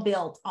all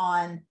built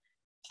on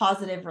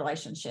positive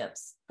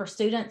relationships for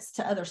students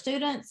to other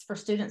students, for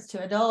students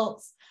to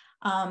adults,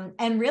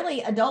 and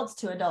really adults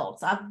to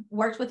adults. I've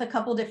worked with a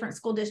couple different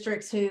school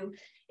districts who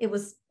it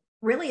was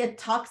really a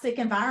toxic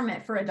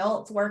environment for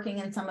adults working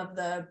in some of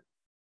the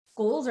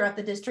schools or at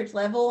the district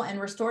level,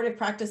 and restorative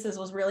practices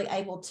was really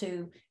able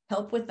to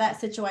help with that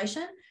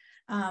situation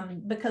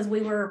because we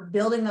were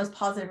building those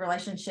positive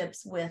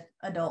relationships with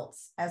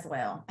adults as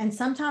well. And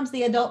sometimes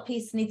the adult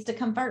piece needs to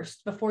come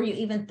first before you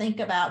even think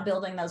about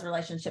building those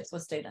relationships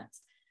with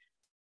students.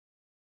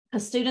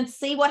 Because students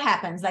see what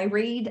happens. They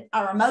read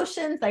our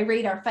emotions, they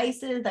read our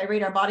faces, they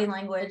read our body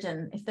language.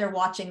 And if they're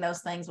watching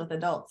those things with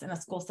adults in a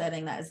school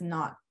setting, that is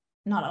not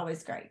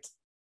always great.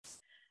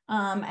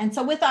 And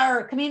so with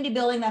our community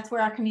building, that's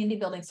where our community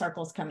building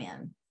circles come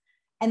in.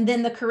 And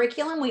then the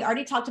curriculum, we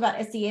already talked about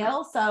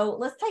SEL. So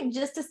let's take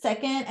just a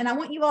second. And I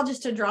want you all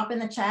just to drop in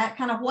the chat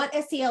kind of what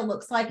SEL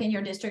looks like in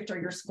your district or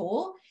your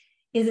school.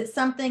 Is it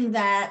something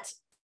that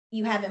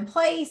you have in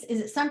place? Is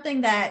it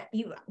something that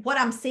what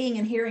I'm seeing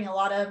and hearing a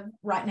lot of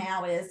right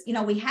now is,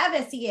 we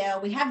have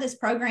SEL, we have this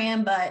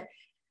program, but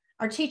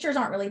our teachers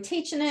aren't really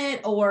teaching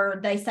it, or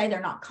they say they're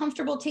not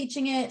comfortable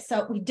teaching it.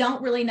 So we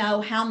don't really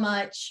know how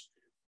much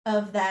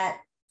of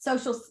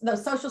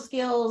those social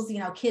skills,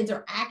 kids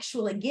are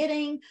actually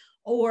getting,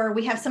 or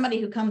we have somebody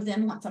who comes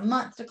in once a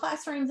month to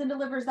classrooms and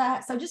delivers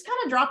that. So just kind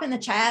of drop in the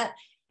chat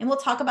and we'll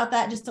talk about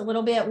that just a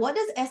little bit. What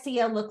does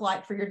SEL look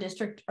like for your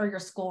district or your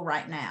school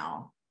right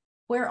now?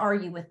 Where are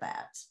you with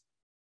that?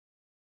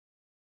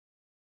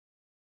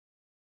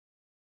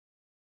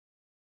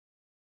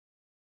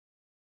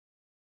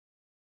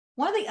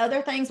 One of the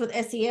other things with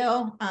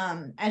SEL,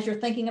 as you're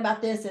thinking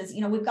about this is,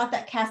 we've got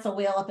that castle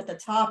wheel up at the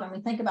top and we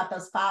think about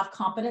those 5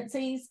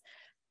 competencies.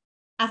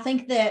 I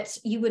think that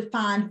you would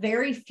find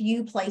very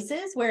few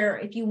places where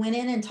if you went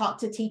in and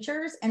talked to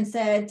teachers and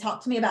said,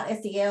 talk to me about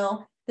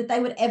SEL, that they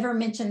would ever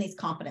mention these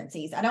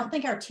competencies. I don't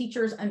think our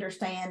teachers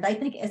understand. They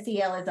think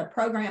SEL is a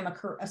program, a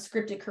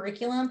scripted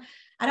curriculum.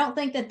 I don't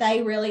think that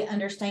they really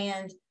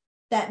understand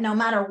that no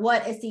matter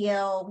what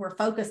SEL we're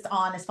focused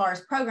on as far as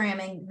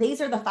programming,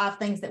 these are the 5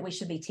 things that we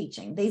should be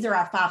teaching. These are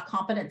our 5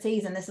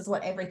 competencies, and this is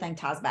what everything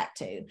ties back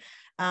to.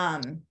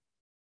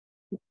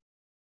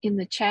 In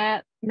the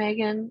chat,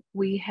 Megan,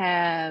 we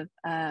have,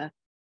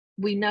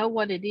 we know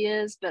what it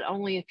is, but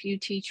only a few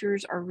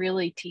teachers are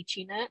really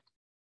teaching it.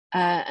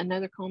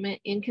 Another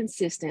comment,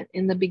 inconsistent.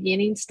 In the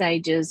beginning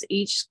stages,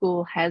 each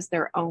school has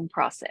their own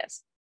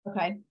process.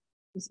 Okay.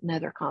 There's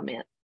another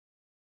comment.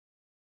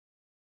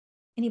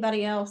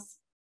 Anybody else?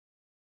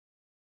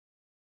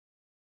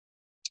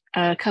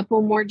 A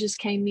couple more just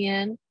came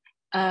in.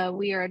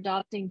 We are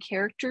adopting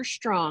Character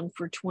Strong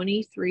for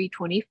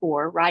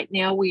 23-24. Right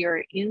now, we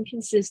are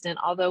inconsistent,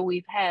 although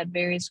we've had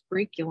various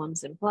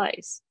curriculums in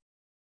place.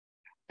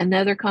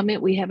 Another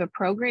comment, we have a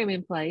program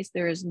in place.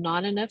 There is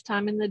not enough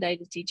time in the day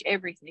to teach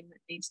everything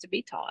that needs to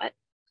be taught.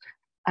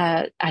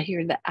 I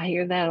hear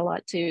that a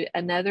lot too.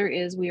 Another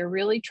is we are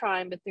really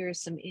trying, but there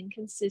is some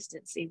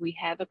inconsistency. We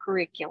have a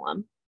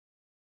curriculum.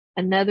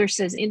 Another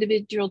says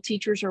individual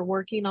teachers are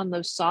working on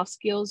those soft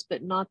skills,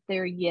 but not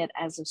there yet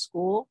as a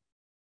school.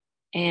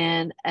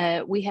 And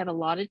we have a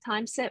lot of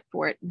time set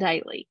for it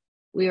daily.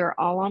 We are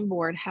all on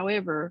board.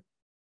 However,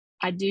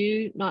 I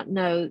do not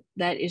know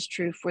that is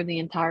true for the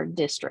entire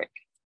district.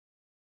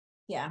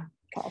 Yeah.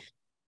 Okay.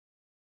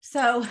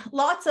 So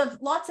lots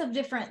of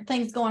different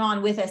things going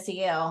on with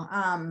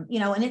SEL, you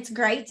know, and it's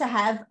great to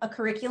have a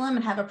curriculum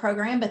and have a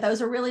program, but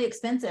those are really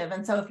expensive.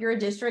 And so if you're a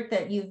district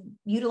that you've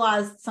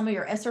utilized some of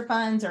your ESSER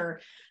funds or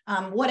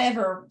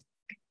whatever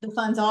the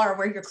funds are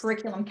where your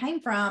curriculum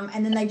came from,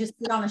 and then they just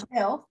sit on a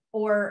shelf,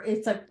 or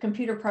it's a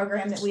computer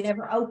program that we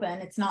never open,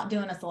 it's not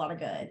doing us a lot of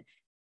good.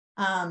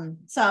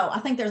 So I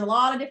think there's a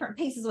lot of different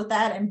pieces with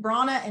that. And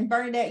Bronna and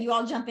Bernadette, you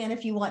all jump in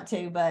if you want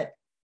to, but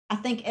I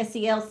think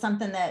SEL is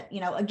something that,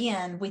 you know,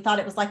 again, we thought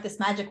it was like this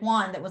magic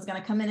wand that was going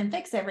to come in and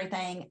fix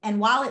everything. And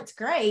while it's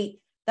great,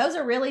 those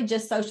are really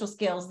just social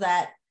skills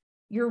that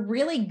your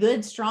really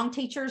good, strong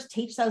teachers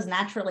teach those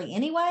naturally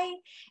anyway.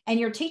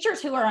 And your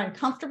teachers who are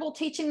uncomfortable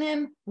teaching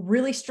them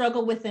really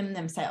struggle with them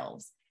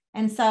themselves.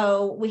 And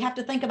so we have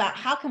to think about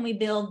how can we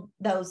build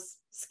those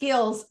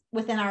skills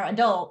within our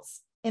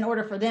adults in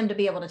order for them to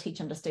be able to teach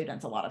them to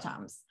students a lot of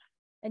times.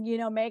 And, you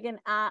know, Megan,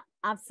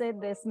 I've said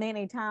this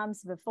many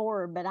times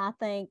before, but I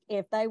think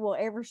if they will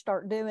ever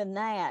start doing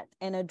that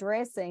and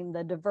addressing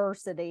the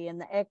diversity and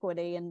the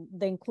equity and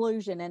the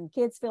inclusion and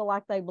kids feel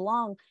like they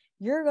belong,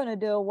 you're going to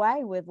do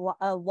away with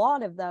a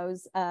lot of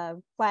those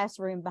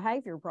classroom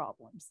behavior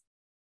problems.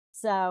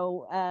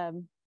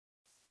 So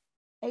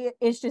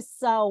it's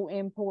just so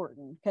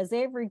important because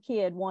every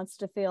kid wants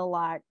to feel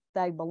like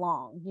they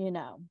belong, you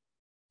know.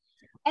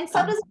 And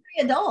so does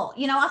every adult.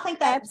 You know, I think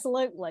that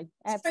absolutely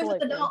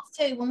with adults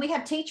too. When we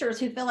have teachers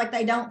who feel like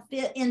they don't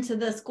fit into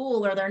the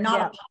school or they're not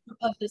a part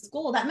of the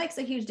school, that makes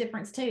a huge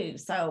difference too.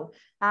 So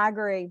I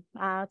agree.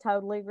 I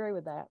totally agree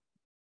with that.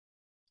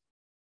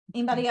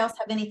 Anybody else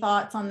have any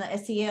thoughts on the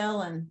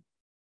SEL? And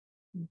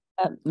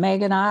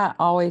Megan, I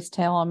always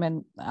tell them,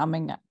 and I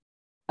mean,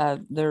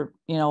 they're,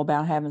 you know,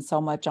 about having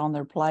so much on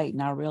their plate,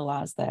 and I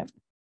realize that.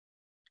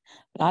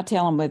 But I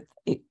tell them with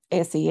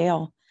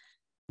SEL,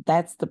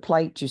 that's the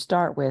plate you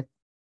start with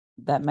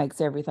that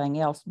makes everything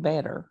else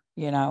better,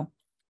 you know?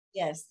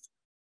 Yes,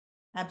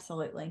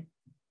 absolutely.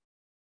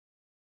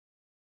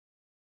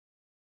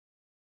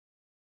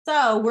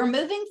 So we're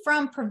moving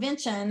from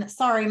prevention.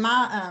 Sorry,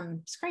 my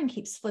screen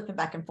keeps flipping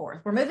back and forth.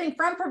 We're moving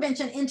from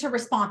prevention into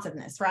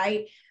responsiveness,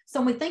 right?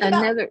 So when we think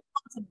about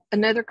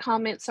another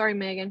comment, sorry,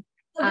 Megan.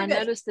 I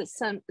noticed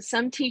that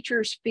some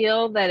teachers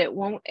feel that it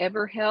won't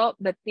ever help,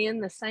 but then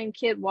the same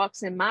kid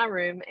walks in my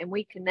room and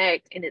we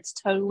connect and it's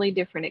totally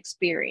different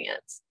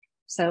experience.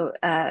 So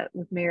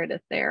with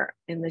Meredith there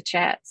in the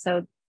chat.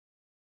 So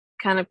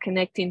kind of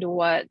connecting to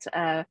what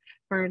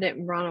Bernadette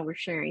and Bronna were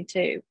sharing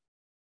too.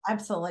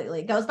 Absolutely.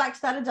 It goes back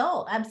to that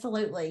adult.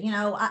 Absolutely. You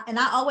know,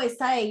 I always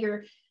say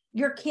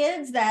your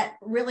kids that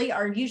really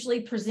are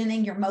usually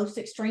presenting your most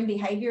extreme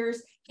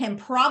behaviors can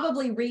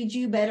probably read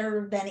you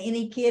better than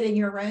any kid in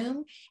your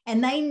room.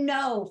 And they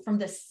know from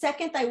the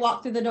second they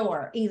walk through the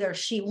door, either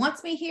she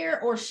wants me here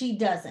or she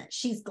doesn't.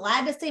 She's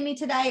glad to see me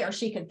today, or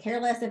she could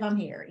care less if I'm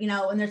here, you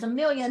know, and there's a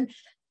million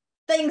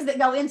things that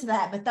go into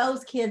that, but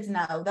those kids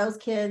know, those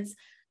kids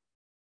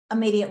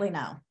immediately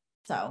know.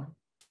 So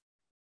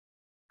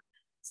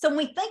when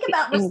we think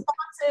about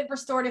responsive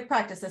restorative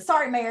practices,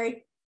 sorry,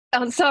 Mary.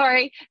 I'm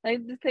sorry.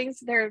 The things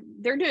they're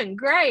doing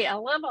great. I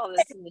love all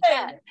this in the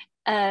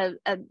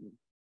chat.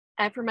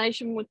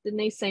 Affirmation with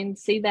Denise saying,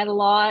 see that a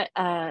lot.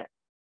 I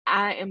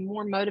am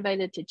more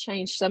motivated to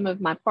change some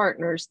of my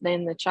partners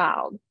than the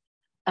child,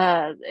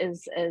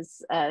 as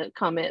a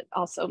comment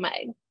also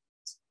made.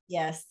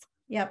 Yes.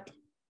 Yep.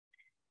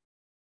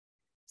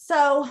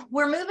 So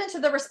we're moving to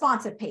the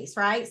responsive piece,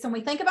 right? So when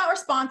we think about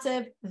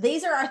responsive,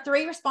 these are our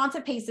 3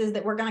 responsive pieces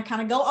that we're going to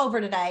kind of go over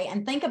today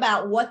and think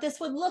about what this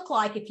would look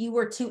like if you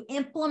were to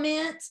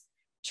implement,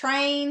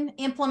 train,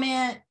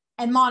 implement,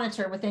 and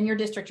monitor within your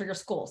district or your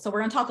school. So we're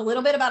going to talk a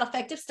little bit about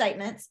effective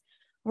statements.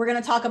 We're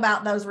going to talk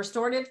about those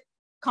restorative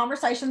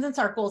conversations and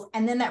circles,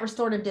 and then that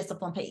restorative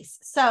discipline piece.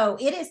 So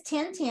it is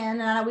 10:10,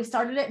 and I know we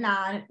started at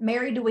 9.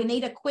 Mary, do we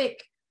need a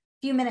quick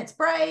few minutes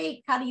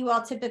break? How do you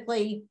all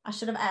typically, I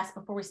should have asked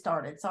before we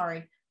started,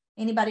 sorry.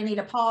 Anybody need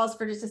a pause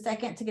for just a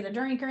second to get a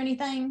drink or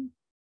anything?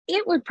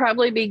 It would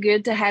probably be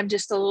good to have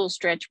just a little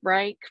stretch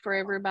break for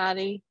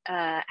everybody.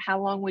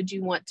 How long would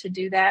you want to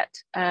do that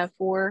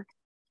for?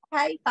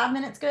 Okay, 5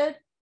 minutes good?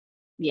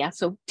 Yeah,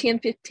 so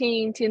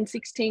 10:15,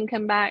 10:16,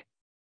 come back.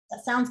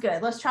 That sounds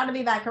good. Let's try to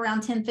be back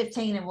around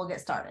 10:15 and we'll get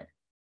started.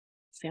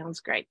 Sounds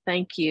great.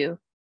 Thank you.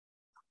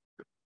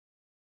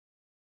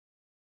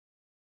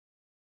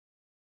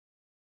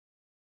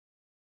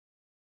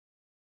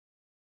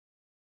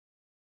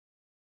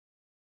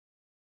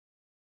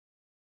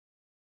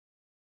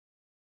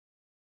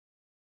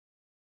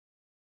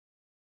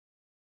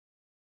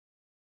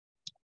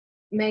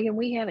 Megan,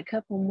 we had a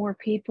couple more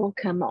people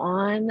come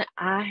on.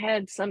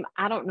 I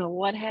don't know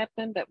what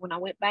happened, but when I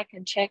went back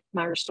and checked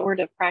my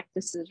Restorative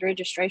Practices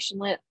registration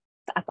list,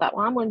 I thought,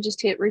 well, I'm going to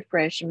just hit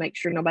refresh and make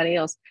sure nobody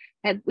else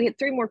we had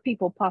 3 more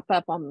people pop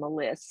up on the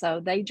list. So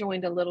they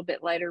joined a little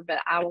bit later, but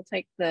I will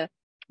take the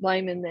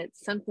blame in that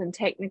something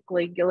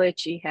technically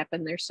glitchy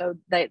happened there. So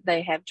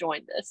they have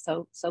joined us.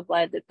 So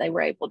glad that they were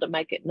able to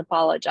make it, and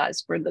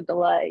apologize for the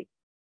delay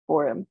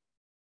for them.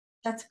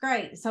 That's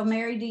great. So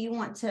Mary, do you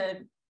want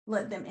to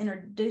let them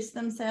introduce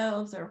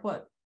themselves, or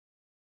what?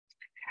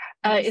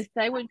 If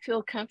they would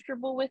feel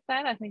comfortable with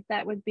that, I think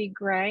that would be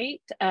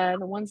great. The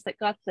ones that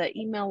got the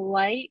email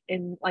late,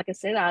 and like I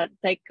said, I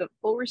take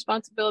full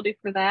responsibility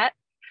for that,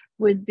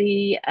 would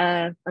be,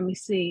 let me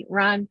see,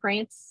 Ryan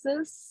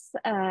Francis,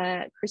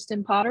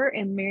 Kristen Potter,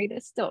 and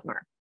Meredith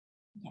Stiltner.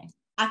 Okay.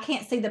 I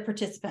can't see the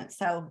participants,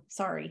 so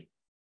sorry.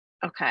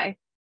 Okay.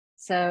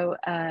 So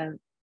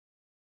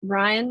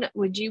Ryan,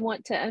 would you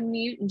want to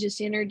unmute and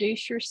just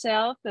introduce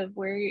yourself, of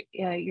where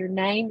your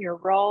name, your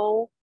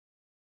role,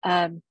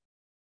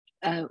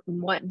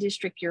 what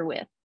district you're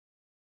with?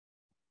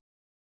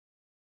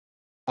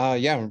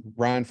 Yeah,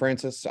 Ryan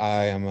Francis.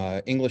 I am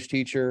an English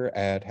teacher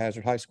at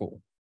Hazard High School.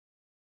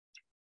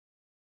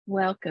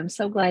 Welcome.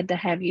 So glad to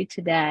have you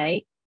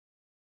today.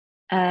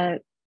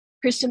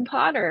 Kristen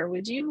Potter,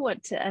 would you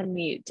want to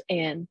unmute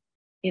and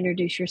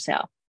introduce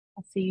yourself?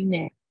 I'll see you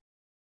next.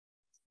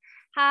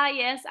 Hi,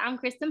 yes, I'm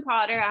Kristen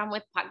Potter. I'm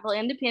with Pikeville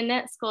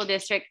Independent School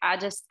District. I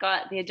just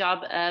got the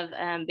job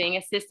of being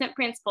assistant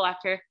principal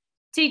after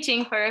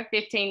teaching for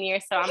 15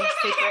 years, so I'm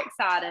super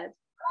excited.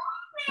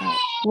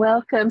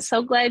 Welcome.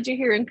 So glad you're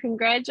here, and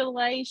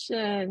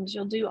congratulations.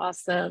 You'll do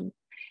awesome.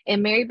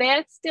 And Mary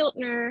Beth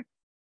Stiltner,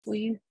 will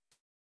you?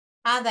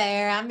 Hi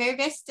there, I'm Mary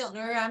Beth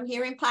Stiltner. I'm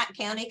here in Pike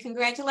County.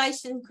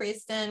 Congratulations,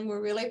 Kristen.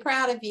 We're really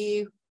proud of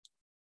you.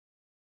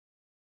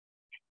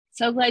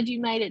 So glad you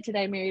made it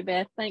today, Mary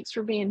Beth. Thanks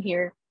for being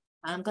here.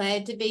 I'm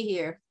glad to be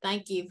here.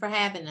 Thank you for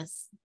having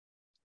us.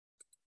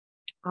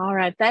 All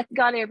right, that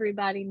got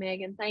everybody,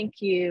 Megan.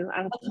 Thank you.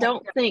 I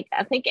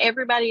think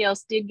everybody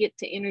else did get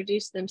to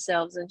introduce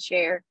themselves and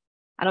share.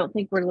 I don't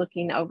think we're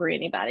looking over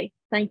anybody.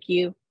 Thank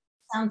you.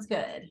 Sounds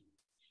good.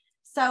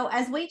 So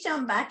as we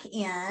jump back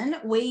in,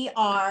 we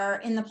are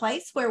in the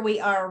place where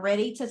we are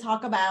ready to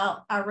talk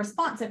about our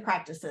responsive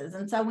practices.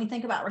 And so when we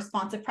think about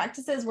responsive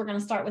practices, we're going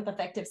to start with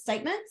effective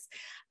statements.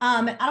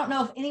 I don't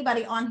know if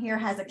anybody on here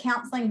has a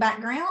counseling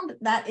background.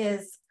 That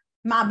is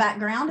my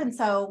background. And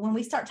so when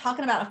we start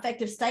talking about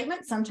effective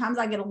statements, sometimes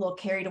I get a little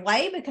carried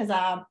away because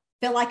I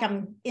feel like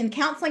I'm in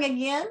counseling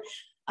again.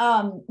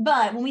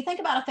 But when we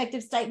think about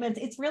effective statements,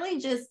 it's really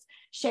just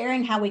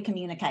sharing how we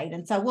communicate.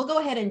 And so we'll go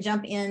ahead and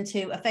jump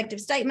into effective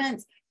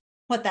statements,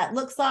 what that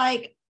looks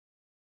like,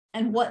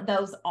 and what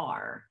those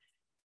are.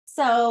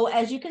 So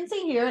as you can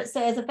see here, it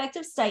says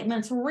effective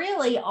statements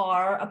really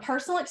are a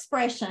personal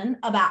expression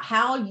about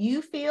how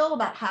you feel,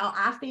 about how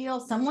I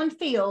feel, someone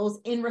feels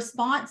in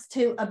response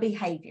to a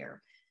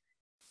behavior.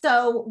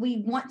 So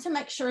we want to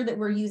make sure that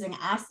we're using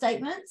I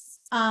statements.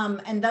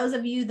 And those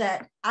of you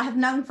that I have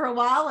known for a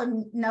while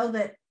and know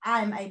that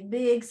I'm a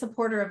big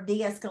supporter of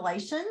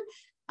de-escalation.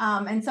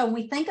 And so when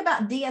we think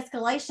about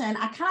de-escalation,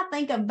 I kind of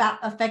think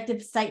about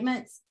effective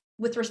statements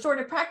with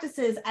restorative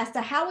practices as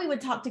to how we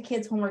would talk to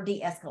kids when we're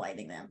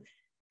de-escalating them.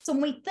 So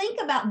when we think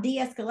about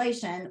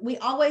de-escalation, we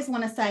always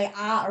want to say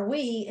I or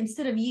we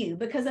instead of you,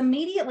 because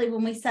immediately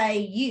when we say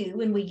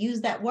you and we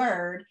use that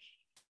word,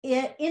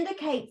 it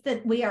indicates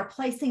that we are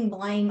placing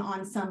blame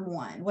on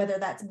someone, whether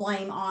that's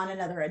blame on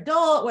another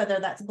adult, whether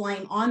that's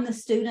blame on the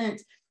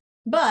student.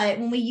 But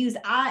when we use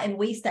I and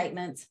we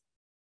statements,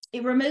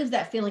 it removes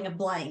that feeling of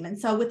blame. And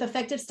so with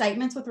effective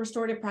statements with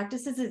restorative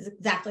practices, it's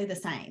exactly the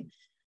same.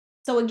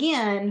 So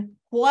again,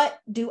 what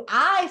do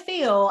I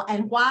feel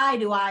and why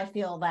do I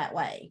feel that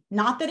way?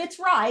 Not that it's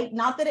right,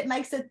 not that it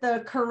makes it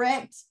the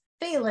correct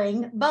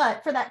feeling,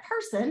 but for that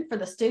person, for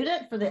the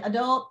student, for the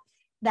adult,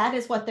 that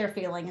is what they're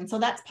feeling. And so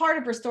that's part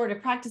of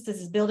restorative practices,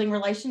 is building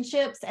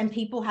relationships, and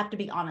people have to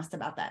be honest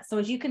about that. So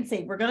as you can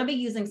see, we're going to be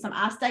using some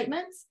I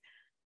statements.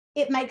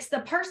 It makes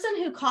the person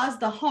who caused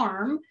the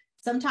harm,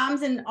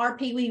 sometimes in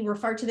RP, we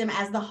refer to them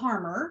as the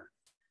harmer,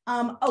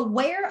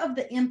 aware of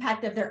the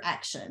impact of their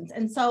actions.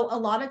 And so a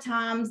lot of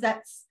times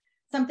that's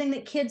something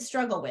that kids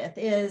struggle with,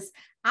 is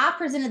I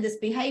presented this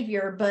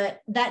behavior,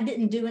 but that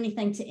didn't do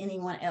anything to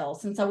anyone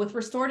else. And so with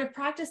restorative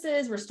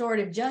practices,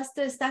 restorative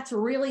justice, that's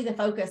really the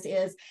focus,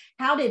 is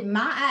how did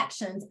my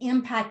actions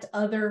impact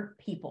other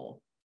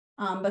people?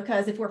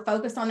 Because if we're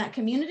focused on that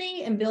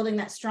community and building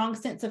that strong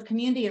sense of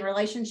community and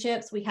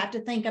relationships, we have to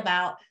think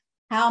about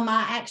how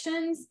my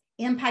actions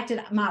impacted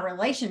my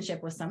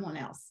relationship with someone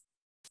else.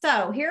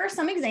 So here are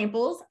some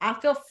examples. I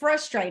feel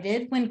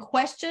frustrated when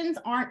questions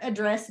aren't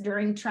addressed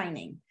during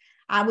training.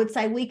 I would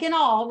say we can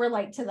all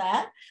relate to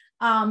that,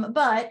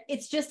 but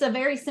it's just a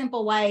very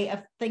simple way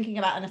of thinking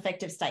about an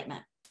effective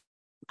statement.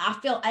 I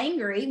feel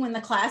angry when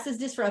the class is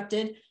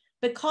disrupted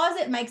because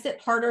it makes it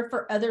harder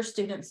for other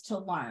students to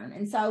learn.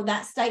 And so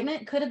that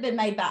statement could have been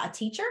made by a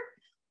teacher,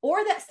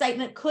 or that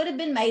statement could have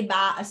been made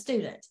by a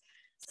student.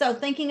 So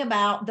thinking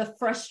about the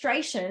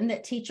frustration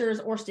that teachers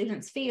or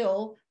students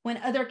feel when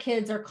other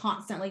kids are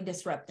constantly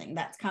disrupting,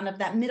 that's kind of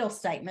that middle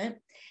statement.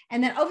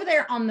 And then over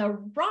there on the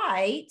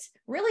right,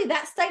 really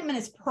that statement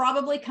is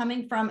probably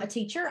coming from a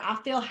teacher. I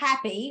feel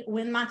happy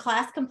when my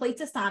class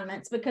completes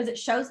assignments because it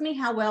shows me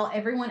how well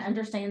everyone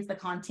understands the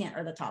content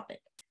or the topic.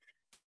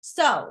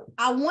 So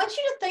I want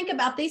you to think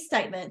about these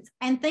statements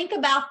and think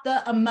about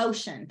the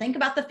emotion, think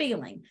about the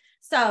feeling.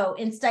 So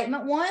in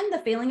statement 1, the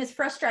feeling is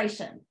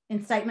frustration.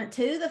 In statement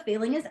 2, the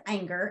feeling is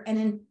anger. And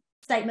in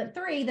statement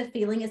 3, the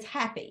feeling is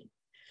happy.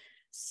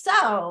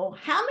 So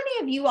how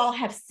many of you all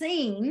have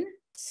seen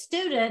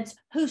students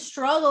who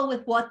struggle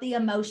with what the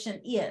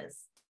emotion is?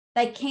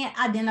 They can't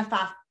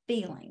identify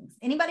feelings.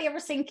 Anybody ever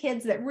seen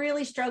kids that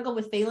really struggle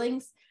with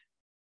feelings?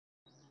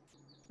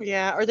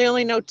 Yeah, or they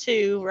only know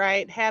 2,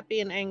 right?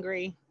 Happy and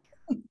angry.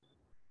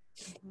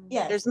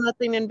 Yes. There's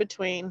nothing in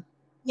between.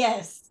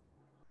 Yes.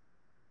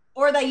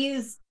 Or they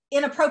use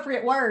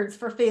inappropriate words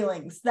for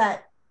feelings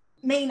that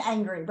mean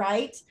angry,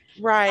 right?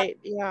 Right,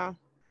 yeah.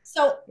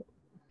 So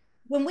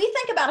when we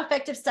think about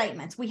effective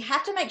statements, we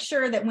have to make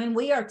sure that when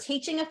we are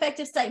teaching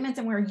effective statements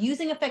and we're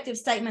using effective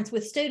statements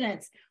with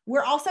students,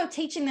 we're also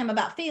teaching them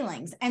about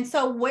feelings. And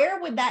so where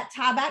would that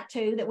tie back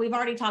to that we've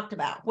already talked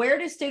about? Where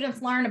do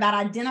students learn about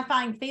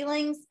identifying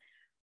feelings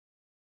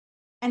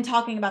and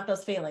talking about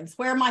those feelings?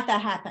 Where might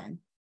that happen?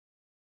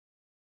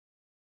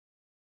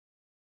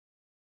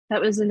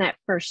 That was in that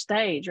first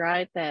stage,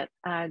 right? That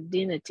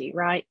identity,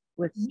 right?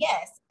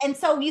 Yes. And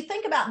so you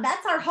think about,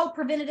 that's our whole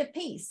preventative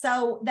piece.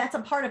 So that's a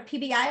part of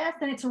PBIS,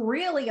 and it's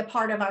really a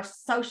part of our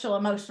social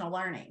emotional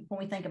learning when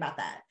we think about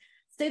that.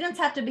 Students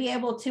have to be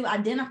able to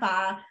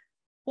identify,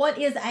 what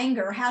is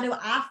anger? How do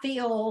I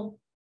feel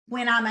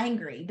when I'm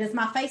angry? Does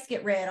my face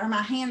get red? Are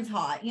my hands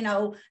hot? You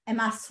know, am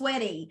I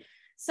sweaty?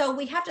 So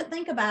we have to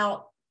think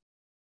about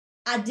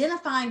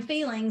identifying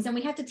feelings, and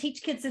we have to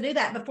teach kids to do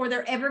that before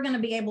they're ever going to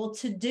be able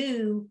to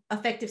do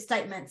effective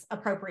statements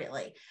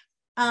appropriately.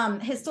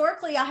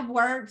 Historically, I have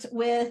worked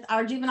with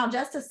our juvenile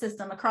justice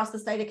system across the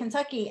state of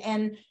Kentucky.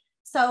 And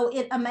so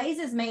it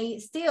amazes me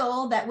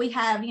still that we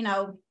have,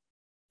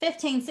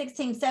 15,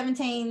 16,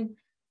 17,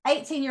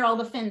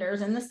 18-year-old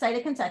offenders in the state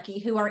of Kentucky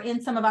who are in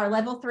some of our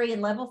level 3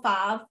 and level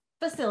 5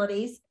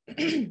 facilities.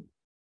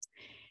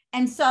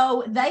 And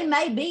so they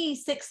may be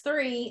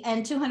 6'3"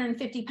 and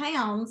 250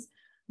 pounds.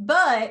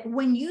 But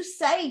when you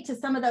say to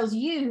some of those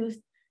youth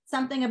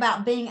something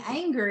about being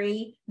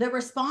angry, the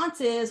response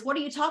is, what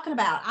are you talking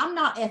about? I'm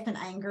not effing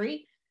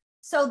angry.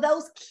 So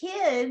those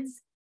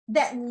kids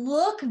that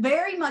look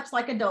very much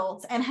like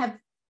adults and have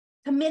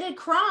committed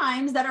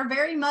crimes that are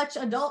very much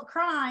adult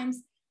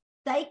crimes,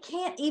 they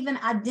can't even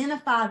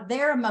identify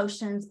their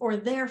emotions or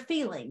their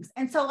feelings.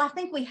 And so I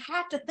think we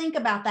have to think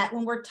about that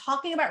when we're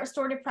talking about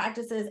restorative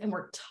practices and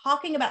we're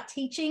talking about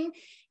teaching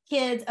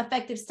kids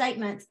effective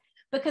statements,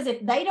 because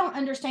if they don't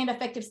understand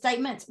effective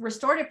statements,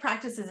 restorative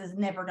practices is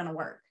never going to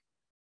work.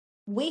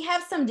 We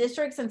have some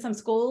districts and some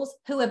schools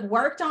who have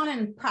worked on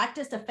and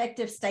practiced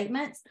effective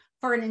statements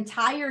for an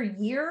entire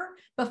year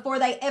before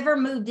they ever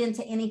moved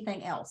into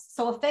anything else.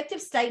 So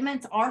effective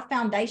statements are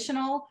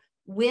foundational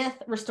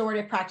with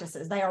restorative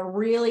practices. They are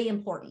really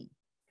important.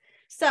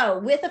 So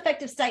with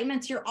effective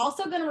statements, you're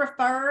also going to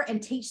refer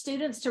and teach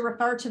students to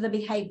refer to the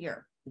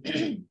behavior.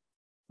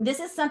 This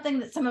is something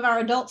that some of our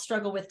adults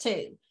struggle with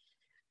too.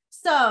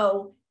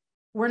 So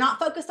we're not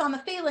focused on the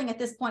feeling at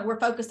this point, we're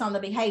focused on the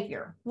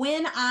behavior.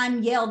 When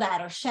I'm yelled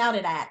at or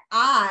shouted at,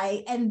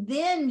 and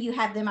then you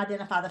have them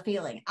identify the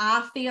feeling.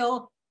 I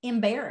feel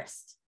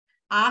embarrassed.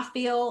 I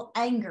feel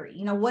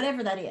angry,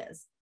 whatever that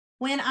is.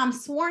 When I'm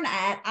sworn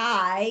at,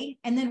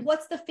 and then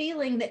what's the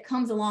feeling that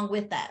comes along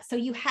with that? So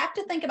you have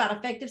to think about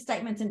effective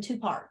statements in 2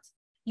 parts.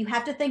 You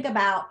have to think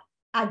about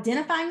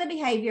identifying the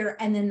behavior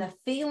and then the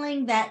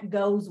feeling that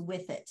goes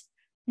with it.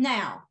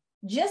 Now,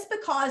 just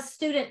because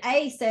student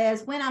A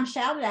says, when I'm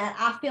shouted at,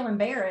 I feel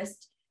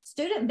embarrassed,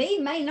 student B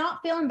may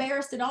not feel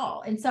embarrassed at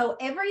all. And so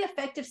every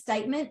effective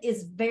statement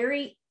is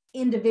very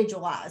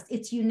individualized.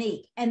 It's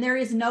unique, and there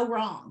is no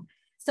wrong.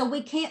 So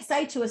we can't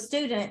say to a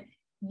student,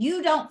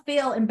 you don't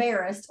feel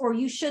embarrassed, or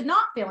you should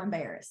not feel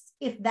embarrassed.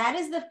 If that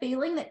is the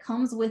feeling that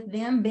comes with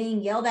them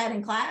being yelled at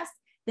in class,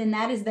 then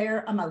that is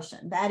their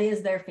emotion. That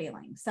is their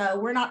feeling. So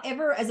we're not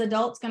ever as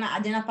adults going to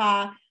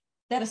identify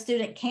that a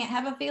student can't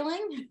have a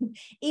feeling,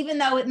 even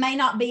though it may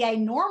not be a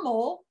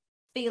normal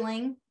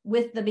feeling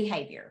with the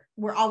behavior.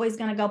 We're always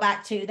going to go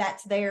back to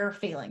that's their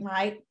feeling,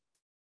 right?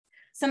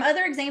 Some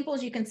other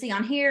examples you can see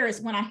on here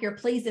is when I hear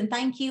please and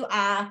thank you,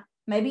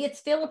 maybe it's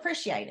feel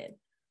appreciated.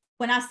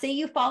 When I see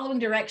you following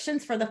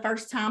directions for the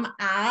first time,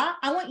 I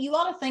want you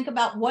all to think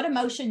about what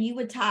emotion you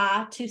would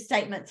tie to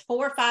statements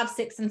 4, 5,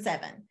 6, and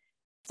 7.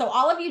 So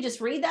all of you just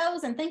read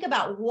those and think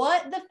about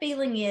what the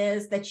feeling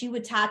is that you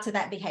would tie to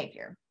that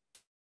behavior.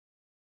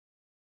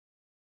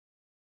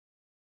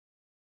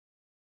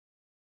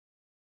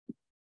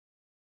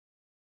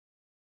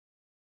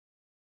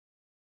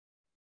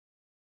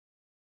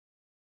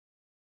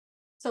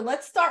 So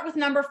let's start with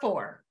number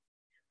 4.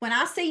 When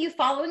I see you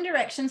following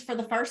directions for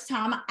the first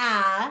time,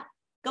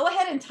 go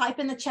ahead and type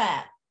in the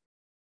chat.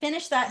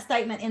 Finish that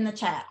statement in the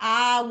chat.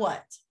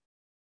 What?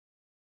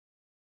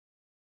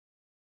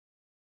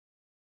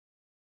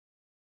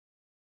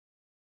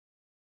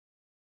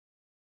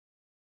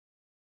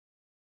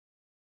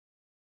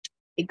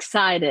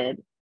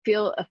 Excited,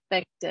 feel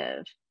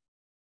effective.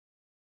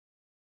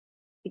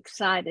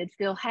 Excited,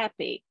 feel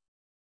happy.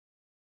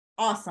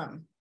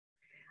 Awesome.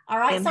 All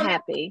right. I'm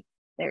happy.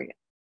 There you go.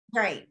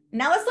 Great.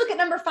 Now let's look at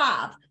number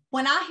 5.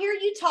 When I hear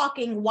you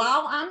talking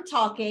while I'm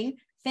talking,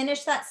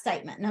 finish that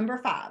statement. Number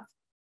 5.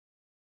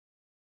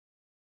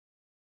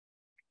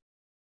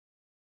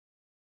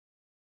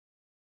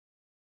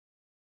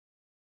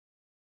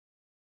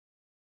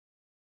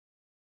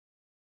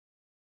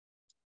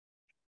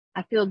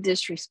 I feel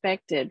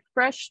disrespected,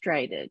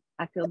 frustrated.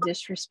 I feel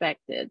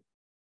disrespected.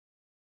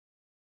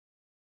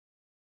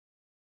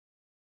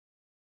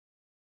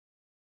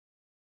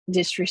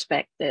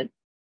 Disrespected.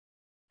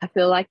 I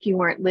feel like you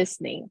weren't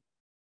listening.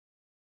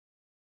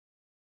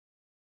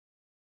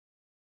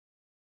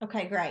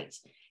 Okay, great.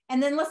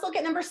 And then let's look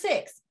at number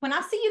 6. When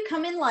I see you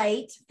come in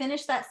late,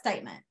 finish that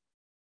statement.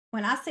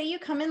 When I see you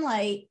come in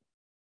late,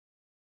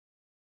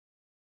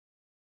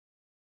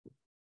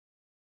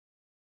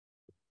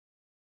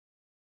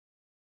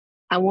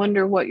 I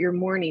wonder what your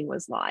morning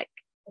was like.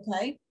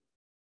 okay.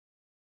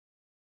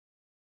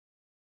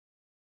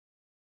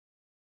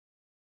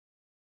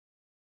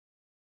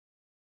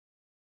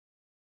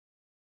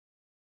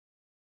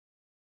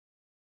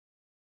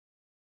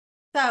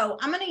 So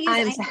I'm going to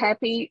use.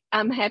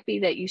 I'm happy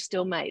that you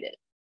still made it.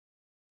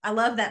 I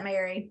love that,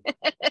 Mary.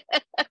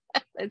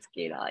 That's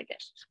cute. I like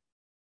it.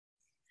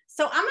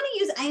 So I'm going to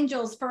use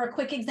angels for a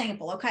quick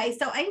example. Okay.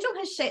 So Angel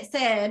has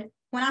said,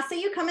 when I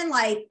see you coming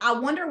late, I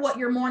wonder what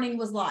your morning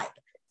was like.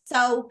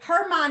 So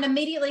her mind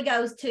immediately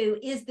goes to,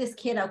 is this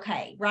kid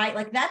okay? Right?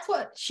 Like that's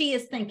what she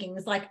is thinking.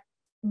 It's like,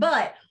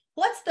 but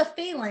what's the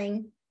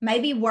feeling?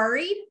 Maybe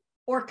worried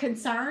or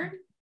concerned.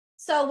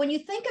 So when you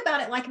think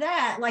about it like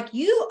that, like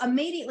you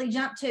immediately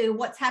jump to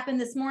what's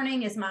happened this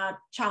morning. Is my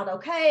child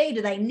okay?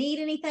 Do they need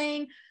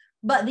anything?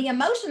 But the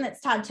emotion that's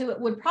tied to it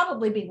would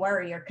probably be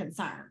worry or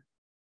concern.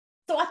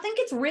 So I think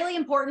it's really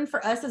important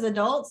for us as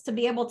adults to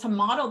be able to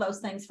model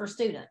those things for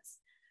students.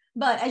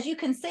 But as you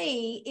can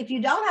see, if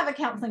you don't have a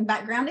counseling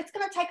background, it's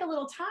going to take a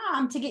little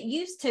time to get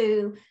used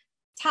to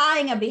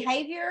tying a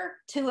behavior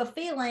to a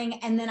feeling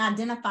and then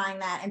identifying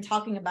that and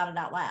talking about it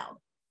out loud.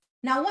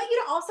 Now, I want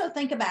you to also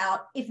think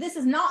about, if this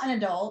is not an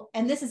adult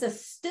and this is a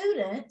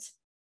student,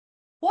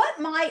 what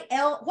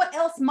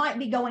else might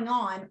be going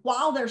on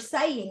while they're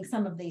saying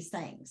some of these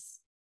things?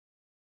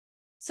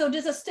 So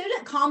does a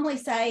student calmly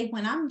say,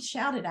 when I'm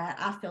shouted at,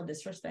 I feel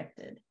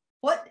disrespected?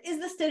 What is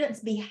the student's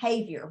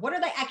behavior? What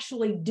are they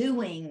actually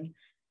doing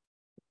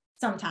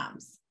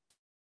sometimes?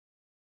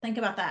 Think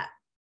about that.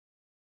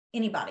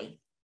 Anybody?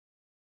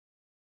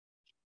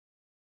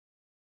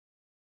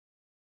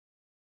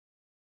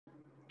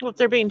 Well, if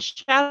they're being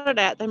shouted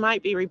at, they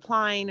might be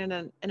replying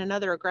in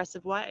another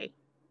aggressive way.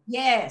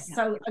 Yes.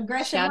 So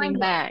aggressive shouting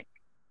back.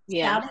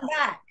 Yeah. Shouting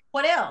back.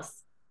 What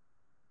else?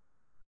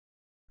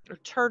 Or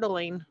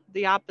turtling,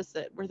 the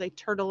opposite, where they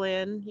turtle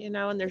in,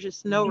 and there's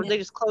just they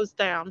just close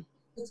down.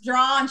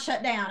 Withdraw and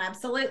shut down.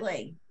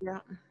 Absolutely.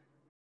 Yeah.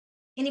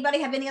 Anybody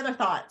have any other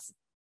thoughts?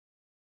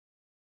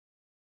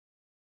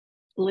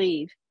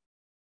 Leave.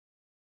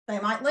 They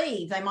might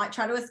leave. They might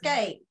try to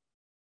escape.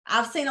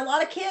 I've seen a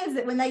lot of kids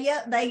that when they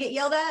get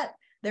yelled at,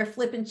 they're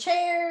flipping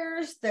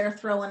chairs, they're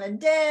throwing a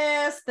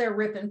desk, they're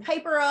ripping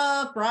paper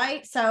up,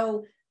 right?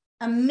 So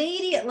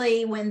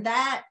immediately when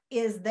that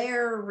is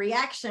their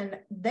reaction,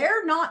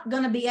 they're not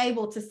going to be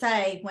able to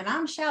say, when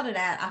I'm shouted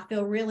at, I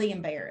feel really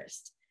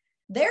embarrassed.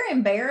 Their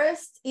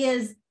embarrassed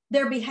is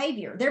their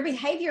behavior. Their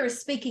behavior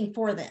is speaking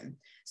for them.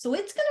 So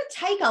it's going to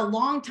take a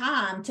long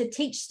time to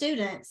teach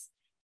students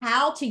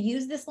how to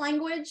use this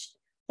language,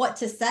 what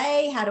to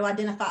say, how to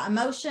identify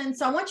emotion.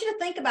 So I want you to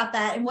think about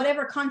that in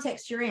whatever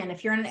context you're in.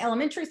 If you're in an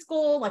elementary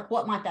school, like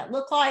what might that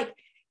look like? If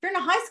you're in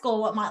a high school,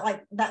 what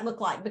might that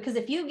look like? Because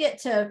if you get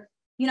to,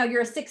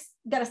 you're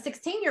got a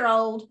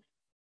 16-year-old,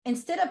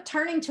 instead of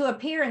turning to a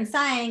peer and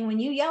saying, when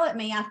you yell at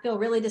me, I feel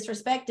really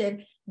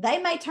disrespected, they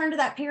may turn to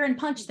that peer and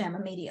punch them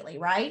immediately,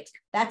 right?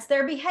 That's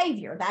their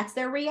behavior. That's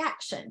their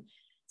reaction.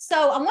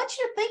 So I want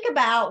you to think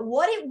about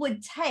what it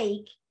would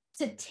take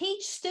to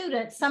teach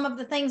students some of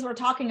the things we're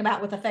talking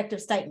about with effective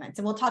statements.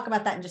 And we'll talk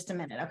about that in just a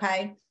minute,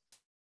 okay?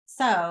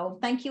 So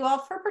thank you all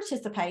for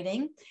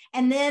participating.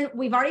 And then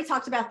we've already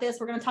talked about this.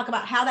 We're going to talk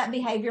about how that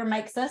behavior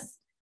makes us,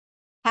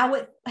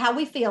 how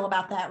we feel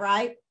about that,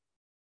 right?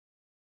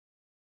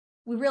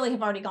 we really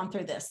have already gone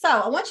through this. So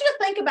I want you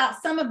to think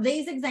about some of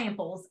these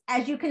examples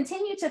as you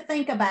continue to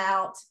think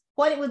about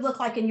what it would look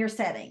like in your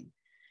setting.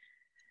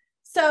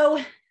 So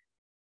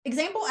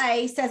example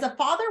A says a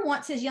father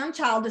wants his young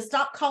child to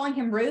stop calling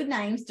him rude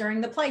names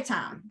during the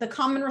playtime. The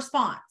common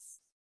response: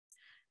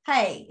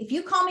 hey, if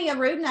you call me a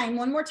rude name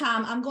one more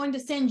time, I'm going to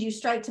send you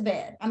straight to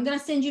bed. I'm going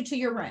to send you to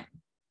your room.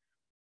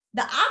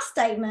 The I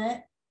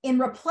statement in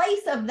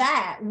replace of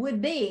that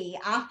would be,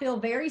 I feel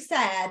very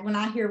sad when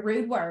I hear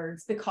rude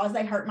words because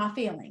they hurt my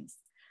feelings.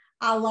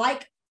 I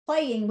like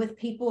playing with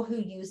people who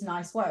use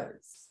nice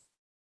words.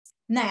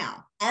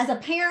 Now, as a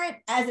parent,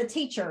 as a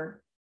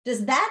teacher,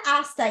 does that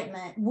I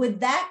statement, would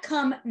that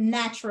come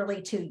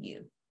naturally to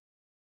you?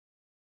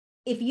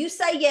 If you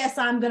say yes,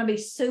 I'm going to be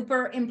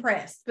super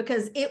impressed,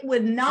 because it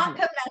would not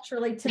come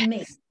naturally to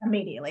me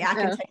immediately. I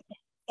can take it.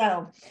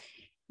 So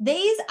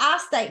these I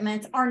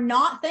statements are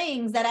not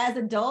things that as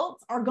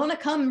adults are going to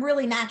come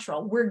really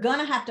natural. We're going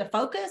to have to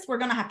focus. We're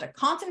going to have to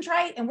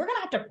concentrate, and we're going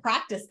to have to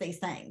practice these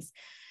things.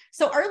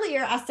 So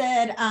earlier I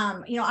said,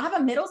 I have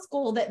a middle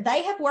school that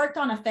they have worked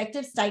on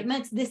effective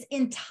statements this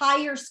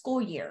entire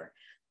school year.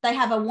 They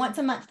have a once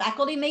a month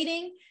faculty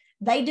meeting.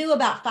 They do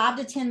about 5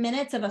 to 10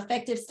 minutes of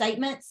effective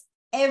statements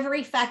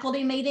every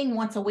faculty meeting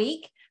once a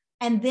week.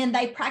 And then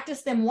they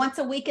practice them once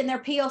a week in their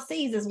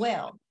PLCs as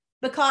well,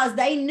 because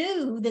they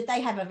knew that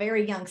they have a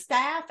very young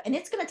staff, and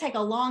it's going to take a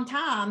long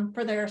time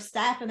for their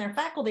staff and their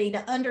faculty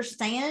to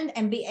understand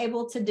and be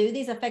able to do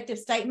these effective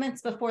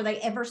statements before they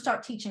ever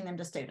start teaching them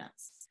to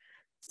students.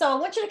 So I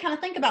want you to kind of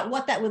think about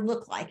what that would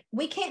look like.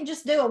 We can't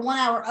just do a 1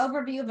 hour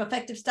overview of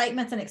effective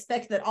statements and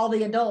expect that all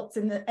the adults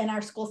in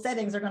our school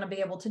settings are going to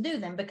be able to do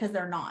them, because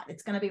they're not.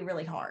 It's going to be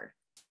really hard.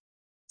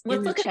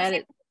 In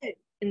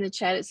the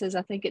chat, it says,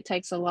 I think it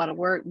takes a lot of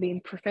work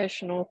being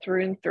professional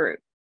through and through.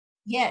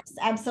 Yes,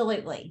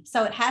 absolutely.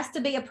 So it has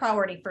to be a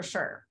priority for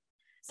sure.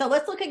 So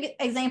let's look at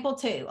example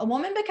 2. A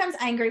woman becomes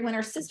angry when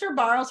her sister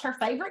borrows her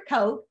favorite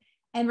coat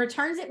and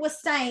returns it with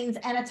stains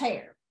and a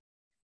tear.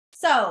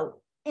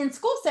 So in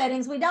school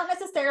settings, we don't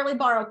necessarily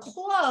borrow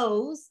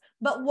clothes,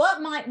 but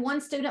what might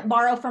one student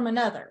borrow from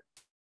another?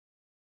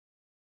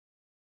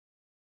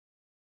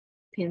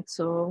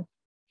 Pencils,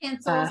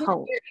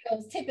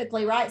 materials,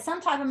 typically, right?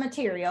 Some type of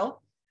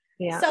material.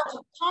 Yeah. So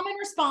a common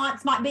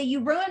response might be, you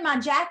ruined my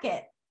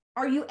jacket.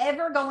 Are you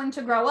ever going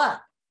to grow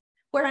up?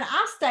 Where an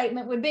I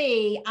statement would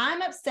be,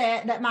 I'm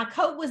upset that my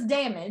coat was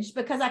damaged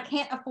because I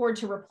can't afford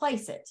to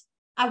replace it.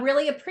 I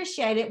really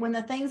appreciate it when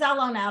the things I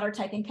loan out are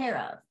taken care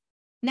of.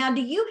 Now,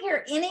 do you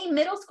hear any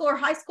middle school or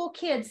high school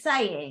kids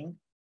saying,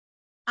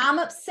 I'm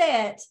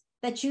upset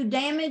that you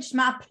damaged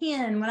my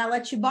pen when I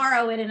let you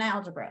borrow it in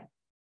algebra?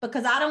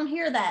 Because I don't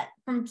hear that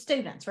from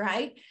students,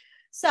 right?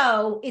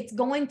 So it's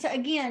going to,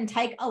 again,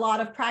 take a lot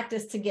of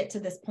practice to get to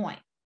this point.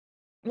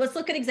 Let's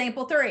look at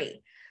example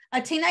 3.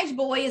 A teenage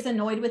boy is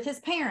annoyed with his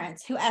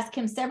parents, who ask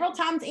him several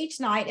times each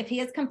night if he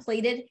has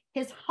completed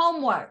his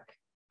homework.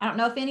 I don't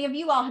know if any of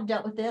you all have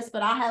dealt with this,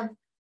 but I had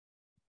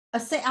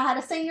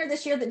a senior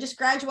this year that just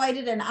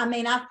graduated, and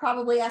I've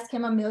probably asked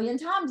him 1,000,000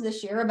 times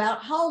this year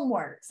about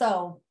homework.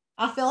 So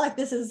I feel like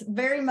this is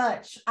very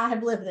much, I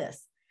have lived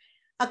this.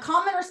 A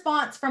common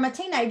response from a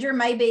teenager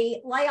may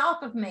be, lay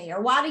off of me, or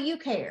why do you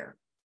care?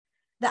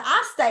 The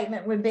I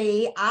statement would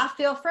be, I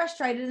feel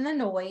frustrated and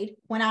annoyed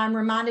when I'm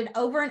reminded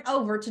over and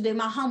over to do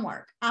my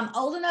homework. I'm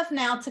old enough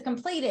now to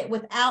complete it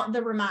without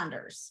the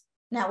reminders.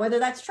 Now, whether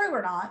that's true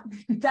or not,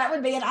 that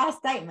would be an I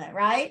statement,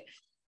 right?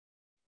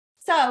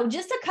 So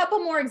just a couple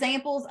more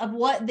examples of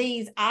what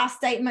these I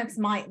statements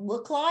might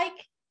look like.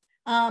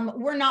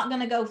 We're not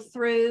going to go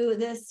through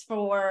this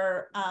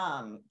for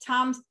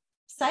time's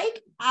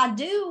sake. I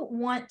do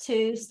want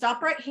to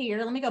stop right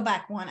here. Let me go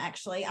back one,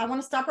 actually. I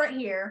want to stop right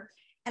here.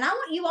 And I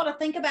want you all to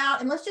think about,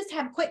 and let's just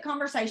have a quick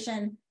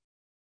conversation.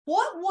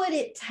 What would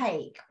it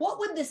take? What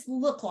would this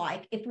look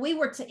like if we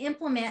were to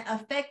implement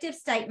effective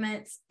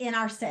statements in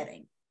our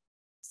setting?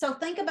 So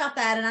think about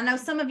that. And I know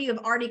some of you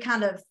have already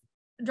kind of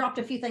dropped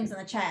a few things in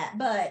the chat,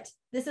 but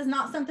this is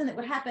not something that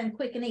would happen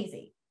quick and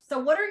easy. So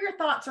what are your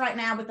thoughts right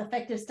now with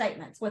effective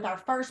statements with our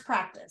first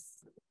practice?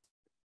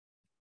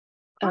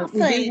 Go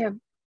ahead,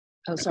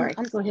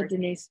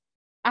 Denise.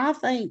 I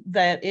think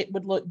that it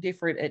would look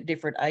different at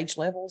different age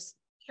levels.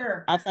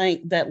 Sure. I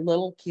think that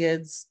little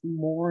kids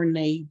more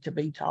need to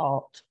be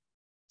taught.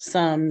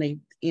 Some need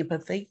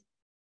empathy,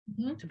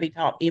 to be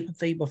taught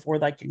empathy before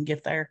they can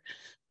get there.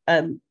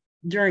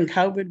 During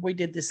COVID, we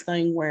did this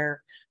thing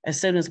where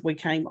as soon as we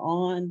came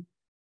on,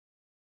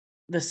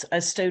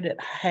 a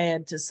student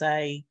had to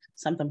say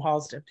something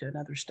positive to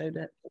another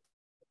student.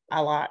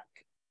 I like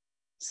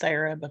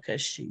Sarah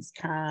because she's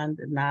kind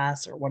and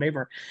nice, or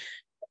whatever,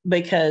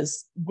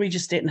 because we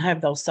just didn't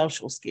have those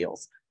social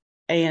skills.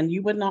 And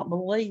you would not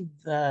believe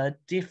the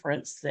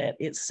difference that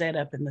it set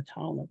up in the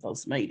tone of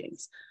those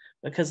meetings,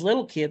 because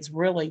little kids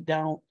really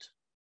don't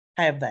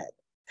have that.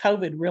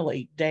 COVID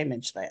really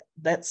damaged that.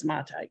 That's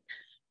my take.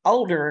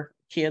 Older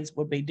kids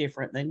would be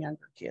different than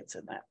younger kids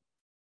in that.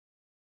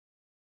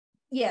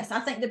 Yes, I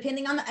think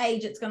depending on the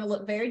age, it's going to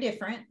look very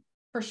different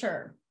for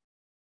sure.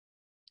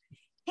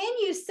 Can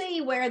you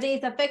see where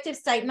these effective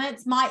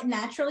statements might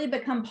naturally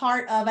become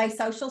part of a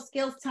social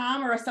skills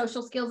time or a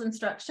social skills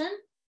instruction?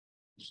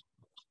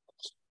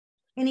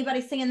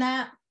 Anybody seeing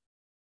that?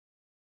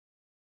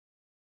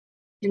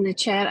 In the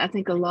chat, I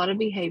think a lot of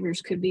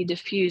behaviors could be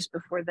diffused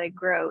before they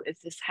grow if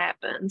this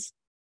happens.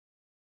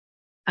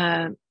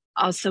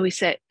 Also, we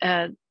said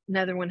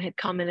another one had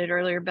commented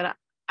earlier, but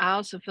I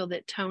also feel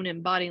that tone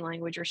and body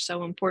language are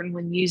so important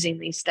when using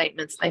these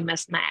statements. They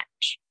must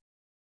match.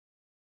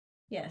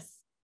 Yes.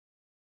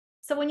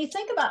 So when you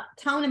think about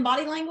tone and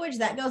body language,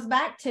 that goes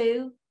back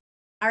to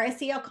our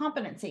SEL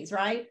competencies,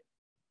 right?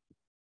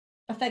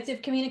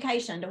 Effective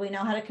communication. Do we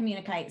know how to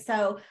communicate?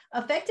 So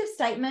effective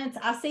statements,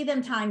 I see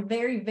them tying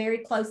very, very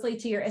closely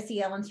to your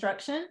SEL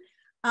instruction.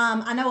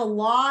 I know a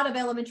lot of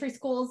elementary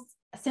schools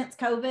since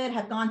COVID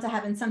have gone to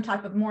having some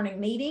type of morning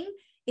meeting.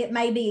 It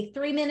may be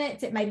 3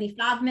 minutes, it may be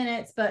 5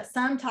 minutes, but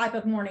some type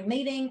of morning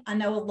meeting. I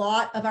know a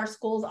lot of our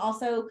schools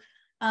also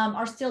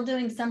are still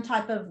doing some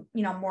type of,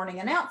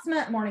 morning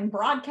announcement, morning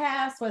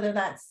broadcast, whether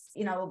that's,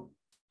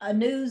 a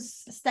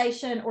news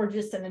station or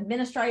just an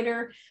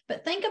administrator.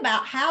 But think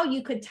about how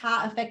you could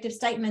tie effective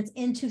statements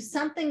into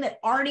something that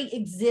already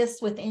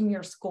exists within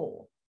your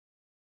school.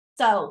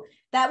 So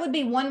that would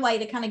be one way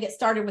to kind of get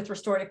started with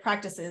restorative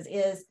practices,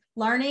 is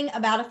learning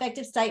about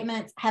effective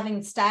statements,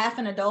 having staff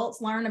and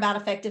adults learn about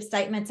effective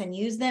statements and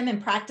use them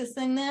and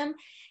practicing them,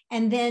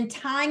 and then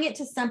tying it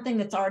to something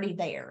that's already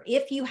there.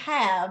 If you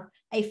have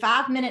a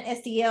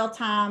 5-minute SEL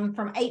time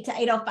from 8 to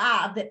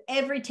 8:05 that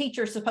every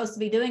teacher is supposed to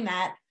be doing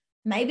that,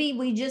 maybe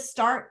we just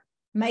start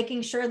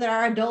making sure that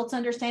our adults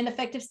understand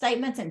effective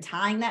statements and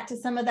tying that to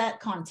some of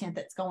that content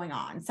that's going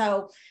on.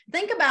 So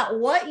think about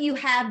what you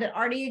have that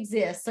already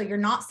exists. So you're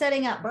not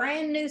setting up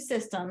brand new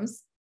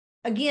systems.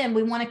 Again,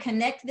 we want to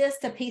connect this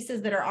to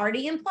pieces that are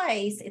already in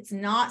place. It's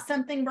not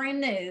something brand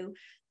new,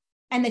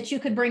 and that you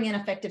could bring in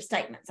effective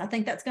statements. I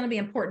think that's going to be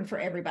important for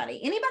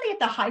everybody. Anybody at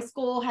the high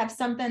school have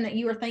something that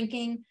you were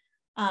thinking,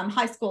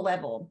 high school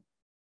level?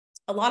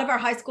 A lot of our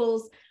high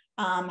schools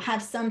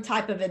have some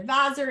type of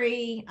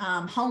advisory,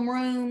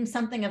 homeroom,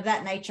 something of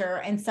that nature.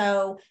 And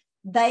so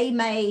they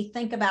may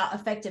think about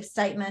effective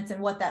statements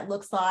and what that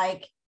looks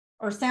like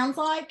or sounds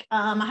like.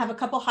 I have a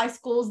couple high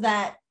schools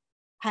that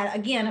had,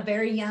 again, a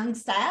very young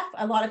staff,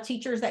 a lot of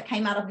teachers that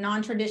came out of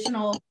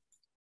non-traditional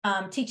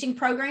teaching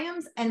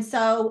programs. And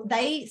so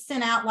they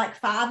sent out like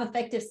 5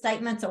 effective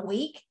statements a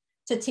week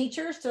to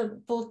teachers, to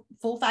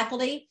full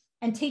faculty,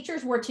 and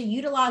teachers were to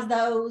utilize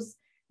those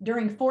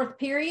during 4th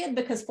period,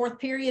 because 4th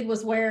period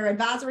was where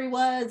advisory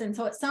was. And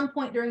so at some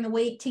point during the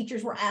week,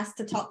 teachers were asked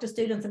to talk to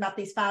students about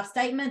these 5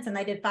 statements, and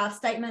they did 5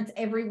 statements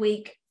every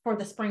week for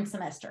the spring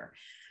semester.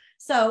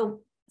 So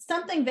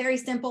something very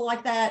simple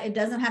like that. It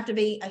doesn't have to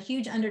be a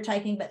huge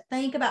undertaking, but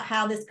think about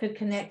how this could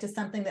connect to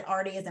something that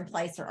already is in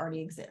place or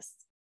already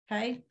exists.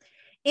 Okay.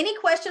 Any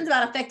questions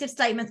about effective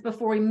statements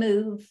before we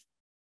move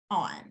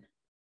on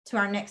to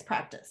our next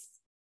practice?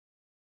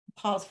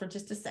 Pause for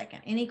just a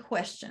second. Any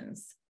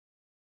questions?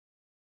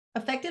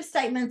 Effective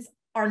statements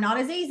are not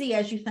as easy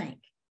as you think.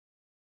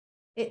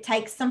 It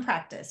takes some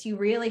practice. You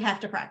really have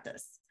to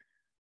practice.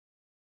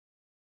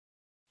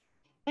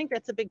 I think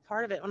that's a big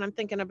part of it when I'm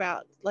thinking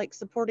about like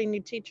supporting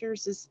new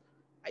teachers is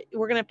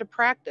we're going to have to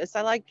practice.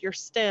 I like your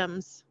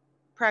stems,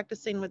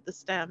 practicing with the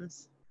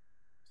stems.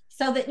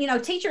 So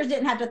that, teachers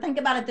didn't have to think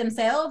about it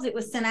themselves. It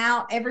was sent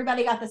out.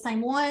 Everybody got the same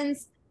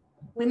ones.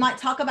 We might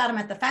talk about them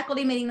at the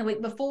faculty meeting the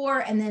week before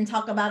and then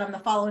talk about them the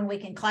following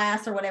week in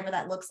class or whatever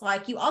that looks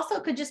like. You also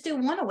could just do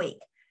 1 a week,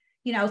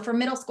 for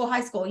middle school,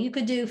 high school. You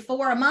could do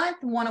 4 a month,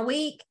 1 a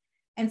week,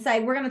 and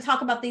say, we're going to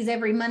talk about these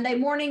every Monday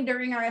morning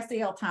during our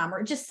SEL time,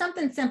 or just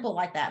something simple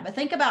like that. But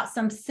think about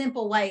some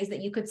simple ways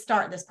that you could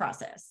start this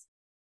process.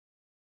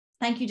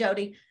 Thank you,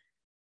 Jody.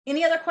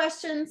 Any other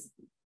questions?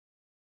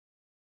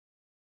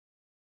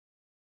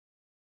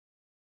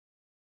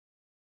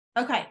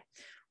 Okay,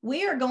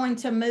 we are going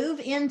to move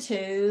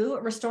into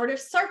restorative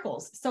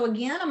circles. So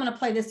again, I'm going to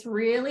play this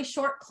really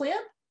short clip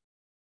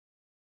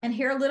and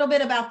hear a little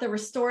bit about the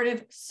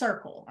restorative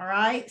circle. All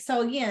right.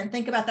 So again,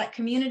 think about that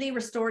community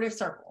restorative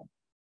circle.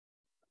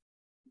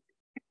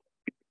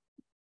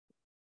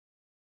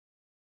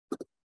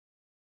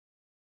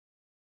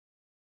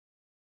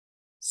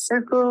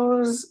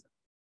 Circles,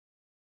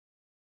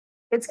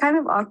 it's kind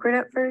of awkward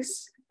at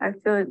first. I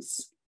feel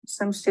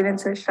some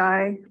students are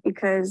shy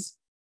because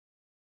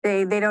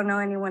they don't know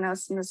anyone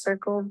else in the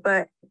circle,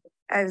 but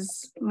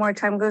as more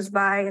time goes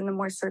by and the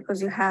more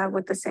circles you have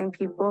with the same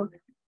people,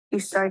 you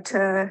start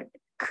to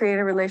create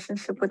a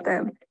relationship with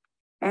them.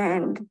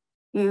 And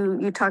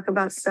you talk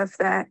about stuff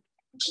that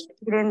you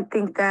didn't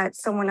think that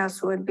someone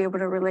else would be able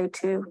to relate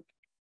to,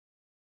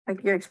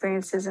 like your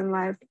experiences in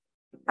life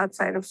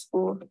outside of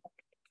school.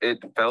 It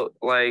felt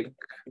like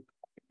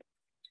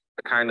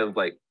a kind of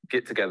like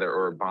get together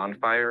or a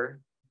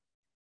bonfire,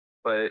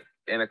 but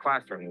in a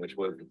classroom, which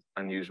was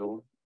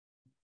unusual.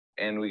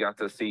 And we got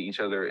to see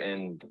each other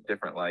in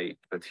different light,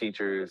 the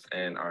teachers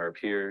and our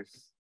peers.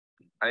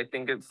 I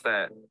think it's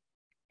that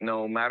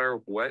no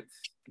matter what,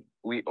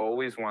 we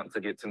always want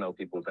to get to know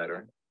people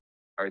better.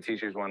 Our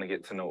teachers want to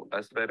get to know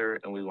us better,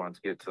 and we want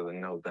to get to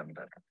know them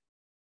better.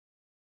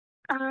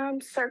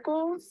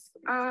 Circles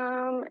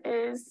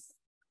is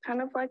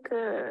kind of like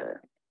a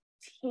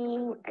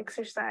team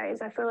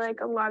exercise. I feel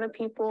like a lot of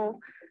people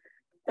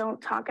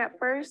don't talk at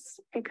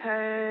first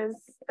because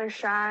they're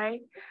shy.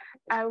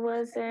 I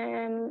was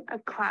in a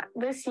class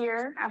this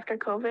year after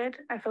COVID.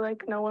 I feel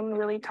like no one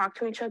really talked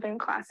to each other in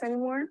class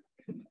anymore.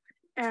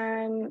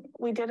 And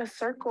we did a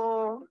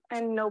circle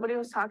and nobody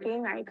was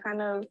talking. I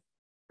kind of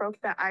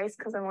broke the ice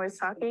because I'm always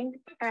talking.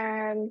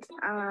 And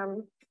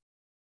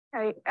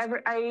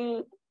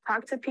I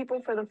talked to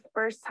people for the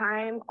first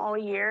time all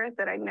year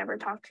that I never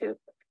talked to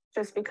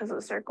just because of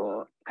the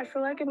circle. I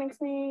feel like it makes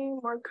me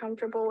more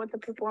comfortable with the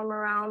people I'm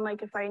around.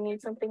 Like if I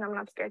need something, I'm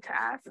not scared to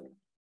ask.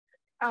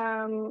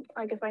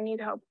 Like if I need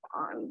help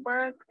on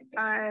work,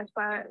 if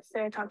I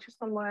say I talk to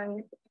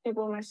someone,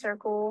 people in my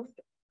circle,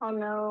 I'll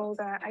know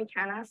that I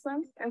can ask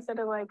them instead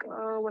of like,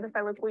 oh, what if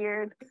I look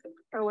weird?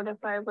 Or what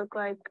if I look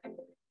like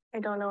I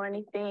don't know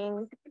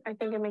anything? I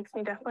think it makes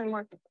me definitely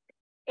more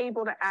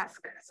able to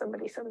ask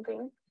somebody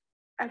something.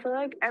 I feel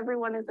like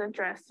everyone is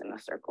addressed in a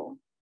circle.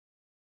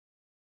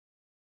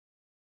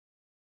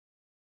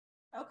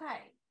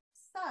 Okay,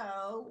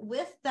 so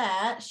with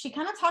that, she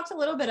kind of talked a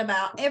little bit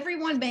about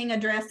everyone being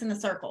addressed in the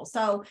circle.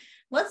 So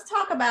let's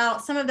talk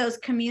about some of those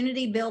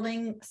community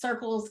building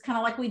circles, kind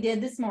of like we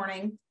did this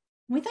morning.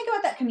 When we think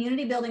about that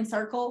community building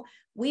circle,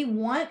 we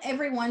want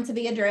everyone to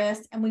be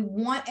addressed and we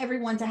want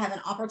everyone to have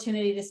an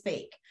opportunity to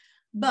speak.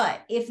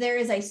 But if there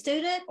is a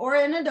student or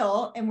an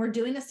adult and we're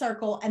doing a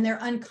circle and they're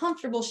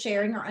uncomfortable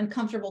sharing or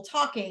uncomfortable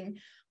talking,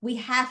 we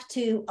have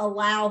to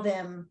allow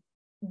them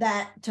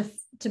that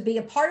to be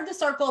a part of the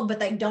circle, but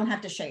they don't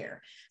have to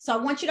share. So I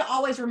want you to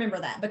always remember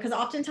that, because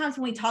oftentimes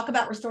when we talk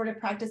about restorative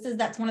practices,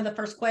 that's one of the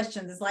first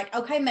questions is like,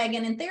 okay,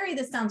 Megan, in theory,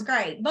 this sounds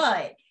great.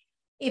 But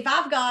if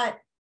I've got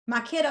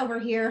my kid over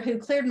here who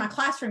cleared my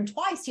classroom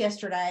twice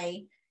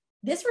yesterday,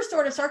 this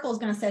restorative circle is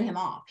going to set him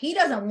off. He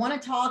doesn't want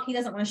to talk. He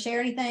doesn't want to share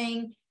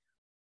anything.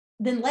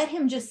 Then let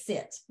him just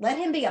sit. Let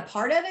him be a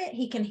part of it.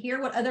 He can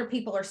hear what other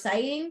people are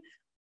saying,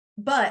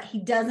 but he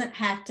doesn't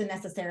have to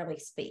necessarily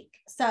speak.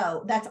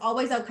 So that's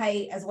always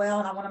okay as well.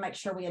 And I want to make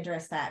sure we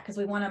address that because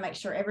we want to make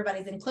sure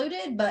everybody's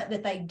included, but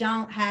that they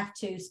don't have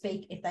to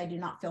speak if they do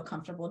not feel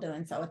comfortable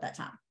doing so at that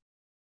time.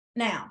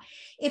 Now,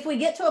 if we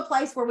get to a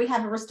place where we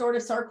have a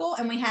restorative circle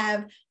and we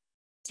have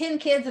 10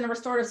 kids in a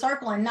restorative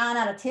circle and 9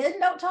 out of 10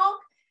 don't talk,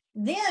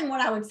 then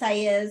what I would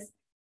say is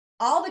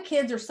all the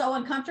kids are so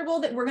uncomfortable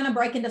that we're going to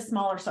break into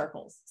smaller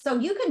circles. So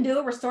you can do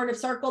a restorative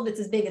circle that's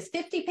as big as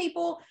 50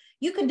 people.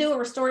 You can do a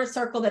restorative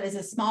circle that is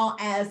as small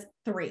as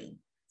 3.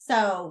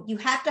 So you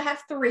have to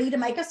have 3 to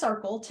make a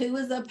circle. 2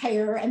 is a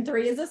pair and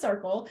 3 is a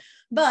circle.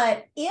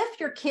 But if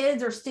your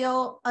kids are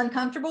still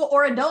uncomfortable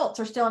or adults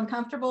are still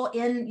uncomfortable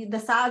in the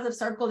size of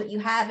circle that you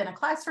have in a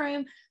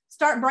classroom,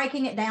 start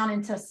breaking it down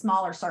into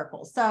smaller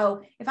circles.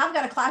 So if I've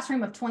got a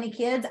classroom of 20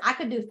 kids, I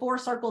could do 4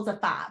 circles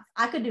of 5.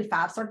 I could do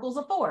 5 circles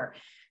of 4.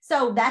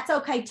 So that's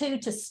okay too,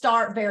 to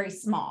start very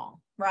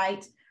small,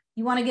 right?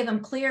 You want to give them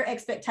clear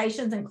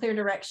expectations and clear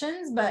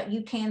directions, but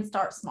you can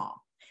start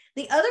small.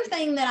 The other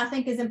thing that I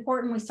think is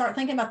important, we start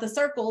thinking about the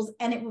circles,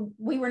 and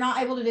we were not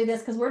able to do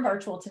this because we're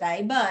virtual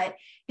today, but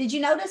did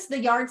you notice the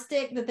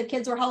yardstick that the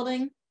kids were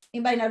holding?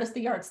 Anybody notice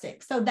the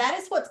yardstick? So that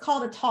is what's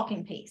called a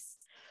talking piece.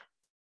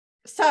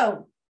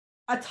 So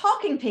a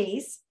talking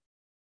piece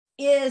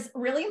is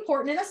really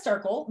important in a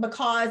circle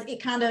because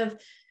it kind of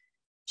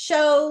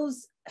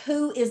shows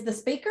who is the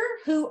speaker,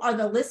 who are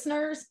the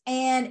listeners,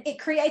 and it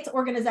creates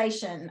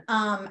organization,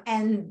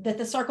 and that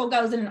the circle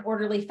goes in an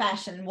orderly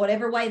fashion,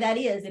 whatever way that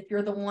is, if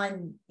you're the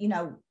one,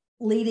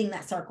 leading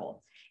that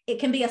circle. It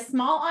can be a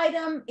small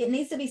item. It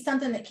needs to be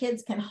something that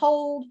kids can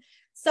hold.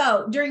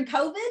 So during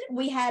COVID,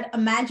 we had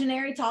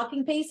imaginary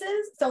talking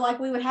pieces. So like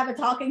we would have a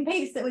talking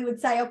piece that we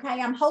would say,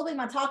 okay, I'm holding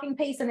my talking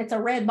piece and it's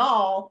a red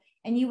ball.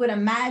 And you would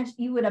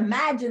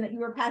imagine that you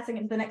were passing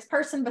it to the next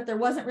person, but there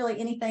wasn't really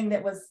anything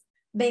that was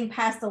being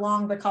passed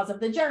along because of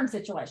the germ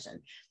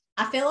situation.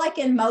 I feel like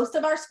in most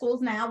of our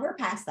schools now, we're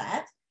past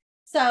that.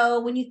 So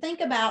when you think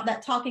about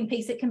that talking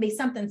piece, it can be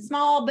something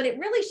small, but it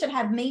really should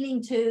have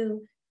meaning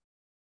to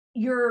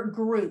your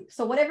group.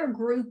 So whatever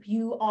group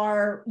you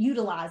are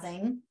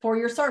utilizing for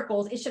your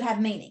circles, it should have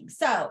meaning.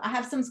 So I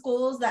have some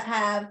schools that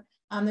have,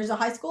 there's a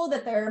high school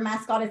that their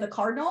mascot is a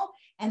cardinal,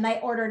 and they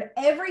ordered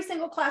every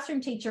single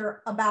classroom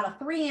teacher about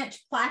a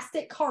 3-inch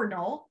plastic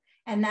cardinal,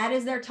 and that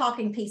is their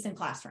talking piece in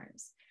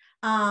classrooms.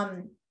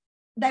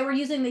 They were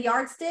using the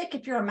yardstick.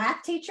 If you're a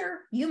math teacher,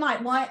 you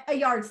might want a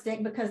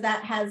yardstick because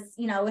that has,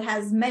 it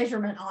has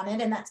measurement on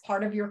it, and that's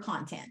part of your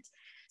content.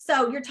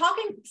 So your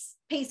talking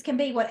piece can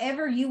be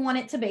whatever you want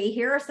it to be.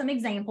 Here are some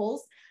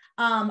examples.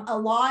 A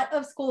lot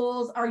of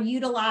schools are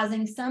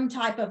utilizing some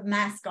type of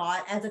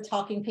mascot as a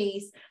talking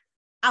piece.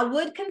 I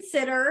would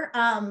consider,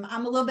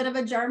 I'm a little bit of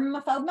a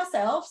germaphobe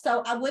myself,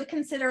 so I would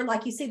consider,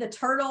 like you see the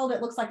turtle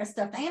that looks like a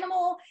stuffed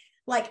animal.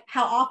 Like,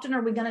 how often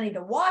are we going to need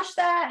to wash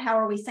that? How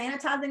are we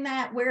sanitizing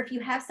that? Where if you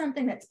have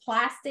something that's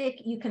plastic,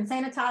 you can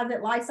sanitize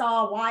it,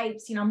 Lysol,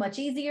 wipes, much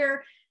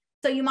easier.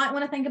 So you might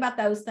want to think about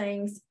those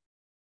things.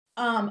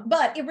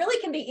 But it really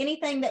can be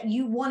anything that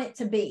you want it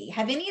to be.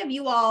 Have any of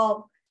you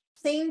all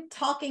seen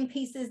talking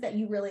pieces that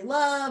you really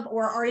love,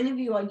 or are any of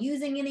you all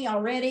using any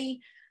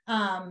already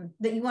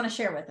that you want to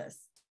share with us?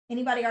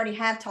 Anybody already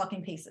have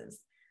talking pieces?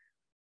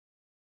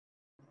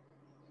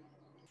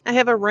 I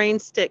have a rain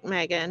stick,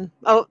 Megan.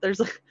 Oh, I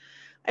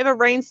have a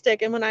rain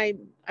stick. And when I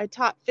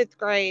taught 5th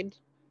grade,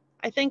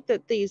 I think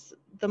that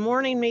the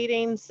morning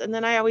meetings, and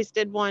then I always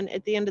did one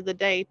at the end of the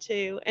day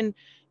too. And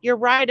you're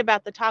right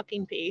about the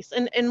talking piece.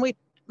 And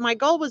my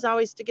goal was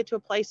always to get to a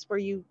place where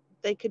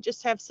they could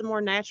just have some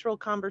more natural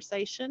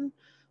conversation.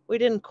 We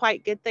didn't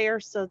quite get there,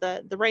 so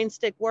the rain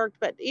stick worked.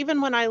 But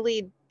even when I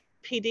lead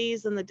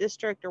PDs in the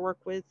district or work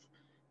with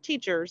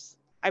teachers,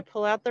 I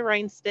pull out the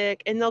rain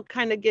stick and they'll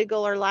kind of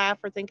giggle or laugh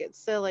or think it's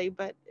silly,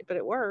 but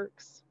it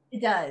works.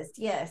 It does,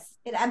 yes.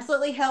 It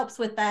absolutely helps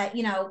with that.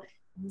 You know,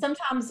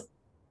 sometimes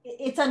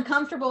it's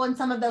uncomfortable in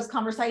some of those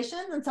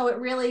conversations. And so it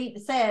really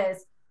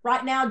says,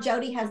 right now,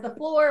 Jody has the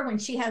floor. When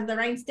she has the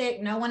rain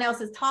stick, no one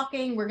else is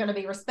talking. We're going to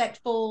be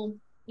respectful,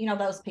 you know,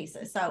 those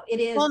pieces. So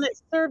it is. Well, and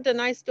it served a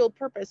nice dual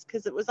purpose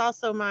because it was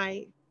also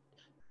I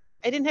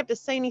didn't have to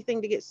say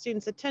anything to get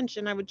students'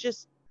 attention.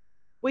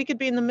 We could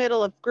be in the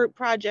middle of group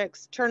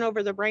projects, turn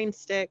over the rain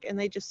stick, and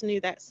they just knew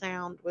that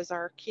sound was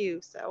our cue.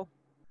 So.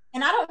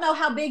 And I don't know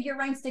how big your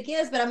rain stick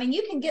is, but I mean,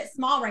 you can get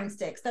small rain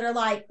sticks that are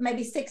like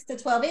maybe 6 to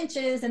 12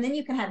 inches, and then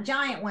you can have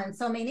giant ones.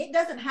 So, I mean, it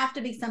doesn't have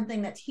to be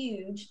something that's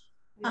huge,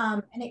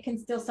 and it can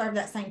still serve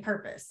that same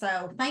purpose.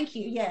 So thank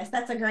you. Yes,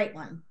 that's a great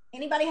one.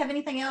 Anybody have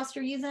anything else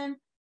you're using?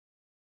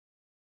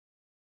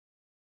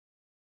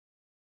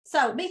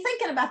 So be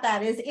thinking about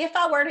that. Is if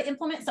I were to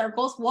implement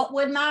circles, what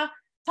would my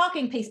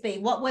talking piece be?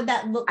 What would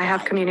that look like? I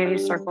have community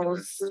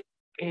circles.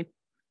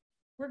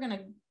 We're going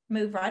to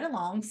move right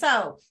along.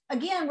 So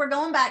again, we're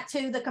going back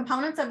to the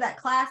components of that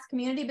class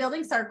community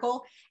building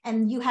circle,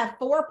 and you have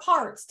 4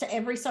 parts to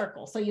every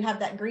circle. So you have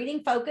that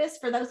greeting focus.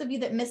 For those of you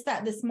that missed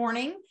that this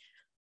morning,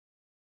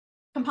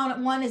 component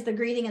 1 is the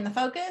greeting and the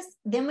focus.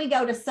 Then we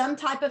go to some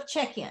type of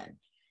check-in.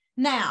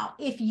 Now,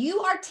 if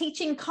you are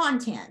teaching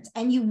content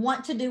and you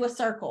want to do a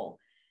circle,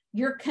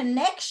 your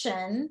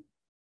connection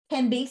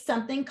can be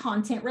something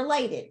content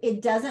related.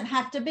 It doesn't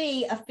have to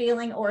be a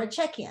feeling or a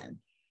check-in.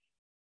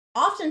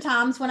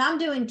 Oftentimes when I'm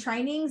doing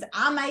trainings,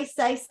 I may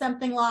say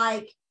something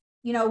like,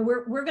 you know,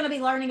 we're going to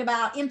be learning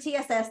about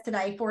MTSS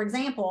today, for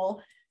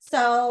example.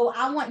 So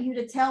I want you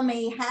to tell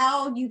me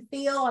how you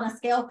feel on a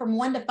scale from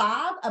 1 to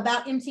 5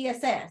 about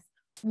MTSS.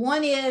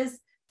 1 is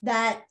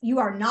that you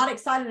are not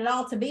excited at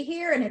all to be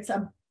here and it's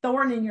a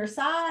thorn in your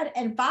side.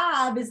 And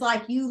 5 is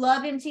like you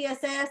love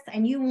MTSS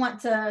and you want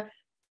to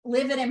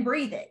live it and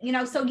breathe it. You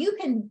know, so you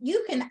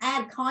can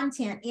add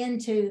content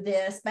into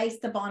this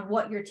based upon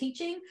what you're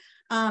teaching.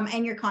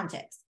 And your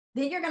context.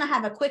 Then you're going to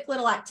have a quick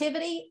little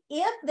activity.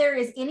 If there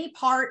is any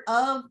part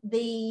of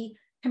the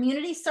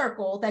community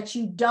circle that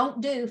you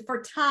don't do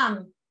for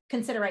time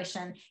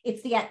consideration,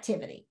 it's the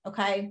activity,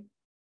 okay?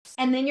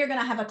 And then you're going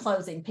to have a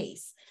closing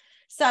piece.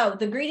 So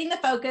the greeting, the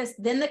focus,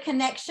 then the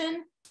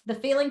connection, the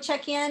feeling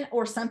check-in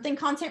or something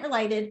content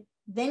related,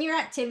 then your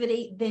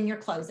activity, then your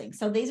closing.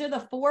 So these are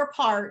the 4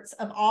 parts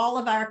of all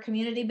of our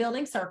community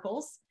building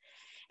circles.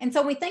 And so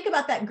when we think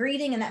about that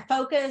greeting and that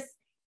focus,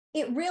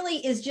 it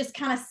really is just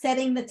kind of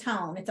setting the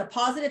tone. It's a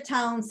positive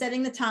tone,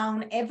 setting the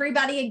tone.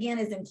 Everybody, again,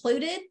 is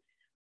included.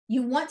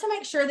 You want to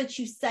make sure that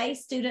you say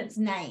students'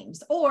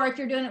 names, or if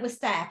you're doing it with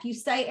staff, you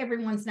say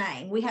everyone's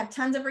name. We have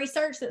tons of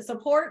research that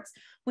supports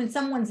when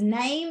someone's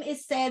name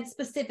is said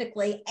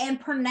specifically and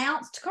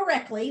pronounced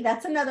correctly.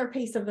 That's another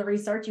piece of the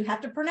research. You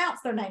have to pronounce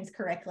their names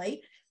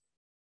correctly,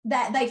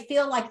 that they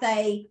feel like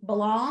they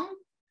belong,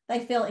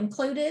 they feel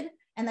included,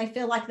 and they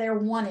feel like they're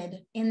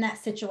wanted in that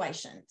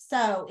situation.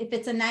 So if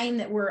it's a name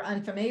that we're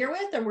unfamiliar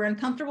with or we're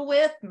uncomfortable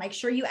with, make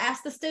sure you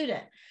ask the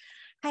student,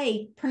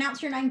 hey,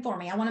 pronounce your name for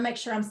me. I want to make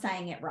sure I'm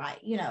saying it right.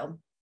 You know,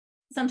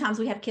 sometimes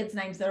we have kids'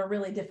 names that are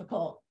really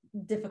difficult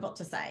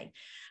to say.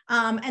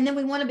 And then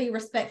we want to be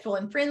respectful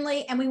and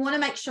friendly, and we want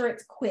to make sure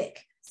it's quick.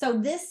 So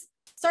this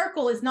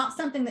circle is not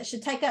something that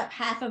should take up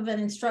half of an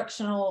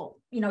instructional,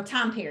 you know,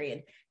 time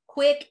period.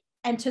 Quick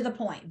and to the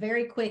point,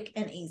 very quick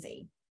and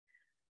easy.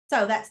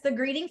 So that's the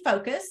greeting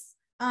focus.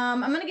 I'm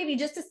going to give you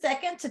just a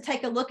second to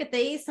take a look at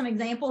these, some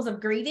examples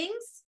of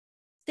greetings.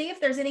 See if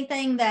there's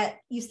anything that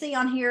you see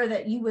on here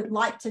that you would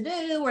like to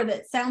do or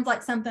that sounds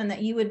like something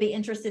that you would be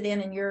interested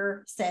in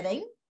your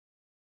setting.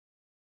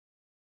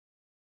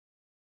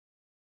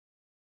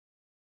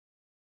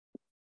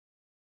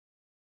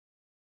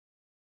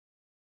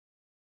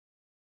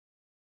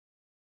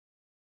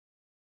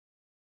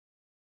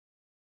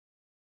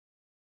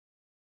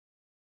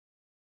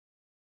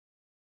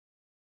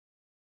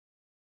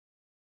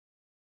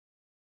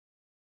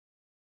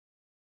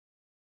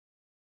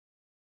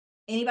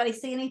 Anybody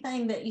see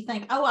anything that you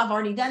think, oh, I've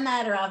already done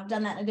that, or I've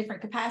done that in a different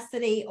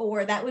capacity,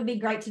 or that would be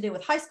great to do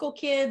with high school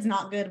kids,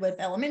 not good with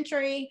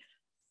elementary?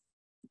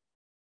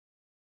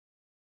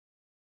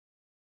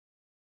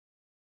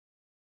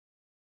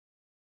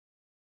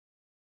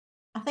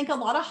 I think a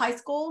lot of high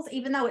schools,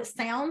 even though it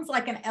sounds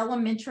like an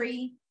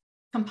elementary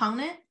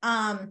component,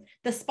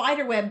 the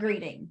spider web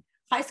greeting.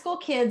 High school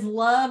kids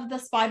love the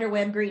spider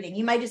web greeting.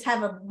 You may just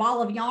have a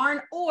ball of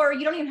yarn, or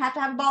you don't even have to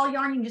have a ball of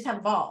yarn. You can just have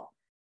a ball.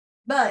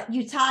 But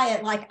you tie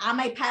it like, I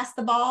may pass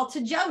the ball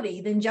to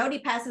Jody, then Jody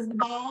passes the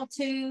ball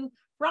to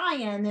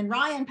Ryan, then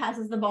Ryan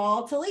passes the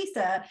ball to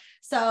Lisa.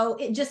 So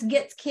it just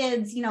gets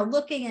kids, you know,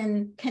 looking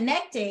and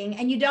connecting,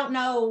 and you don't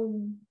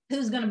know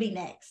who's going to be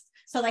next.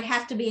 So they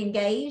have to be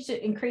engaged.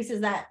 It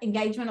increases that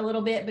engagement a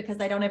little bit because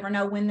they don't ever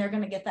know when they're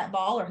going to get that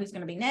ball or who's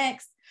going to be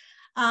next.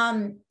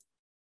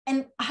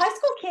 And high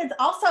school kids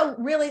also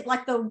really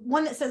like the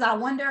one that says, I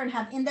wonder, and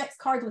have index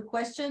cards with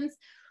questions.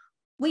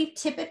 We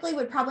typically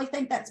would probably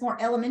think that's more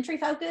elementary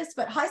focused,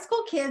 but high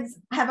school kids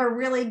have a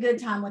really good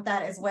time with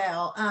that as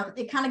well.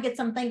 It kind of gets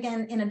them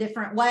thinking in a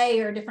different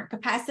way or a different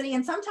capacity.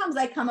 And sometimes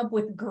they come up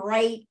with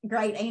great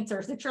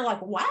answers that you're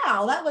like,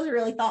 wow, that was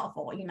really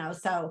thoughtful, you know.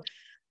 So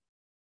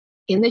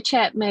in the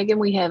chat, Megan,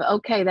 we have,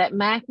 okay, that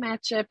math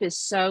matchup is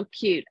so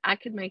cute. I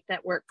could make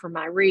that work for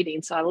my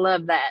reading. So I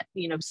love that,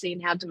 you know, seeing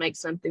how to make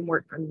something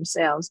work for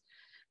themselves.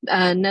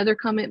 Another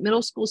comment,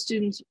 middle school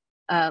students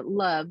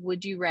love,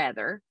 would you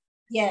rather?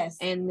 Yes.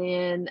 And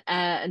then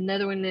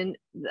another one then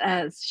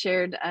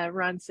shared,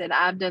 Ron said,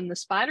 I've done the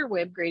spider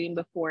web greeting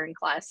before in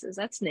classes.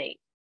 That's neat.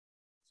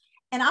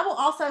 And I will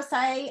also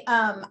say,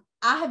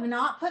 I have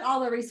not put all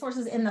the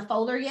resources in the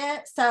folder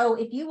yet. So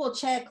if you will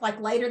check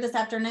like later this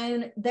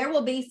afternoon, there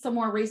will be some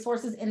more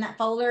resources in that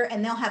folder,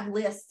 and they'll have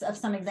lists of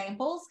some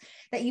examples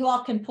that you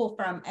all can pull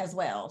from as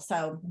well.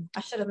 So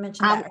I should have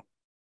mentioned that.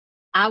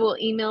 I will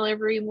email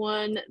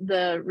everyone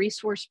the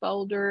resource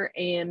folder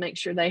and make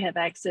sure they have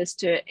access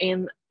to it,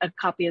 and a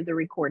copy of the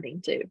recording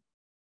too.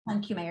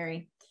 Thank you,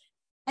 Mary.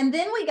 And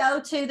then we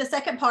go to the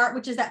second part,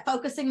 which is that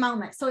focusing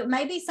moment. So it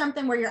may be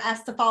something where you're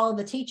asked to follow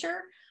the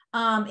teacher.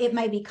 It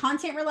may be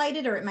content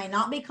related, or it may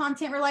not be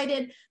content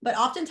related, but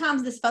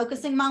oftentimes this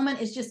focusing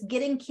moment is just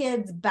getting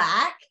kids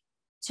back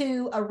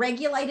to a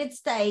regulated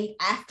state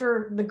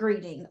after the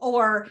greeting.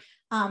 Or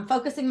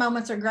focusing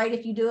moments are great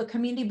if you do a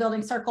community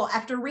building circle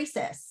after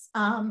recess,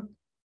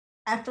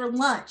 after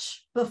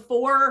lunch,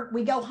 before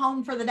we go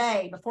home for the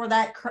day, before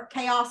that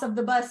chaos of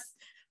the bus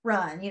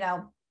run, you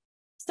know.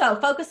 So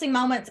focusing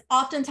moments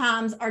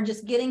oftentimes are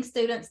just getting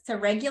students to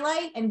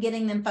regulate and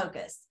getting them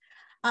focused.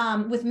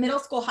 With middle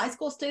school, high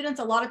school students,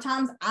 a lot of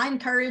times I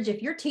encourage,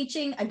 if you're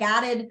teaching a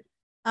guided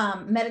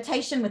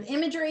meditation with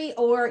imagery,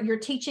 or you're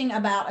teaching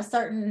about a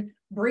certain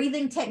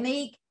breathing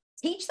technique,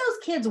 teach those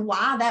kids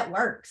why that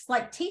works.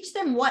 Like, teach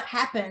them what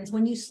happens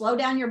when you slow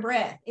down your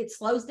breath. It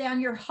slows down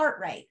your heart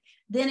rate.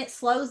 Then it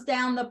slows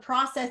down the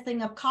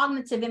processing of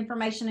cognitive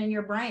information in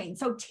your brain.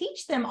 So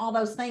teach them all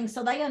those things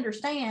so they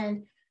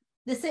understand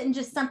this isn't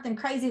just something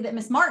crazy that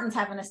Miss Martin's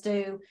having us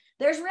do.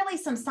 There's really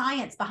some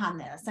science behind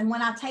this. And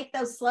when I take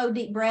those slow,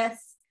 deep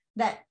breaths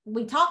that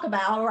we talk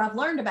about, or I've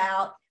learned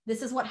about,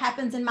 this is what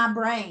happens in my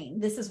brain.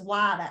 This is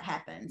why that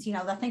happens. You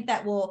know, I think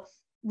that will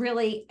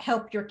really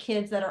help your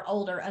kids that are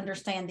older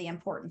understand the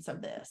importance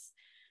of this.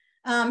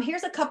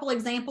 Here's a couple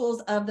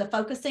examples of the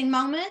focusing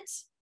moment.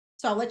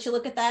 So I'll let you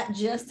look at that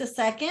just a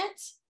second.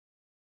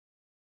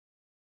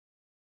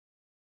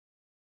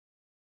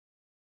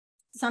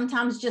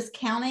 Sometimes just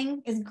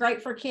counting is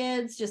great for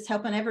kids, just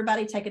helping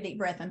everybody take a deep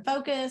breath and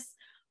focus,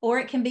 or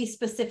it can be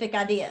specific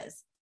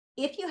ideas.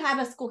 If you have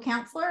a school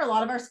counselor, a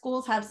lot of our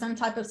schools have some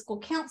type of school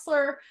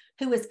counselor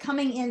who is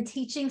coming in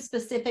teaching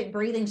specific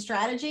breathing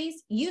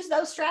strategies. Use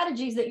those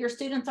strategies that your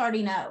students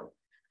already know.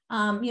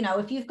 You know,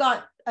 if you've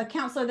got a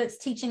counselor that's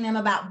teaching them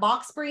about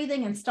box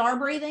breathing and star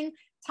breathing,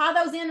 tie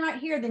those in right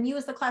here. Then you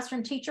as the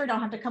classroom teacher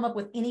don't have to come up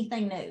with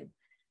anything new.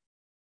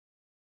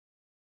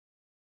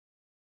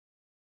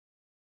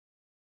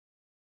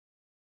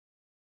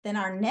 Then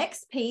our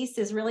next piece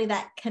is really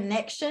that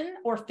connection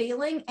or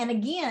feeling. And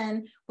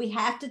again, we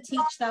have to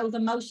teach those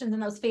emotions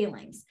and those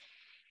feelings.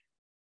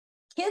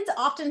 Kids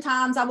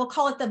oftentimes, I will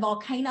call it the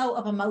volcano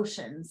of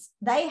emotions.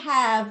 They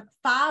have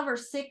 5 or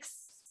 6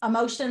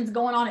 emotions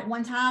going on at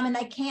one time, and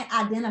they can't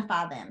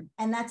identify them.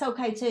 And that's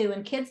okay too.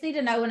 And kids need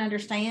to know and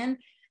understand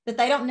that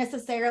they don't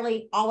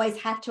necessarily always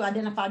have to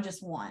identify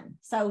just one.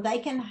 So they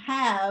can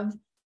have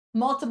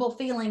multiple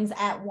feelings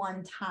at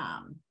one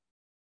time.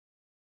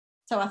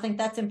 So I think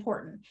that's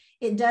important.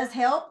 It does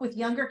help with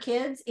younger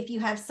kids if you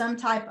have some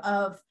type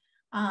of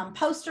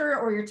poster,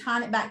 or you're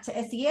tying it back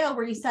to SEL,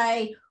 where you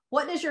say,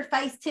 what does your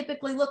face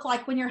typically look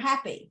like when you're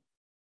happy?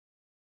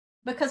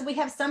 Because we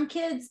have some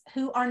kids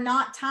who are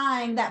not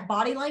tying that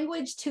body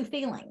language to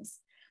feelings.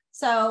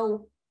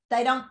 So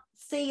they don't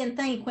see and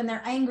think when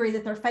they're angry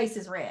that their face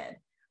is red.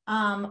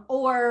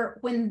 Or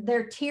when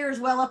their tears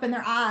well up in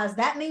their eyes,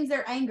 that means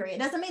they're angry. It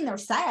doesn't mean they're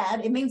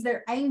sad. It means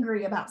they're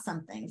angry about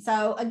something.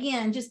 So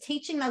again, just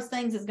teaching those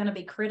things is going to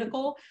be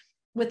critical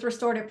with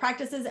restorative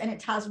practices, and it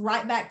ties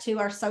right back to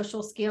our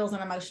social skills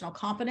and emotional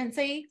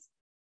competencies.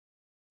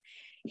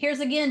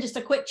 Here's again, just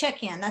a quick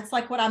check-in. That's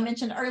like what I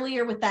mentioned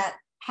earlier with that,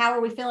 how are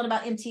we feeling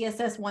about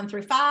MTSS 1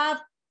 through 5?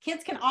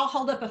 Kids can all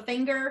hold up a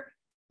finger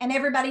and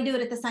everybody do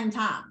it at the same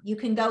time. You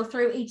can go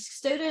through each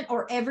student,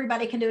 or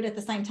everybody can do it at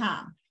the same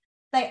time.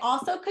 They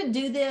also could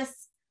do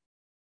this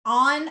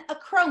on a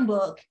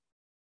Chromebook.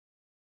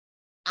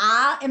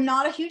 I am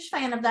not a huge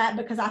fan of that,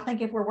 because I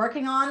think if we're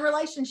working on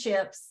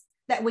relationships,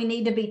 that we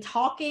need to be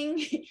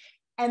talking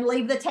and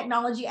leave the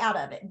technology out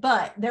of it.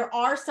 But there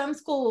are some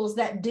schools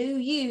that do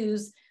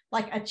use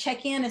like a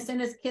check-in as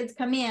soon as kids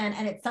come in,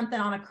 and it's something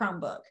on a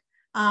Chromebook.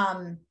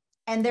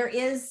 And there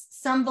is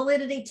some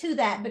validity to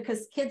that,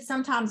 because kids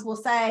sometimes will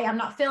say, I'm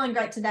not feeling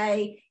great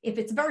today, if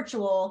it's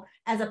virtual,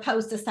 as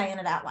opposed to saying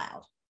it out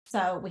loud.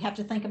 So we have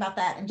to think about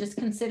that and just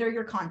consider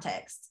your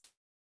context.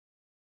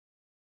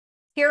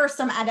 Here are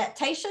some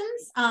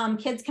adaptations.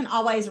 Kids can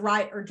always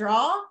write or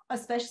draw,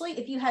 especially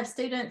if you have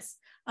students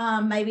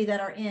maybe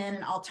that are in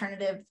an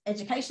alternative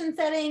education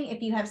setting.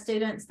 If you have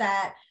students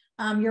that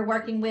you're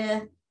working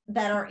with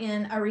that are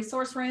in a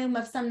resource room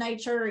of some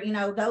nature, you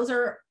know, those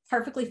are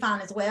perfectly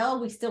fine as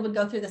well. We still would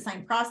go through the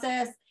same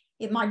process.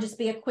 It might just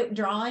be a quick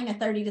drawing, a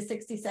 30 to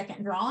 60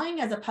 second drawing,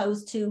 as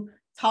opposed to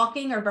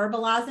talking or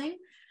verbalizing.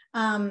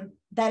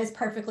 That is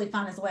perfectly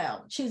fine as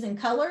well. Choosing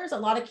colors. A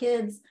lot of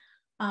kids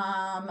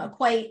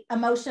equate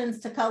emotions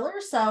to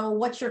colors. So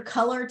what's your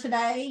color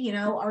today? You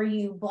know, are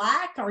you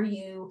black? Are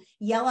you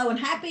yellow and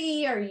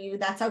happy? Are you,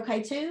 that's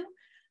okay too.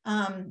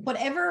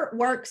 Whatever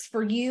works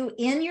for you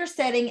in your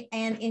setting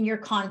and in your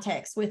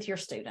context with your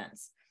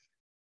students.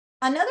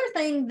 Another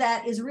thing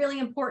that is really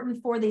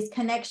important for these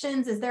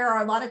connections is there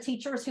are a lot of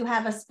teachers who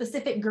have a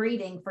specific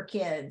greeting for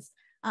kids.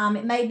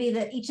 It may be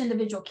that each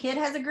individual kid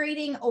has a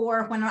greeting,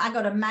 or when I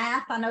go to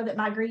math, I know that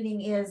my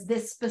greeting is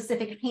this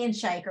specific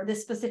handshake or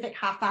this specific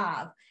high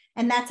five,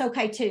 and that's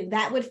okay too.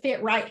 That would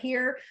fit right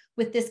here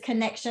with this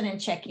connection and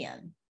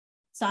check-in.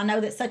 So I know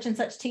that such and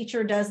such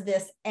teacher does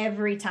this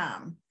every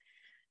time.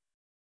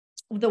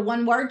 The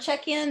one word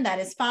check-in, that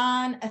is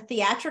fine. A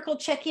theatrical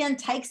check-in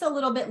takes a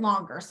little bit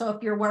longer. So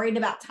if you're worried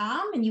about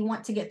time and you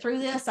want to get through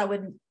this, I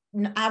would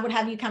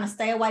have you kind of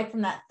stay away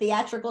from that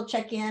theatrical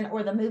check-in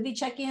or the movie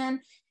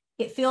check-in.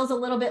 It feels a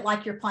little bit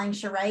like you're playing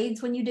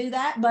charades when you do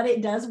that, but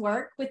it does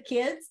work with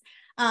kids.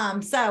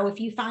 So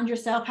if you find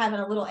yourself having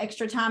a little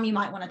extra time, you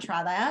might want to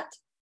try that.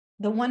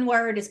 The one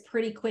word is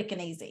pretty quick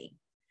and easy.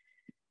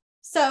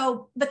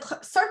 So the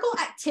circle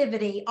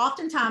activity,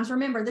 oftentimes,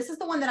 remember, this is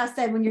the one that I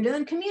said, when you're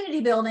doing community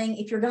building,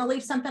 if you're going to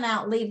leave something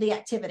out, leave the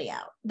activity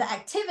out. The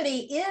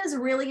activity is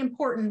really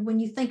important when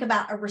you think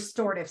about a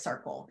restorative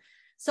circle.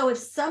 So if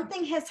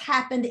something has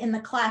happened in the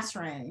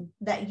classroom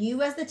that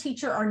you as the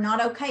teacher are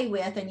not okay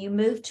with, and you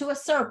move to a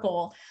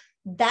circle,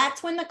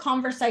 that's when the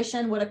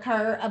conversation would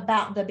occur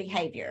about the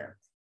behavior.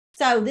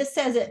 So this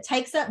says it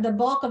takes up the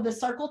bulk of the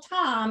circle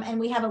time, and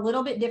we have a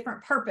little bit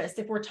different purpose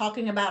if we're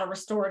talking about a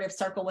restorative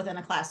circle within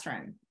a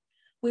classroom.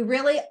 We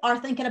really are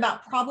thinking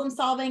about problem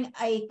solving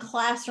a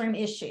classroom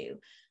issue.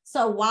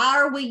 So why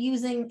are we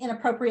using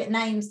inappropriate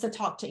names to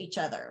talk to each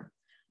other?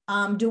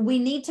 Do we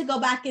need to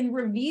go back and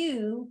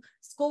review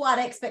school-wide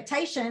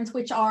expectations,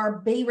 which are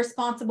be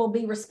responsible,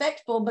 be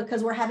respectful,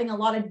 because we're having a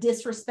lot of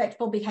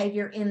disrespectful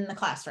behavior in the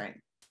classroom?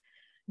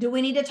 Do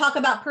we need to talk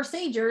about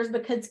procedures,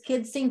 because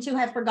kids seem to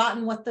have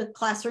forgotten what the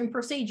classroom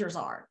procedures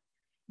are?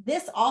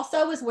 This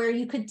also is where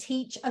you could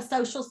teach a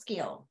social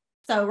skill.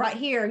 So right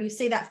here, you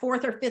see that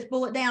 4th or 5th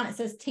bullet down, it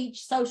says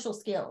teach social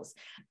skills.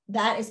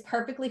 That is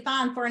perfectly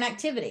fine for an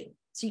activity.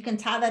 So you can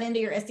tie that into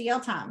your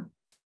SEL time.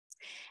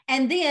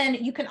 And then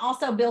you can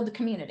also build the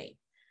community.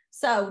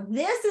 So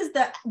this is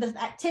the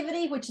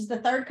activity, which is the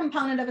third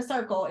component of a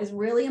circle, is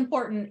really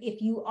important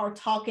if you are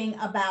talking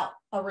about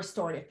a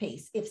restorative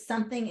piece. If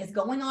something is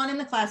going on in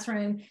the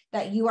classroom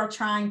that you are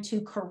trying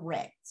to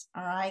correct,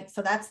 all right?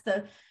 So that's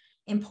the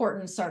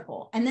important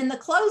circle. And then the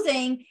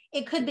closing,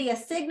 it could be a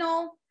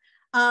signal,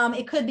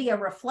 it could be a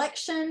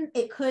reflection,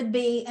 it could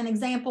be an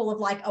example of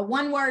like a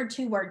 1-word,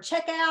 2-word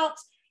checkout.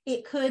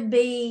 It could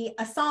be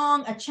a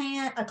song, a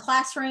chant, a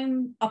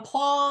classroom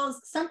applause,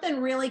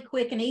 something really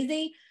quick and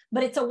easy,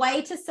 but it's a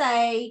way to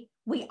say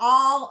we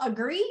all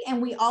agree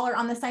and we all are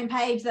on the same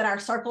page that our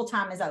circle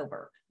time is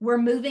over. We're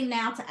moving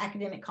now to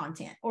academic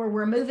content, or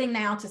we're moving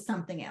now to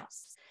something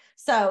else.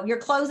 So your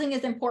closing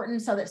is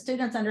important so that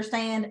students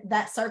understand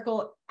that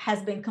circle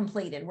has been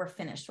completed. We're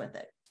finished with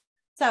it.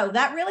 So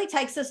that really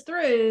takes us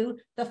through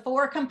the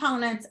 4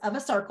 components of a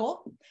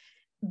circle.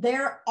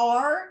 There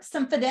are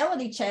some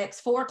fidelity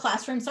checks for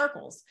classroom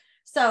circles.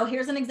 So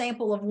here's an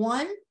example of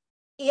one.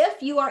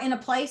 If you are in a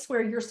place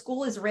where your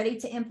school is ready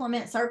to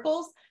implement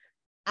circles,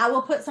 I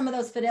will put some of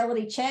those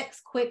fidelity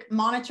checks, quick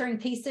monitoring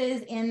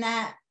pieces in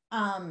that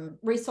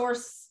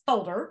resource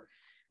folder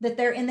that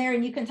they're in there,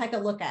 and you can take a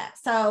look at.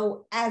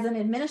 So as an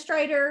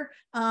administrator,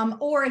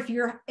 or if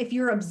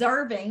you're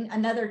observing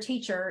another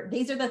teacher,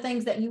 these are the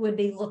things that you would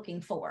be looking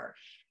for.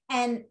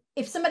 And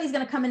if somebody's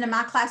going to come into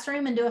my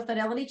classroom and do a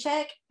fidelity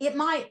check, it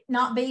might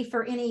not be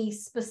for any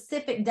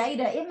specific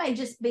data. It may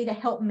just be to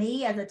help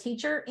me as a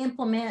teacher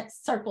implement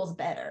circles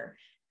better.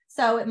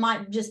 So it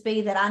might just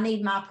be that I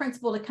need my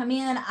principal to come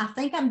in. I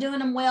think I'm doing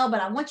them well, but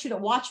I want you to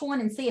watch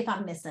one and see if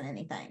I'm missing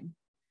anything.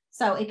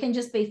 So it can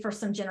just be for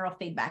some general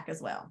feedback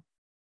as well.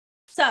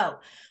 So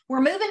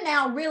we're moving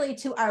now really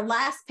to our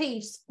last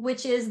piece,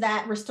 which is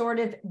that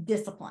restorative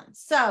discipline.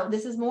 So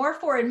this is more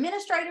for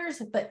administrators,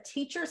 but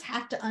teachers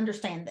have to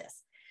understand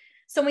this.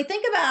 So when we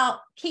think about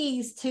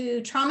keys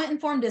to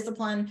trauma-informed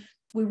discipline,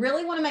 we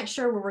really want to make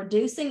sure we're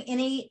reducing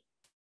any,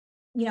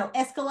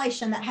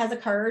 escalation that has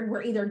occurred.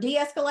 We're either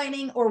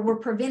de-escalating or we're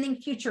preventing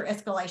future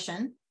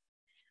escalation.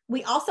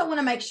 We also want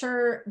to make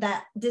sure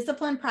that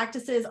discipline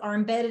practices are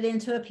embedded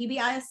into a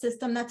PBIS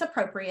system that's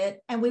appropriate,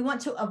 and we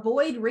want to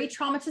avoid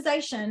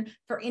re-traumatization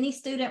for any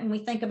student when we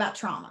think about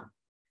trauma.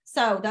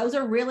 So those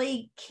are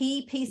really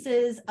key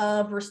pieces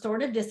of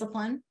restorative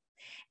discipline.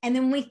 And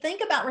then when we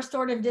think about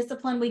restorative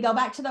discipline, we go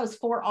back to those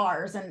 4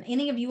 R's. And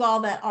any of you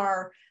all that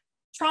are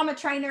trauma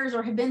trainers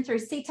or have been through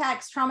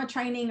CTAC's trauma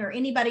training, or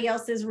anybody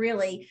else's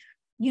really,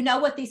 you know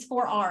what these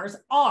 4 R's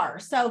are.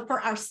 So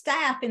for our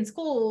staff in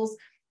schools,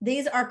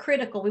 these are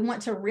critical. We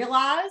want to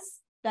realize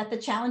that the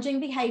challenging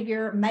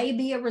behavior may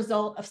be a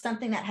result of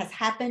something that has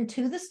happened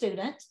to the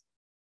student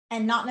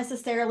and not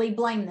necessarily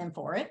blame them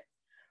for it.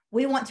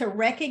 We want to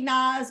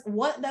recognize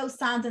what those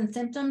signs and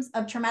symptoms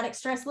of traumatic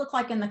stress look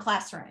like in the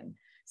classroom.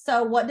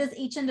 So what does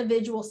each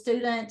individual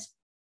student,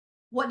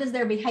 what does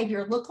their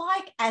behavior look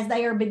like as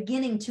they are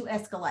beginning to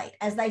escalate,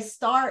 as they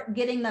start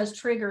getting those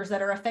triggers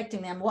that are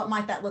affecting them? What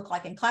might that look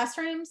like in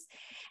classrooms?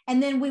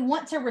 And then we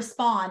want to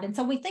respond. And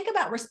so we think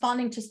about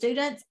responding to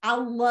students. I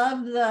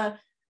love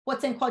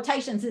what's in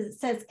quotations is it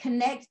says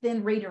connect,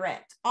 then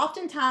redirect.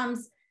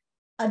 Oftentimes,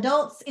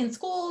 adults in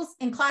schools,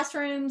 in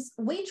classrooms,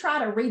 we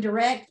try to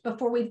redirect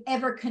before we've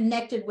ever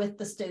connected with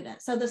the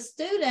student. So the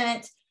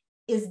student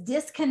is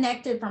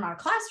disconnected from our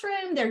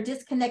classroom. They're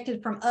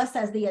disconnected from us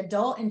as the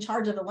adult in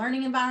charge of the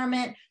learning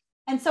environment.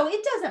 And so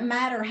it doesn't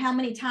matter how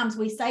many times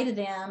we say to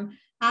them,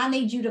 I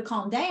need you to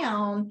calm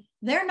down.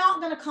 They're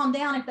not going to calm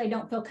down if they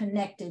don't feel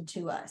connected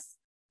to us.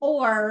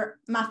 Or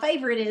my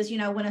favorite is,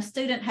 when a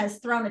student has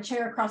thrown a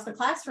chair across the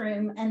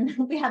classroom and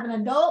we have an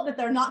adult that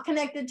they're not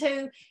connected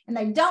to and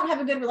they don't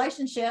have a good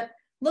relationship,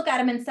 look at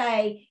them and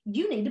say,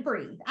 you need to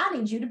breathe. I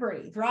need you to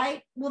breathe,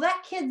 right? Well,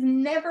 that kid's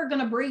never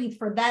going to breathe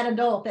for that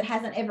adult that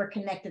hasn't ever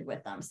connected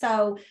with them.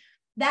 So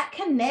that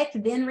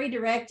connect, then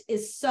redirect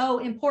is so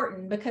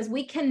important, because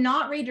we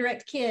cannot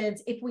redirect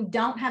kids if we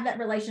don't have that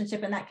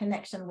relationship and that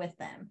connection with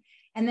them.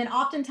 And then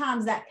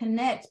oftentimes that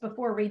connect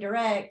before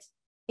redirect,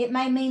 it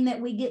may mean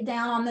that we get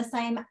down on the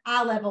same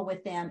eye level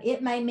with them.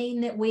 It may mean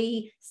that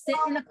we sit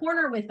in the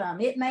corner with them.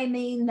 It may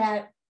mean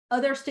that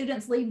other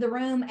students leave the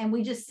room and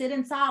we just sit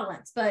in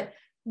silence. But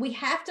we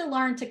have to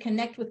learn to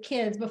connect with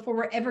kids before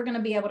we're ever going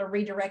to be able to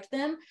redirect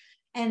them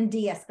and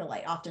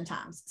de-escalate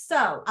oftentimes.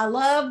 So I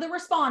love the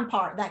respond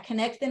part, that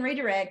connect, then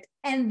redirect.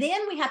 And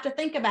then we have to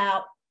think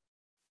about,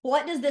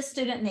 what does this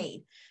student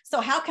need? So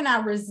how can I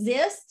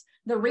resist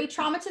the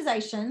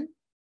re-traumatization?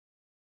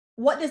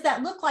 What does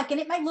that look like?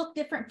 And it may look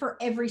different for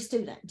every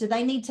student. Do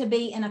they need to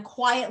be in a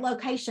quiet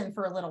location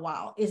for a little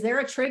while? Is there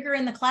a trigger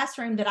in the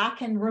classroom that I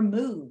can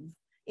remove?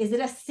 Is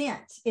it a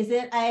scent? Is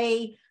it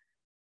a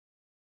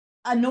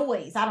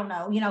noise? I don't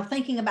know,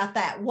 thinking about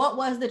that. What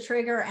was the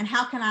trigger and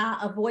how can I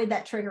avoid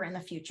that trigger in the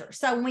future?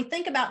 So when we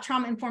think about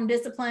trauma-informed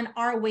discipline,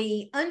 are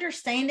we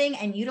understanding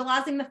and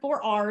utilizing the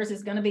 4 R's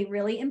is going to be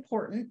really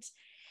important.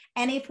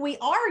 And if we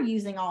are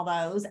using all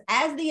those,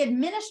 as the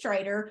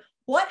administrator,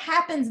 what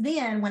happens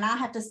then when I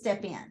have to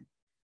step in?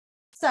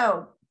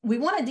 So we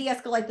want to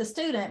de-escalate the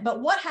student,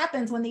 but what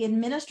happens when the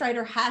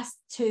administrator has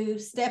to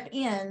step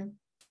in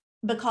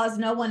because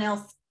no one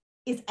else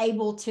is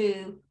able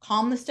to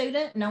calm the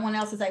student, no one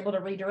else is able to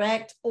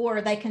redirect,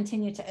 or they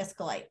continue to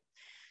escalate?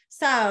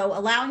 So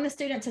allowing the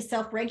student to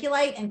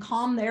self-regulate and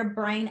calm their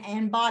brain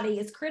and body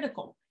is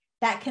critical.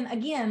 That can,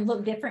 again,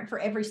 look different for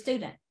every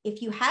student.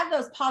 If you have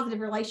those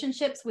positive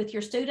relationships with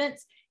your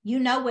students, you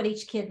know what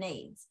each kid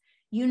needs.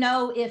 You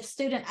know if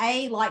student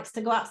A likes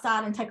to go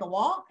outside and take a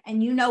walk,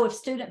 and you know if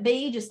student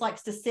B just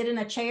likes to sit in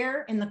a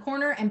chair in the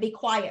corner and be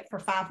quiet for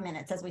 5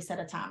 minutes as we set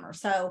a timer.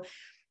 So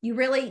you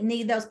really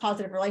need those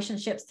positive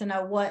relationships to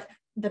know what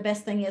the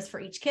best thing is for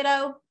each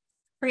kiddo.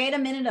 Create a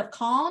minute of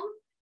calm.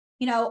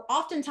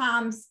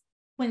 Oftentimes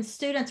when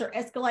students are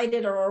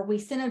escalated or we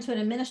send them to an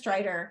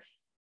administrator,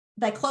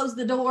 they close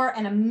the door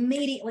and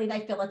immediately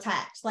they feel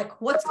attacked.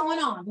 Like, what's going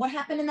on? What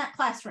happened in that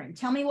classroom?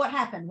 Tell me what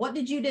happened. What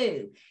did you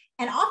do?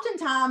 And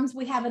oftentimes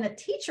we have a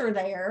teacher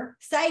there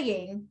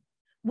saying,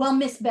 well,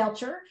 Miss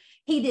Belcher,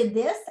 he did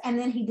this, and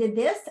then he did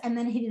this, and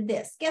then he did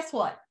this. Guess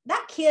what?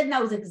 That kid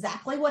knows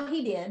exactly what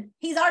he did.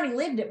 He's already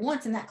lived it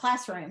once in that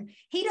classroom.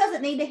 He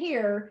doesn't need to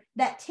hear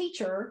that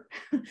teacher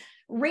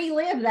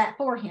relive that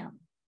for him.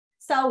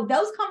 So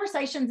those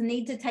conversations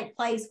need to take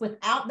place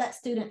without that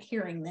student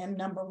hearing them,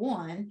 number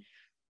one.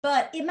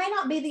 But it may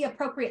not be the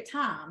appropriate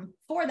time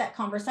for that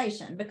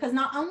conversation, because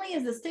not only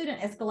is the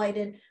student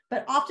escalated,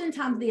 but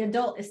oftentimes the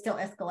adult is still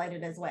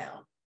escalated as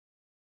well.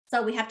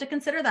 So we have to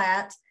consider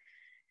that.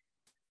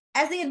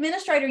 As the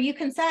administrator, you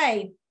can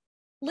say,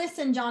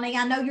 listen, Johnny,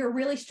 I know you're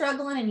really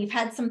struggling and you've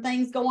had some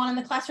things go on in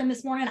the classroom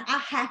this morning. I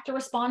have to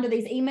respond to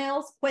these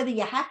emails, whether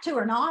you have to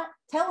or not.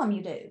 Tell them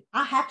you do.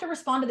 I have to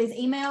respond to these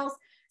emails.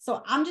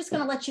 So I'm just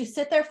going to let you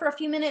sit there for a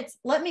few minutes.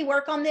 Let me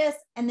work on this,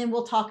 and then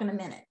we'll talk in a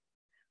minute.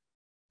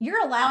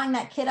 You're allowing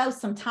that kiddo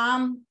some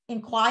time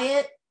in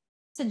quiet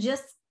to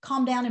just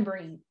calm down and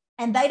breathe.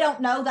 And they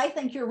don't know, they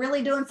think you're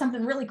really doing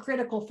something really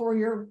critical for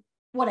your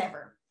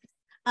whatever.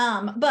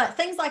 But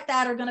things like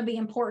that are going to be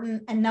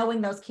important, and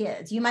knowing those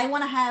kids. You may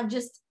want to have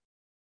just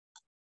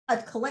a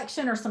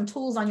collection or some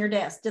tools on your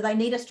desk. Do they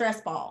need a stress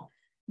ball?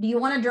 Do you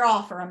want to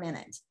draw for a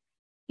minute?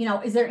 You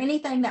know, is there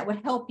anything that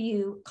would help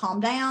you calm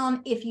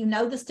down? If you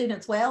know the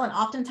students well, and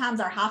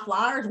oftentimes our high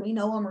flyers, we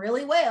know them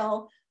really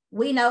well.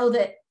 We know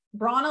that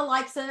Brana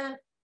likes a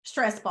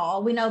stress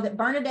ball. We know that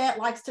Bernadette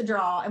likes to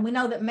draw, and we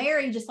know that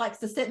Mary just likes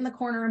to sit in the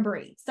corner and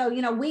breathe. So,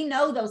 you know, we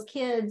know those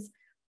kids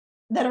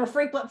that are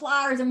frequent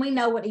flyers, and we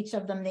know what each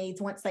of them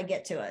needs once they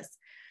get to us.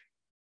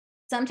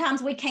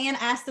 Sometimes we can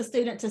ask the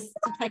student to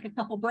take a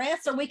couple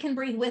breaths, or we can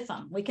breathe with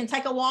them. We can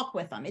take a walk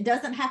with them. It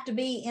doesn't have to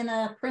be in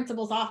a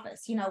principal's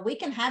office. You know, we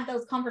can have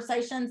those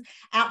conversations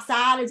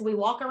outside as we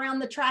walk around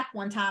the track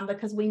one time,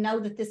 because we know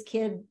that this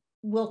kid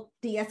will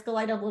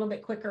de-escalate a little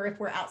bit quicker if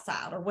we're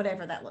outside, or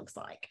whatever that looks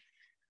like.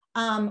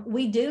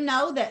 We do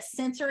know that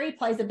sensory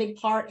plays a big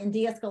part in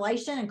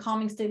de-escalation and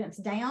calming students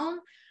down.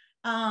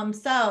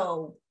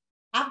 So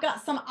I've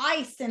got some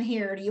ice in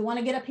here. Do you want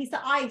to get a piece of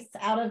ice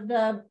out of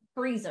the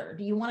freezer?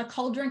 Do you want a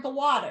cold drink of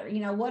water? You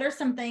know, what are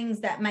some things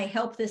that may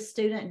help this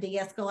student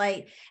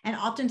de-escalate? And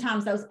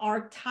oftentimes those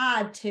are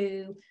tied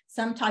to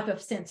some type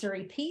of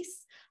sensory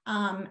piece,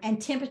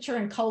 and temperature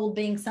and cold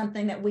being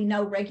something that we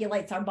know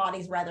regulates our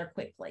bodies rather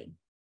quickly.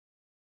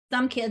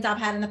 Some kids I've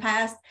had in the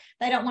past,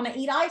 they don't want to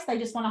eat ice. They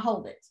just want to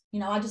hold it. You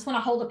know, I just want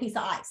to hold a piece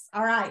of ice.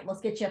 All right,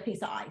 let's get you a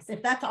piece of ice.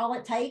 If that's all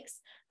it takes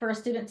for a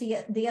student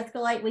to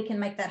de-escalate, we can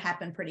make that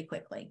happen pretty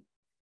quickly.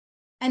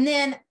 And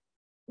then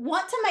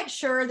want to make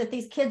sure that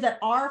these kids that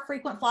are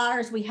frequent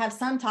flyers, we have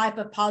some type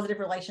of positive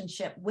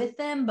relationship with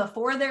them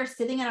before they're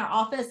sitting in our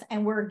office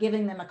and we're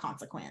giving them a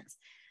consequence.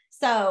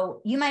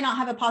 So you may not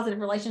have a positive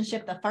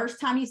relationship the first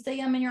time you see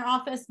them in your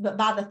office, but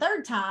by the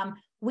third time,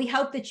 we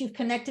hope that you've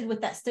connected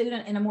with that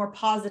student in a more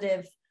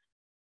positive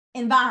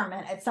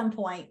environment at some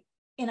point,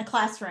 in a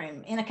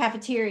classroom, in a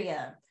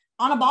cafeteria,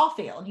 on a ball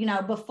field, you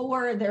know,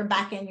 before they're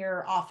back in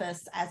your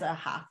office as a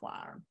high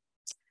flyer.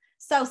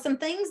 So some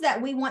things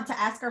that we want to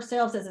ask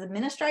ourselves as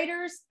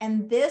administrators,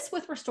 and this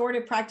with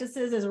restorative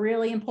practices is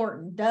really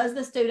important. Does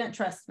the student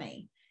trust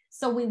me?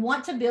 So we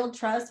want to build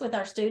trust with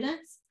our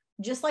students,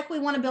 just like we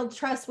want to build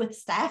trust with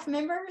staff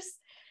members.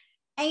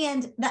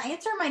 And the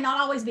answer may not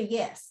always be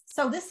yes.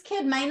 So this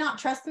kid may not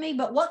trust me,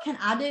 but what can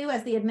I do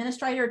as the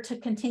administrator to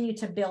continue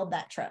to build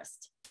that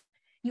trust?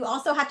 You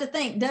also have to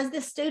think, does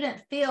this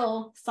student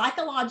feel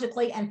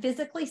psychologically and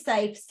physically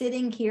safe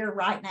sitting here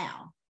right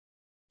now?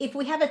 If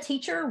we have a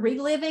teacher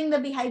reliving the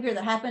behavior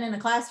that happened in the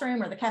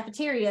classroom or the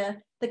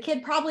cafeteria, the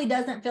kid probably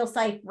doesn't feel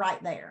safe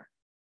right there.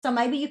 So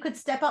maybe you could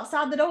step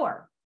outside the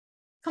door.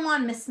 Come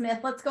on, Miss Smith,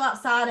 let's go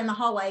outside in the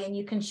hallway and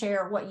you can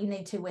share what you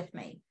need to with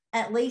me.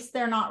 At least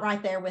they're not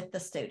right there with the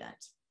student.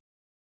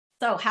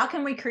 So how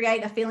can we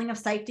create a feeling of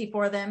safety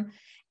for them?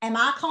 Am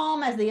I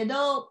calm as the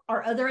adult?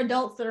 Are other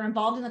adults that are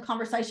involved in the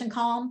conversation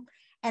calm?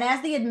 And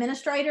as the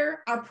administrator,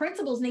 our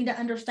principals need to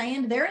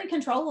understand they're in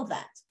control of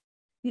that.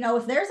 You know,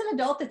 if there's an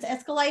adult that's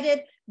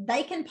escalated,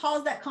 they can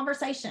pause that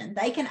conversation.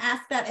 They can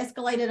ask that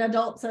escalated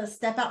adult to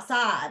step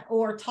outside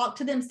or talk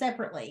to them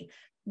separately.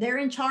 They're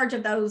in charge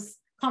of those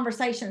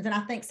conversations. And I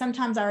think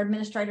sometimes our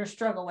administrators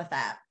struggle with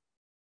that.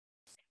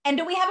 And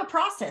do we have a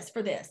process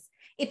for this?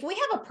 If we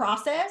have a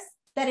process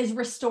that is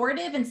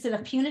restorative instead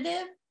of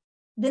punitive,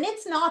 then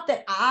it's not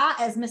that I,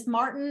 as Miss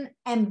Martin,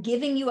 am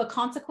giving you a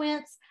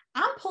consequence.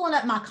 I'm pulling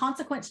up my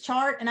consequence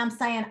chart and I'm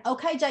saying,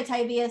 okay,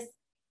 Jatavius,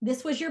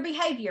 this was your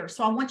behavior.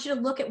 So I want you to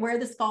look at where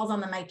this falls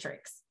on the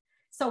matrix.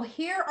 So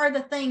here are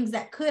the things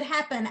that could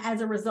happen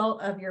as a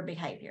result of your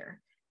behavior.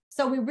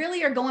 So we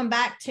really are going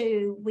back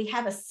to, we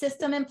have a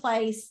system in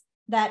place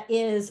that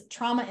is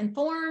trauma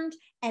informed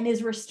and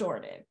is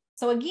restorative.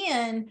 So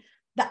again,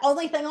 the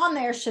only thing on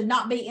there should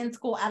not be in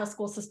school, out of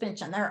school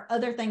suspension. There are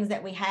other things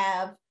that we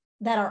have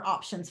that are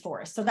options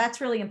for us. So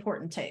that's really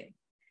important too.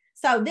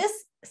 So this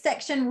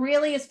section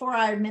really is for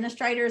our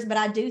administrators, but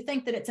I do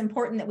think that it's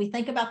important that we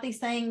think about these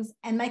things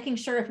and making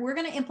sure if we're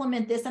going to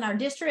implement this in our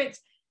district,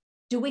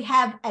 do we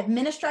have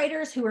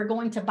administrators who are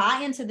going to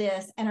buy into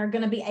this and are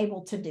going to be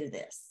able to do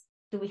this?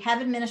 Do we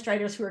have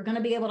administrators who are going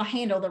to be able to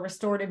handle the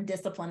restorative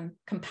discipline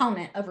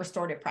component of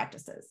restorative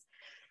practices?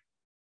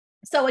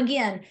 So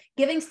again,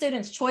 giving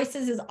students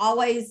choices is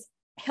always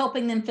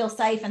helping them feel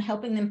safe and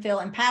helping them feel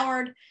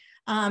empowered.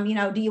 You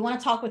know, do you want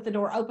to talk with the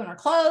door open or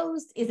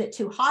closed? Is it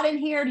too hot in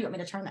here? Do you want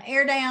me to turn the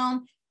air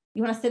down?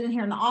 You want to sit in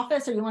here in the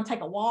office, or you want to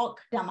take a walk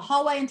down the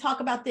hallway and talk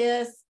about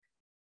this?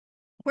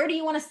 Where do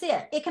you want to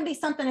sit? It can be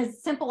something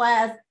as simple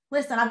as,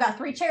 listen, I've got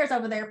 3 chairs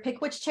over there.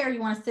 Pick which chair you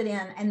want to sit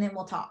in, and then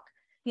we'll talk.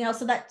 You know,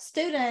 so that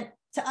student,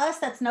 to us,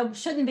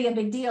 shouldn't be a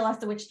big deal as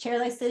to which chair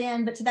they sit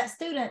in, but to that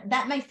student,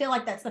 that may feel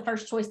like that's the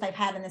first choice they've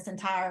had in this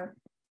entire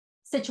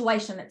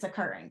situation that's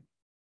occurring.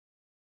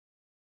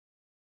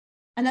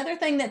 Another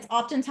thing that's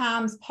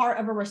oftentimes part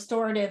of a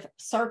restorative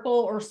circle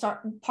or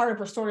part of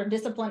restorative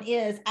discipline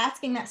is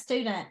asking that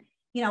student,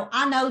 you know,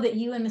 I know that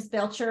you and Ms.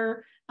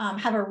 Belcher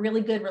have a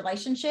really good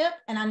relationship,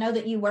 and I know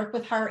that you work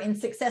with her in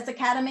Success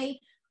Academy.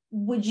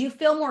 Would you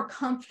feel more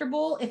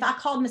comfortable if I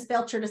called Ms.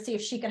 Belcher to see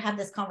if she could have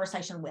this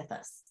conversation with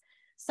us?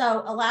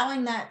 So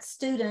allowing that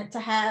student to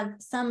have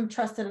some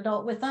trusted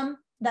adult with them,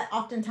 that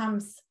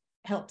oftentimes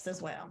helps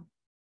as well.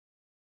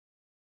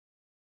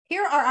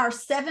 Here are our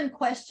 7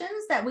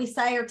 questions that we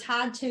say are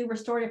tied to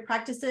restorative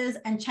practices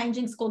and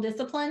changing school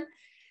discipline.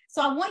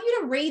 So I want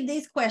you to read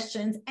these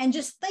questions and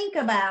just think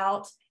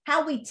about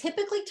how we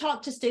typically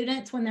talk to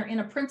students when they're in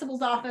a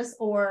principal's office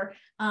or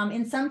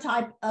in some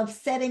type of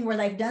setting where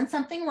they've done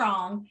something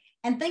wrong,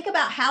 and think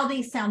about how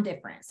these sound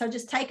different. So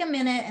just take a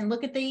minute and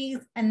look at these,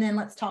 and then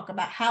let's talk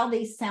about how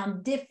these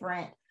sound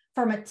different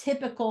from a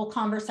typical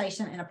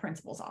conversation in a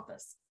principal's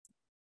office.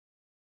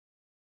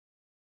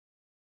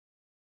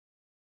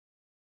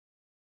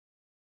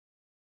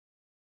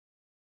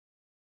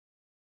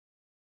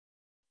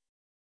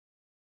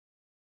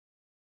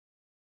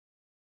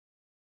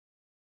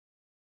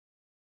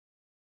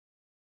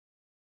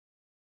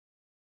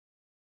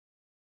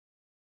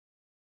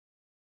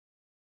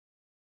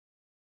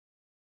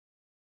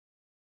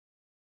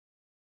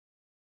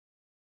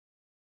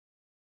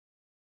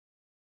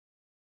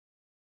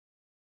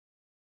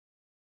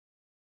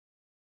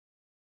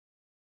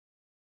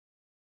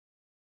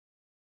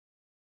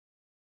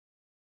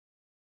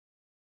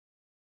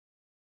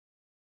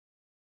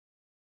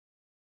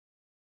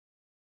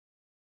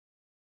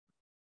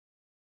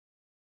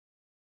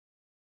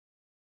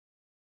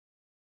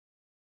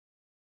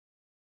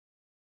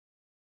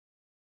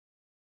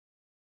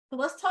 So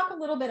let's talk a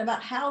little bit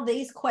about how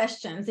these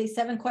questions, these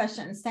 7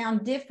 questions,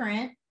 sound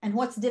different and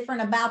what's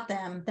different about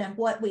them than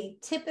what we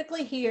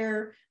typically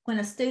hear when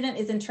a student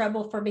is in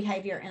trouble for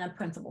behavior in a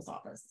principal's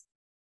office.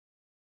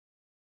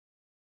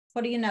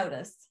 What do you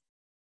notice?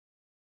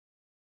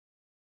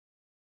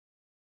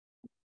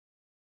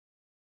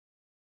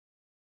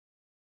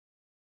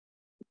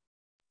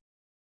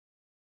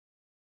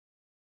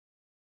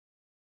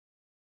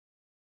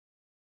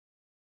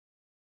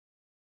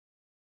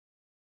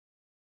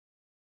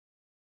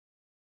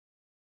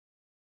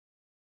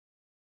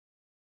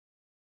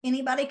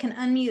 Anybody can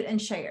unmute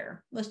and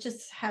share. Let's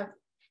just have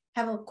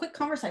a quick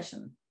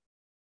conversation.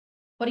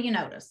 What do you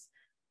notice?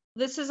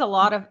 This is a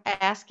lot of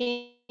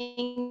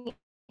asking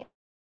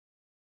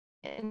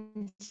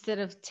instead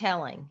of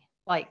telling.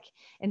 Like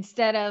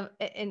instead of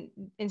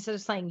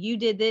saying you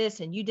did this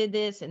and you did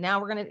this and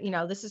now we're gonna, you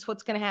know, this is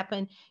what's gonna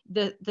happen.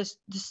 The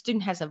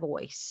student has a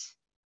voice.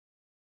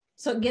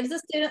 So it gives the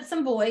student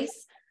some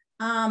voice.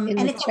 In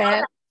and the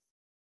chat.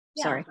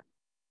 Yeah.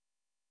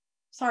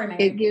 Sorry,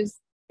 Mary.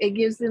 It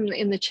gives them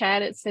in the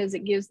chat. It says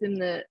it gives them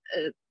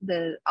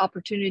the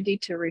opportunity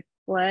to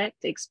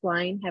reflect,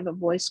 explain, have a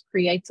voice,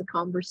 creates a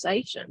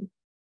conversation.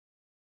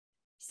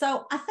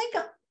 So I think,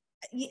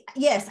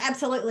 yes,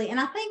 absolutely. And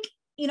I think,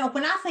 you know,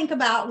 when I think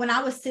about when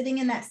I was sitting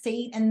in that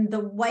seat and the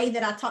way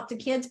that I talked to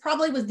kids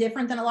probably was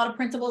different than a lot of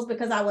principals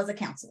because I was a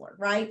counselor,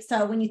 right?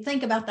 So when you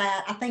think about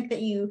that, I think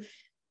that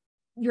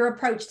your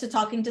approach to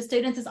talking to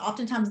students is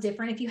oftentimes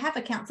different if you have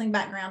a counseling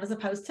background as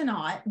opposed to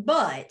not.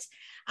 But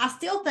I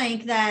still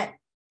think that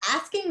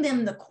asking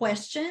them the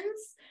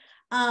questions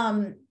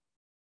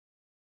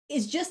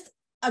is just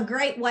a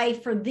great way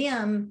for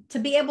them to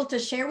be able to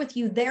share with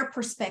you their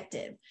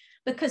perspective.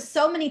 Because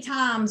so many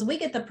times we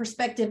get the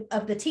perspective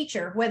of the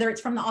teacher, whether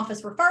it's from the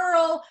office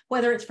referral,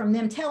 whether it's from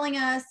them telling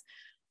us,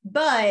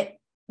 but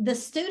the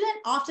student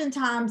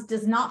oftentimes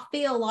does not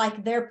feel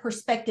like their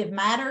perspective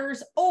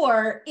matters,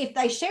 or if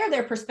they share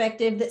their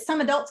perspective, that some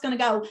adult's going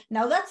to go,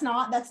 no, that's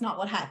not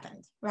what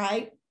happened,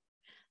 right?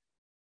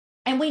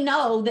 And we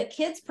know that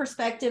kids'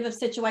 perspective of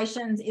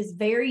situations is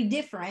very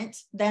different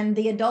than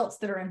the adults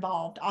that are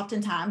involved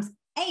oftentimes,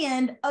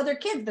 and other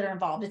kids that are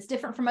involved. It's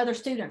different from other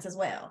students as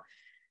well.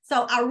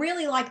 So I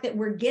really like that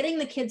we're getting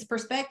the kids'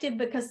 perspective,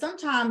 because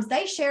sometimes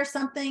they share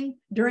something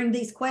during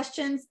these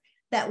questions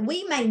that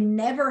we may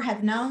never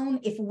have known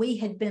if we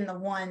had been the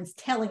ones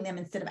telling them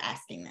instead of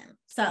asking them.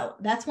 So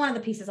that's one of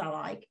the pieces I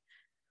like.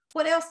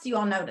 What else do you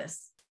all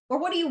notice? Or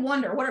what do you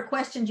wonder? What are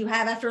questions you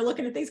have after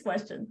looking at these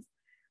questions?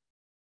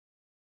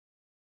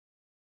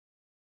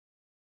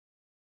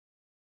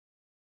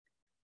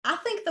 I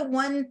think the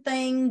one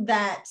thing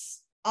that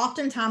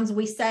oftentimes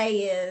we say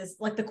is,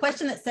 like the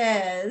question that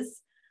says,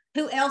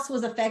 who else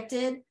was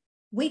affected?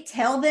 We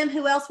tell them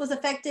who else was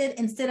affected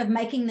instead of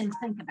making them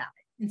think about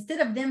it. Instead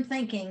of them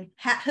thinking,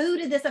 who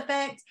did this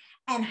affect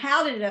and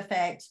how did it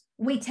affect?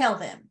 We tell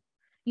them,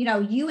 you know,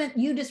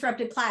 you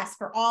disrupted class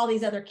for all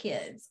these other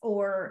kids,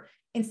 or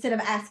instead of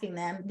asking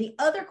them. The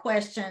other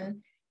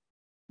question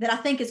that I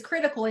think is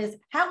critical is,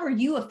 how were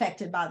you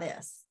affected by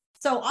this?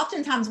 So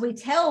oftentimes we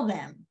tell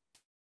them,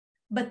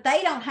 but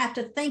they don't have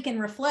to think and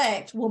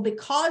reflect, well,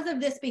 because of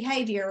this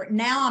behavior,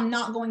 now I'm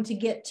not going to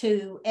get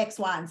to X,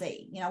 Y, and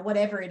Z, you know,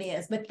 whatever it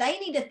is. But they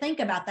need to think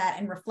about that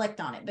and reflect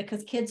on it,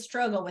 because kids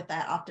struggle with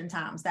that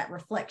oftentimes, that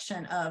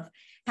reflection of,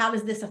 how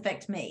does this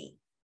affect me?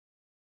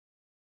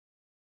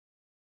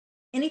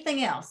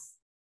 Anything else?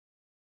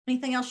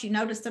 Anything else you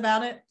noticed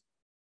about it?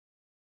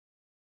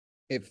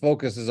 It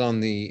focuses on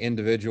the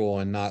individual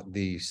and not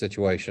the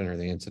situation or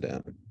the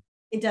incident.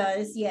 It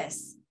does,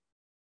 yes.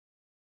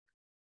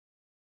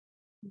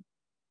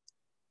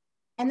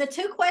 And the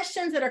two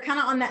questions that are kind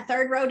of on that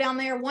third row down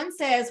there, one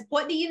says,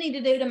 what do you need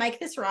to do to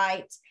make this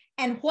right?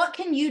 And what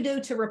can you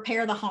do to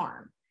repair the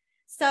harm?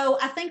 So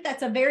I think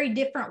that's a very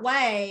different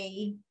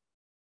way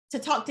to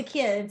talk to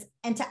kids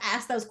and to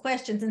ask those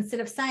questions instead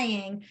of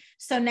saying,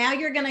 so now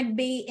you're going to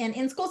be in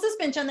in-school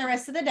suspension the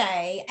rest of the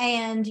day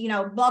and, you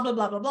know, blah, blah,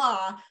 blah, blah,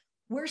 blah.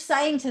 We're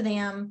saying to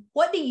them,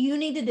 what do you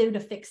need to do to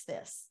fix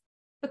this?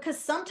 Because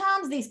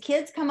sometimes these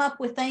kids come up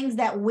with things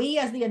that we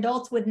as the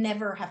adults would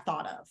never have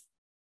thought of.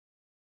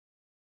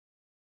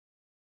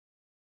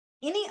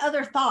 Any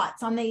other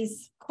thoughts on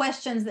these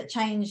questions that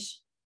change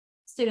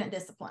student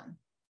discipline?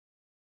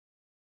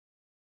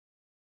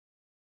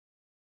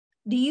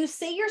 Do you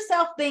see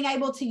yourself being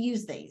able to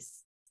use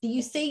these? Do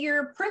you see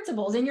your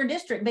principals in your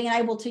district being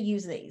able to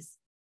use these?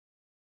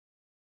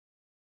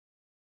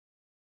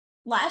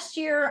 Last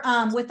year,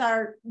 with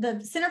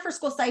the Center for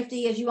School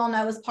Safety, as you all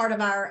know, is part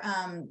of our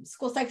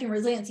School Safety and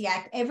Resiliency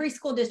Act. Every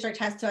school district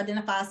has to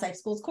identify a safe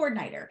schools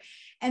coordinator.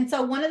 And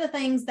so one of the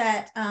things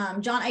that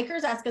John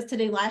Akers asked us to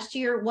do last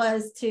year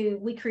was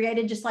we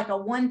created just like a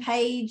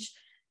one-page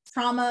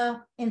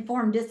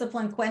trauma-informed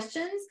discipline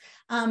questions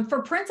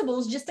for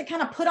principals just to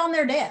kind of put on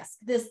their desk.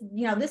 This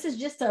is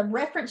just a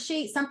reference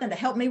sheet, something to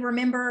help me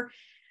remember.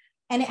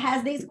 And it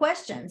has these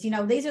questions,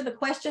 these are the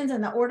questions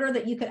and the order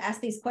that you could ask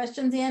these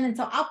questions in. And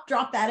so I'll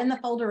drop that in the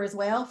folder as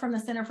well from the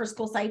Center for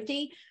School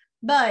Safety,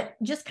 but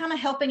just kind of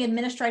helping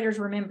administrators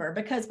remember,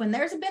 because when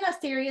there's been a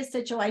serious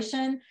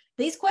situation,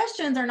 these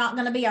questions are not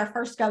going to be our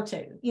first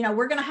go-to.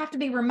 We're going to have to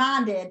be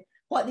reminded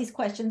what these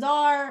questions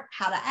are,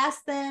 how to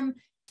ask them,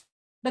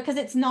 because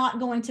it's not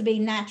going to be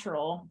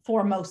natural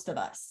for most of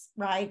us,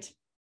 right?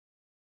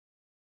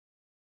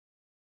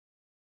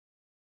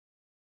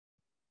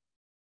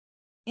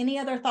 Any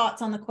other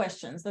thoughts on the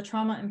questions, the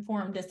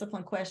trauma-informed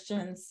discipline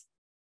questions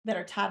that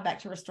are tied back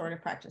to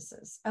restorative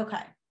practices?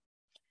 Okay.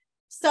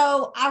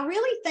 So I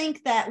really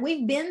think that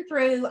we've been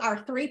through our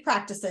 3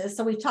 practices.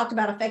 So we've talked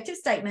about effective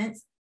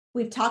statements.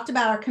 We've talked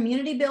about our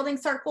community building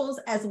circles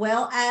as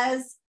well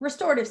as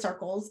restorative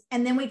circles.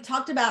 And then we've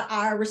talked about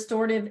our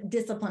restorative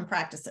discipline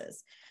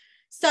practices.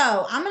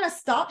 So I'm going to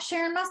stop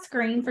sharing my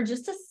screen for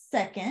just a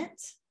second.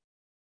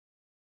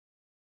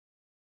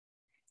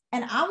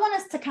 And I want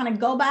us to kind of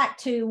go back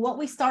to what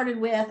we started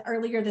with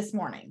earlier this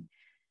morning.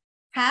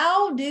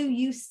 How do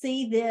you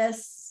see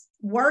this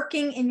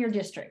working in your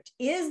district?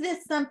 Is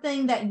this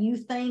something that you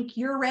think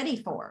you're ready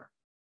for?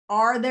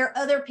 Are there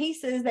other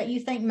pieces that you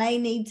think may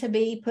need to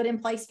be put in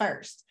place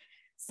first?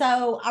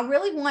 So I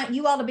really want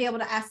you all to be able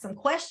to ask some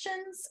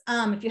questions.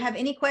 If you have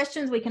any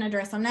questions, we can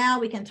address them now.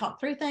 We can talk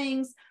through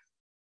things.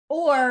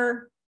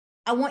 Or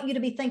I want you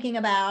to be thinking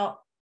about,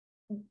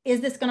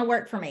 is this going to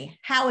work for me?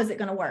 How is it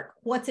going to work?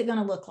 What's it going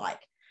to look like?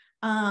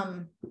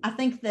 I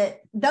think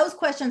that those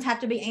questions have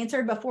to be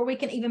answered before we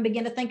can even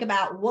begin to think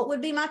about what would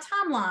be my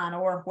timeline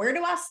or where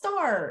do I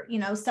start?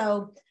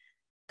 So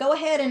go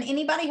ahead, and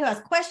anybody who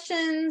has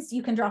questions,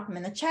 you can drop them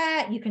in the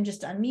chat. You can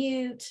just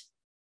unmute.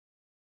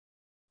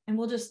 And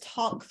we'll just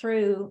talk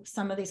through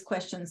some of these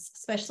questions,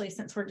 especially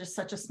since we're just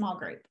such a small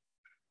group.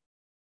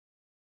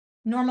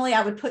 Normally,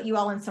 I would put you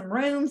all in some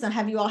rooms and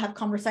have you all have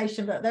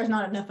conversation, but there's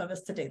not enough of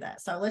us to do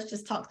that. So let's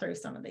just talk through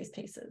some of these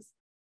pieces.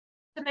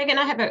 So Megan,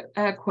 I have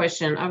a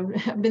question.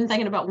 I've been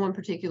thinking about one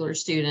particular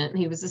student.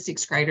 He was a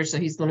 6th grader, so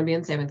he's going to be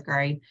in 7th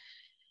grade.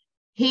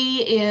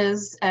 He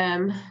is,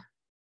 I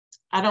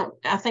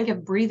think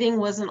if breathing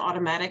wasn't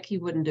automatic, he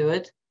wouldn't do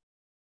it.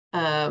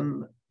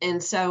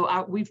 And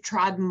so we've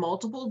tried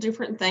multiple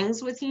different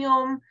things with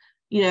him,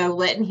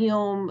 letting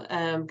him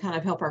kind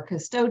of help our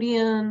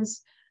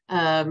custodians,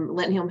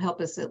 letting him help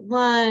us at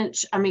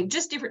lunch. I mean,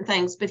 just different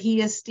things, but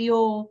he is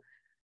still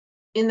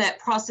in that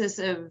process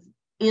of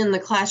in the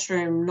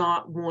classroom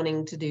not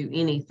wanting to do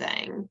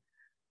anything.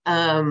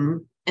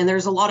 And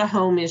there's a lot of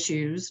home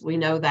issues. We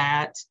know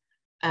that.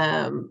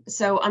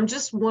 So I'm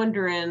just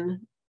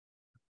wondering,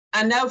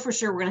 I know for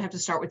sure we're going to have to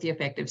start with the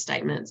effective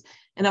statements.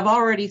 And I've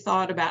already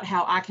thought about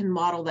how I can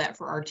model that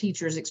for our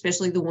teachers,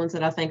 especially the ones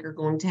that I think are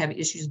going to have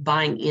issues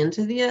buying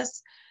into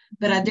this.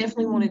 But I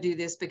definitely want to do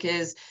this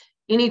because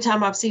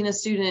anytime I've seen a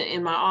student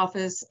in my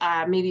office,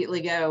 I immediately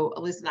go,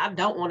 listen, I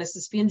don't want to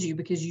suspend you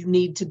because you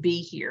need to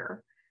be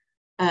here.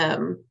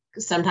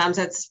 Sometimes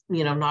that's,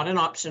 not an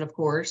option, of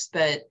course,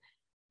 but,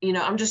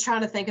 I'm just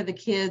trying to think of the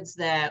kids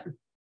that,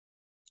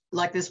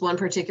 like this one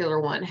particular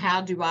one,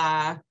 how do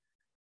I,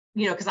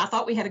 because I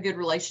thought we had a good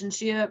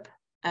relationship.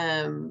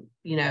 I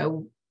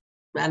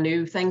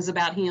knew things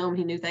about him.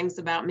 He knew things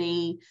about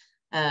me.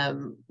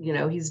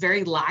 He's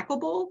very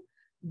likable,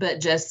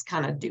 but just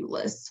kind of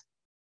dooless.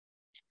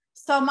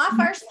 So my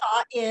first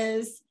thought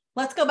is,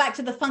 let's go back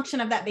to the function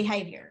of that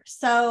behavior.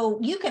 So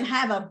you can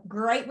have a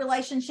great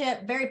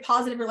relationship, very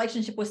positive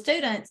relationship with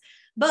students,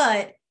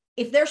 but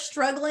if they're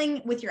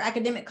struggling with your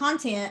academic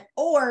content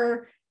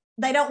or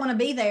they don't want to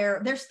be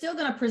there, they're still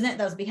going to present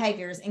those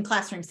behaviors in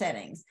classroom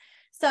settings.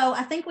 So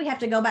I think we have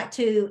to go back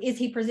to, is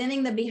he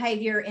presenting the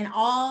behavior in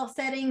all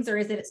settings, or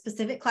is it at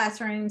specific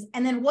classrooms?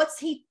 And then what's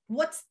he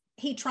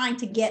trying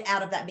to get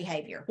out of that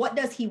behavior? What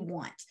does he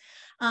want?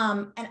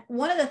 And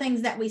one of the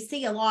things that we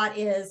see a lot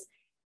is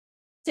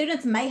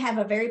students may have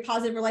a very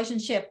positive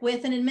relationship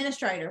with an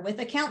administrator, with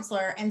a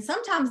counselor, and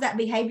sometimes that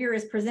behavior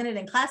is presented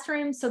in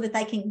classrooms so that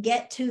they can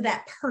get to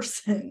that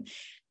person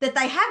that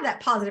they have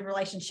that positive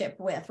relationship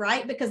with,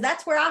 right? Because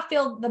that's where I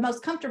feel the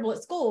most comfortable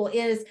at school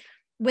is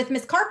with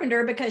Miss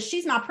Carpenter, because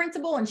she's my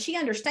principal and she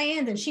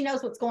understands and she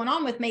knows what's going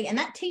on with me, and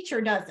that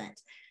teacher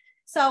doesn't.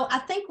 So I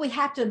think we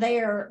have to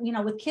there, you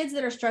know, with kids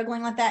that are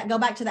struggling like that, go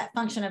back to that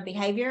function of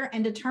behavior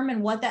and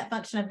determine what that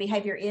function of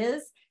behavior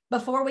is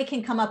before we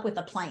can come up with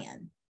a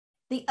plan.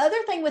 The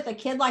other thing with a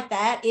kid like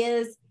that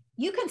is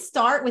you can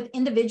start with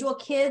individual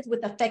kids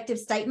with effective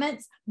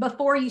statements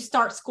before you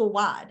start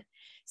school-wide.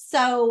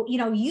 So, you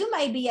know, you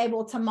may be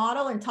able to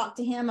model and talk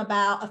to him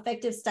about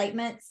effective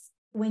statements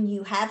when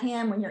you have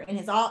him, when you're in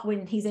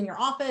when he's in your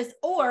office,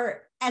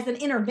 or as an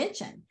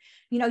intervention.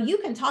 You know, you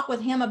can talk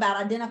with him about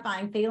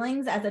identifying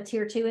feelings as a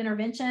tier 2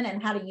 intervention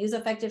and how to use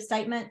effective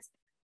statements,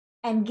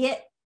 and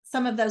get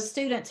some of those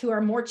students who are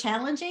more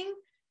challenging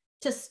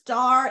to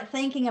start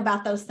thinking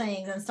about those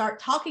things and start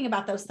talking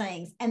about those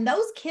things. And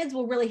those kids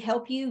will really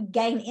help you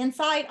gain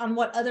insight on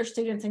what other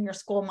students in your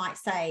school might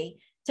say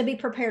to be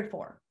prepared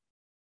for.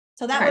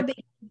 So that would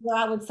be what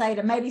I would say,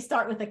 to maybe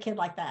start with a kid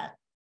like that.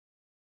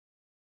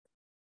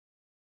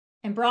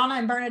 And Brana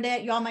and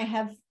Bernadette, y'all may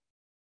have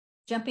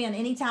jump in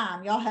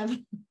anytime. Y'all have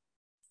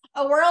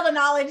a world of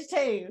knowledge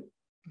too.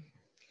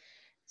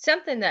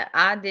 Something that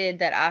I did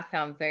that I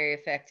found very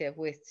effective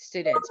with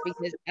students,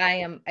 because I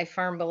am a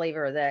firm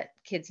believer that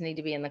kids need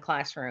to be in the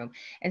classroom.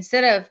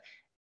 Instead of,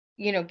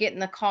 you know, getting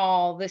the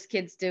call, this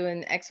kid's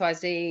doing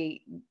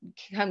XYZ,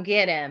 come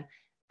get him,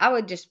 I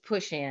would just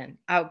push in.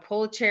 I would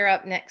pull a chair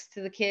up next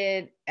to the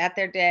kid at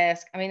their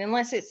desk. I mean,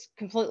 unless it's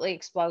completely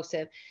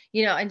explosive,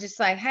 you know, and just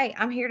say, hey,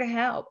 I'm here to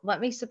help.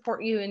 Let me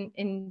support you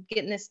in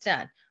getting this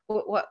done.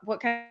 What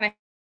can I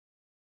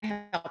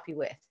help you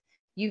with?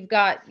 You've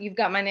got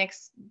my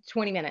next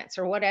 20 minutes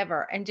or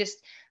whatever. And just,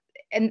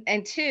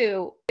 and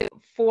two,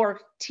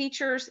 for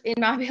teachers in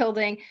my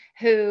building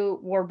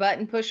who were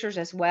button pushers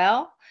as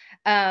well,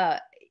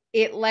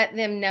 it let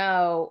them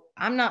know,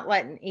 I'm not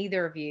letting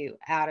either of you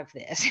out of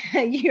this.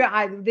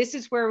 This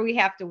is where we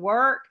have to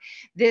work.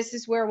 This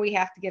is where we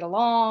have to get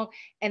along.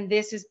 And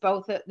this is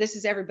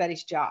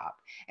everybody's job.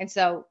 And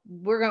so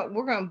we're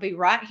going to be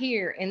right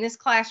here in this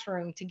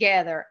classroom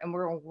together, and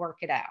we're going to work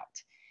it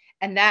out.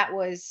 And that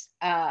was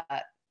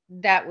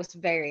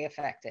very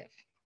effective.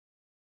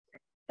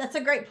 That's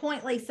a great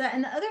point, Lisa.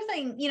 And the other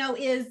thing, you know,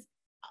 is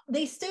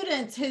these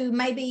students who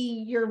may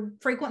be your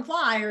frequent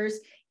flyers,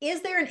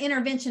 is there an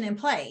intervention in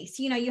place?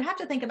 You know, you have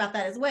to think about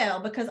that as well,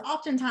 because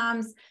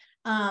oftentimes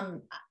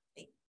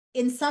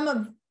in some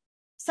of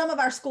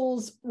our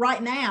schools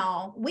right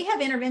now, we have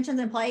interventions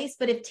in place,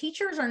 but if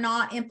teachers are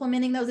not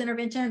implementing those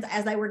interventions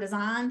as they were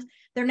designed,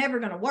 they're never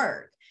going to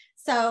work.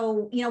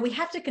 So, you know, we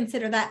have to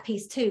consider that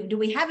piece too. Do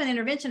we have an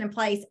intervention in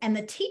place and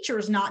the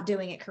teacher's not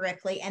doing it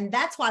correctly? And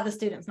that's why the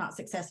student's not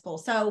successful.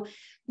 So,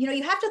 you know,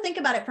 you have to think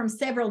about it from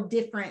several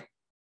different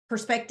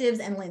perspectives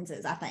and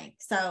lenses, I think.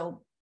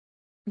 So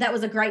that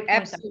was a great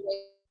point.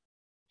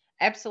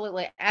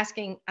 Absolutely.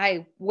 Asking,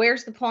 hey,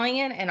 where's the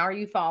plan, and are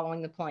you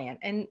following the plan?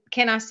 And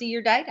can I see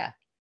your data?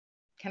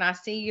 Can I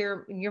see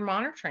your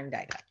monitoring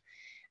data?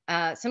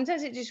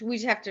 Sometimes we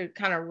just have to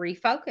kind of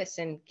refocus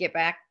and get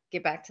back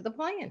to the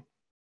plan.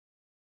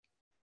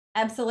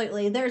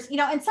 Absolutely. There's, you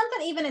know, and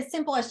something even as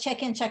simple as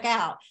check in, check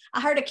out.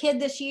 I heard a kid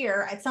this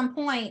year at some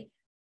point,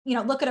 you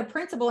know, look at a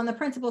principal, and the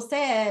principal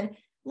said,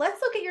 let's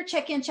look at your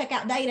check in, check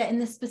out data in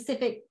this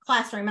specific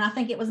classroom. And I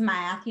think it was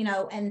math, you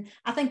know, and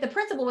I think the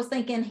principal was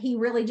thinking he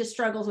really just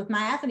struggles with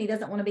math and he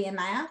doesn't want to be in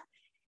math.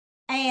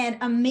 And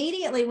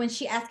immediately when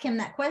she asked him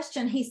that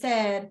question, he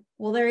said,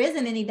 well, there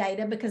isn't any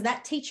data because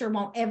that teacher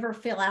won't ever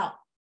fill out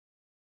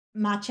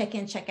my check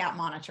in, check out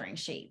monitoring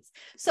sheets.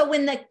 So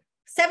when the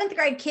 7th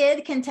grade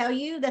kid can tell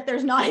you that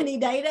there's not any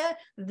data,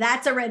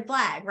 that's a red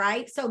flag,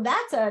 right? So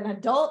that's an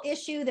adult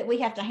issue that we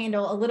have to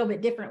handle a little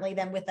bit differently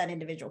than with that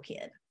individual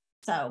kid.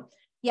 So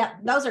yeah,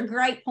 those are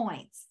great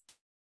points.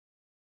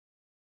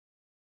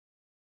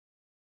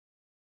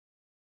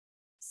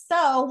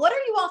 So what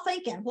are you all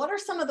thinking? What are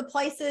some of the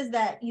places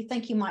that you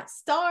think you might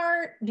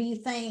start? Do you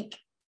think,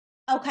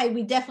 okay,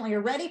 we definitely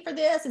are ready for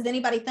this? Is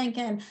anybody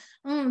thinking,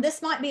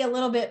 this might be a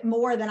little bit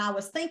more than I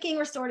was thinking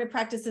restorative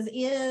practices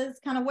is?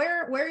 Kind of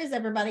where is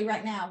everybody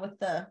right now with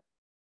the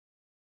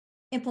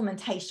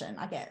implementation,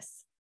 I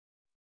guess?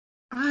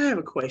 I have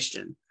a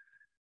question.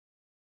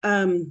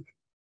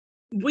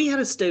 We had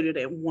a student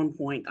at one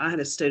point, I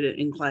had a student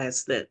in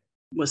class that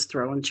was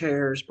throwing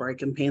chairs,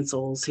 breaking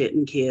pencils,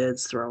 hitting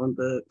kids, throwing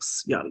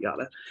books, yada,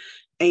 yada.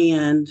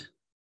 And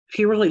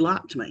he really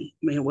liked me.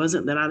 I mean, it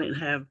wasn't that I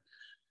didn't have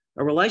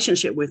a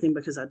relationship with him,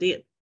 because I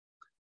did.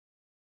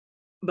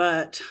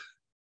 But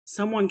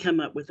someone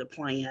came up with a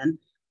plan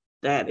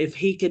that if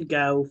he could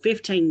go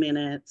 15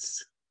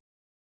 minutes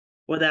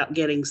without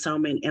getting so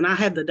many, and I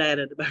had the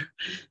data to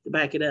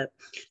back it up.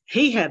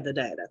 He had the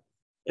data.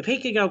 If he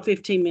could go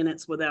 15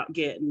 minutes without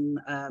getting,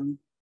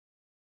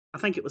 I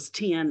think it was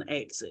 10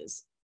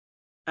 X's,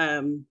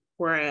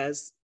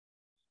 whereas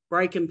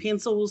breaking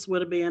pencils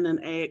would have been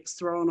an X,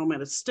 throwing them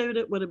at a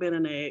student would have been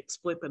an X,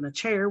 flipping a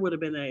chair would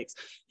have been an X.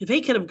 If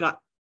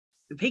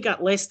he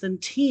got less than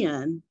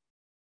 10,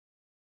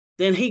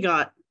 then he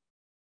got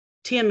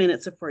 10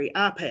 minutes of free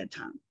iPad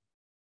time.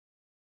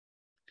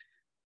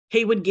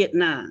 He would get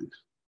 9.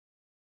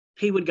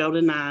 He would go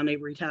to 9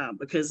 every time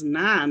because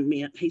 9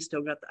 meant he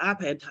still got the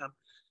iPad time.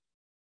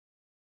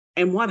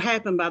 And what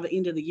happened by the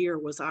end of the year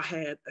was I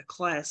had a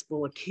class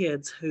full of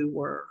kids who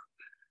were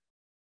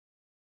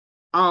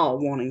all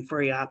wanting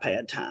free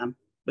iPad time,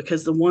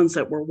 because the ones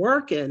that were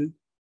working,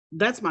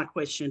 that's my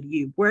question to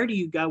you. Where do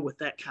you go with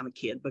that kind of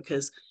kid?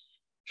 Because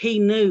he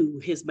knew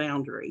his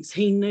boundaries.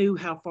 He knew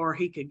how far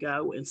he could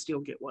go and still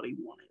get what he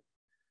wanted.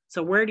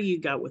 So where do you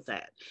go with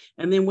that?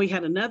 And then we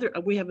have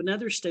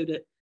another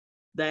student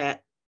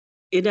that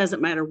it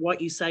doesn't matter what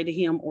you say to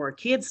him or a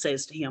kid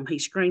says to him, he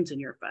screams in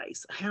your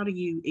face. How do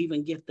you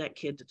even get that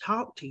kid to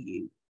talk to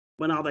you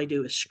when all they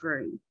do is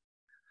scream?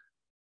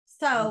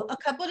 So a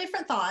couple of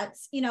different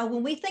thoughts.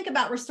 When we think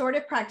about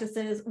restorative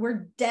practices,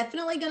 we're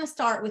definitely going to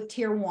start with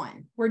tier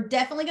 1. We're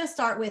definitely going to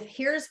start with,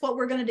 here's what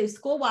we're going to do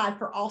school-wide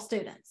for all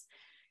students.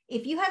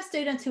 If you have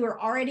students who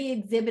are already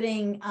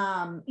exhibiting,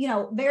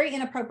 very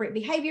inappropriate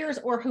behaviors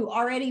or who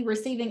are already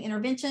receiving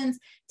interventions,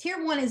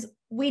 tier 1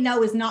 we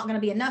know is not going to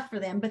be enough for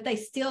them, but they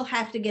still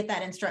have to get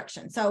that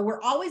instruction. So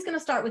we're always going to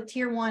start with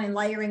tier 1 and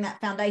layering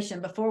that foundation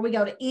before we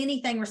go to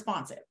anything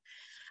responsive.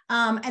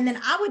 And then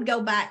I would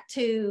go back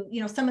to,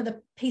 some of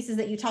the pieces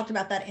that you talked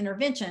about, that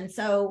intervention.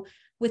 So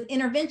with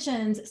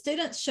interventions,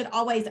 students should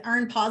always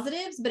earn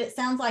positives, but it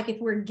sounds like if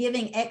we're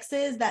giving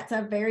X's, that's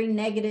a very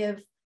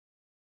negative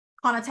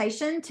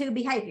connotation to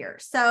behavior.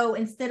 So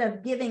instead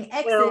of giving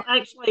X's. Well,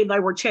 actually, they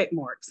were check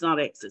marks, not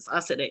X's. I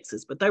said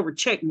X's, but they were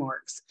check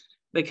marks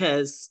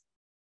because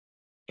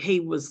he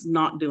was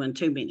not doing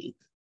too many.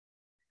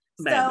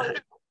 So,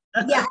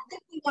 yeah, I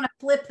think we want to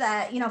flip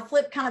that,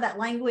 flip kind of that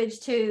language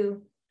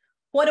to,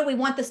 what do we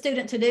want the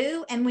student to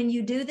do? And when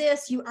you do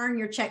this, you earn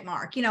your check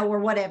mark, or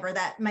whatever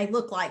that may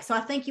look like. So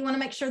I think you want to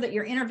make sure that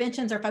your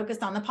interventions are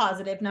focused on the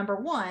positive, number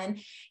 1.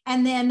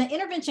 And then the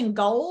intervention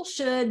goal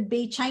should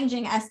be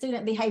changing as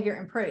student behavior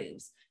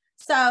improves.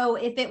 So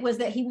if it was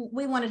that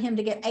we wanted him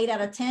to get 8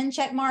 out of 10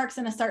 check marks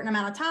in a certain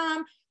amount of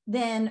time,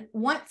 then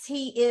once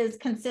he is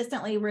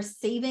consistently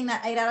receiving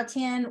that 8 out of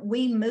 10,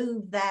 we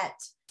move that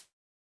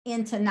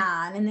into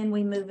 9, and then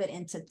we move it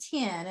into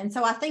 10. And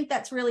so I think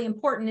that's really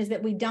important, is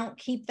that we don't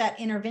keep that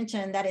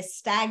intervention that is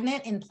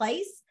stagnant in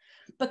place,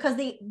 because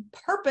the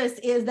purpose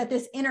is that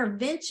this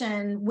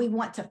intervention, we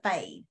want to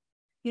fade.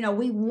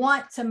 We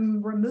want to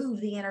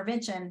remove the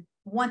intervention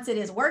once it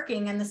is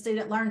working and the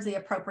student learns the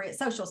appropriate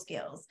social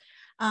skills.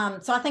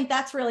 So I think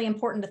that's really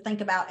important to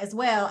think about as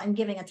well, and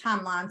giving a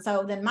timeline.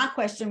 So then my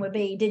question would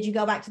be, did you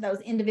go back to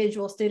those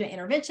individual student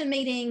intervention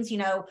meetings?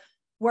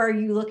 Were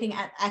you looking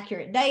at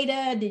accurate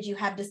data? Did you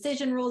have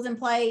decision rules in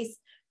place?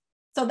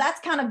 So that's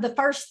kind of the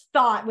first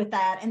thought with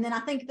that. And then I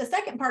think the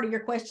second part of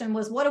your question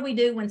was, what do we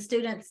do when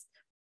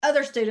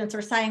other students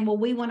are saying, well,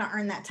 we want to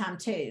earn that time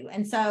too?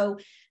 And so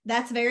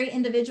that's very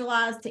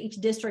individualized to each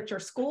district or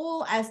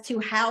school as to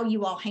how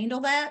you all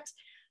handle that.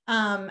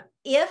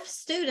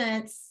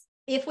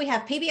 If we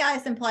have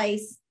PBIS in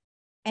place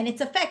and it's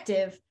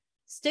effective,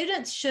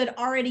 students should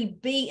already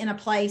be in a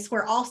place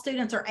where all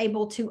students are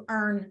able to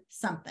earn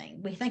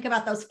something. We think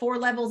about those 4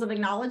 levels of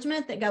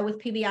acknowledgement that go with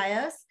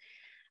PBIS.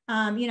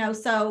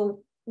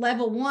 So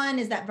level 1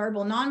 is that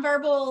verbal,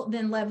 nonverbal.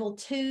 Then level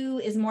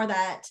 2 is more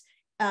that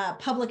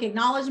public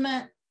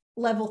acknowledgement.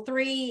 Level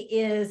 3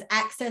 is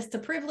access to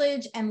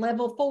privilege. And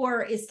level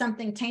 4 is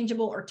something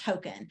tangible or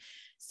token.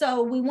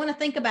 So we want to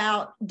think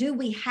about, do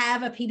we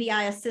have a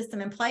PBIS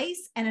system in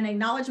place and an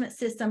acknowledgement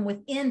system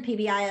within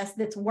PBIS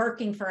that's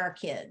working for our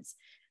kids?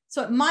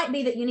 So it might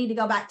be that you need to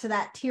go back to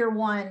that tier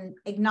 1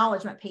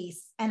 acknowledgement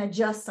piece and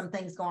adjust some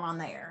things going on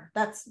there.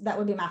 That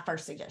would be my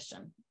first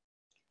suggestion.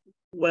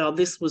 Well,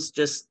 this was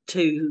just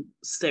 2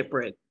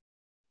 separate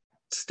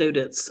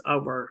students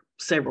over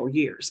several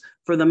years.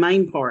 For the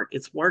main part,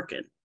 it's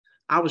working.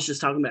 I was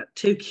just talking about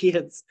 2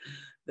 kids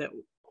that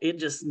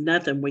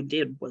nothing we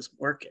did was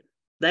working.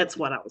 That's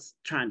what I was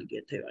trying to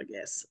get to, I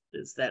guess,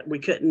 is that we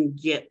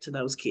couldn't get to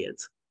those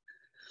kids.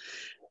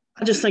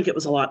 I just think it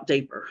was a lot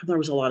deeper. There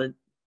was a lot of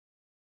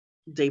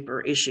deeper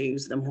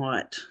issues than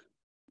what.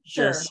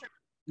 Sure.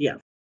 Yeah.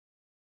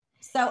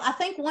 So I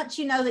think once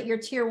you know that your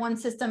tier 1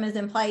 system is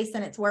in place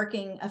and it's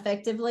working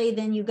effectively,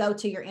 then you go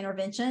to your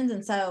interventions.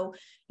 And so,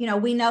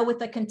 we know with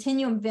the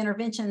continuum of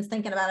interventions,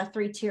 thinking about a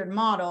 3-tiered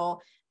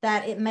model,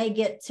 that it may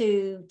get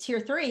to tier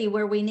 3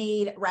 where we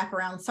need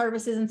wraparound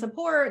services and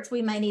supports.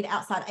 We may need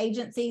outside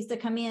agencies to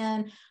come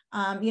in.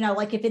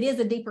 Like if it is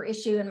a deeper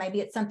issue and maybe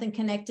it's something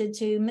connected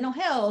to mental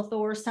health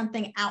or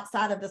something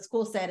outside of the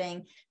school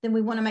setting, then we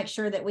want to make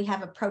sure that we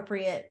have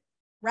appropriate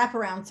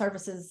wraparound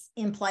services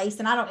in place.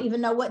 And I don't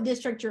even know what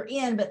district you're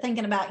in, but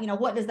thinking about,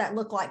 what does that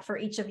look like for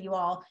each of you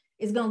all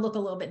is going to look a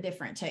little bit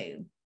different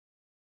too.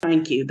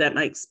 Thank you. That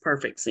makes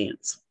perfect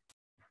sense.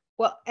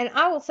 Well, and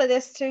I will say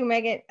this too,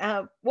 Megan,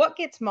 what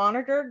gets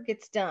monitored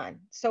gets done.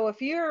 So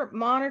if you're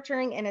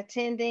monitoring and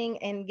attending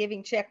and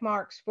giving check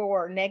marks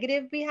for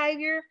negative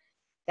behavior,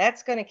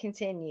 that's going to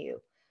continue.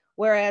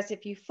 Whereas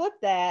if you flip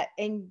that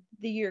and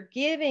you're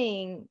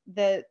giving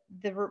the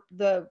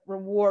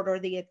reward or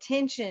the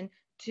attention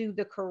to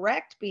the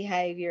correct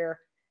behavior,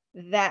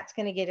 that's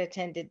going to get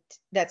attended.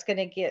 That's going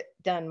to get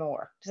done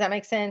more. Does that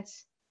make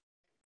sense?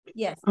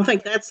 Yes. I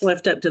think that's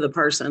left up to the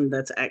person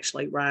that's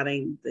actually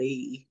writing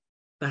the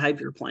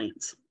behavior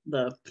plans,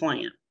 the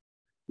plan,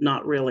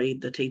 not really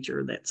the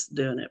teacher that's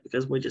doing it,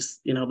 because we just,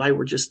 they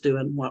were just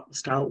doing what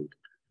was told.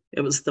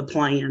 It was the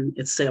plan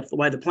itself, the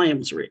way the plan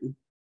was written.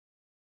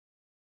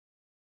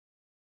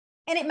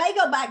 And it may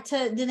go back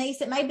to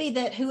Denise. It may be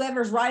that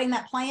whoever's writing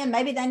that plan,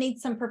 maybe they need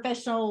some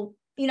professional,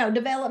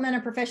 development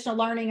and professional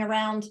learning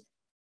around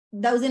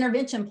those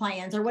intervention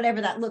plans or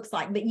whatever that looks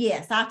like. But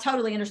yes, I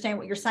totally understand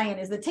what you're saying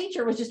is the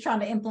teacher was just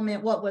trying to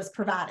implement what was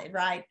provided,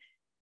 right?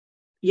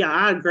 Yeah,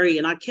 I agree.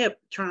 And I kept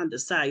trying to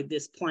say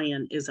this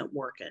plan isn't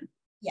working,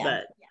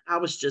 but I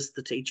was just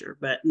the teacher,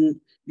 but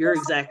you're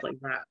exactly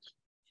right.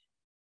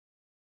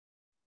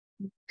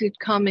 Good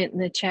comment in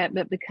the chat,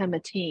 but become a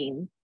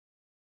team,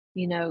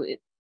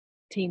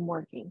 team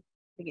working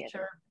together.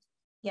 Sure.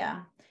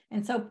 Yeah.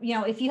 And so,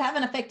 if you have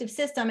an effective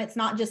system, it's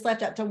not just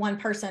left up to one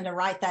person to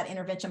write that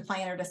intervention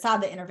plan or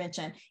decide the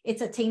intervention.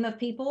 It's a team of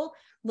people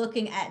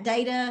looking at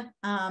data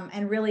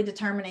and really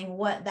determining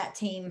what that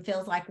team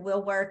feels like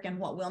will work and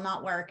what will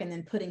not work, and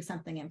then putting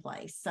something in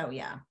place. So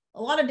yeah,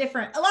 a lot of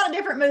different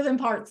moving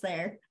parts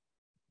there.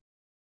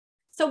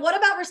 So what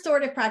about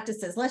restorative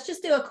practices? Let's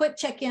just do a quick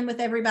check-in with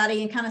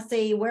everybody and kind of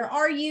see, where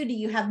are you? Do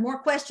you have more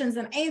questions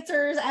than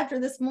answers after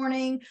this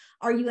morning?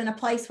 Are you in a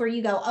place where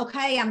you go,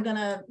 okay, I'm going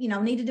to,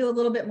 need to do a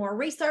little bit more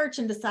research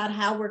and decide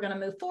how we're going to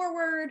move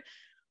forward?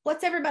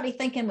 What's everybody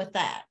thinking with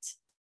that?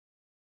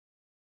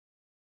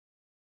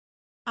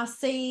 I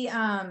see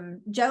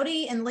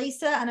Jody and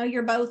Lisa. I know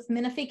you're both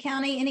Menifee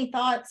County. Any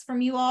thoughts from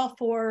you all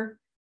for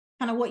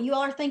kind of what you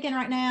all are thinking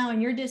right now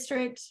in your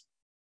district?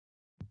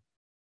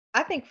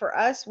 I think for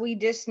us,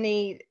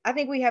 I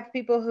think we have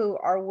people who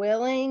are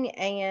willing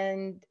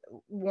and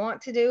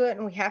want to do it,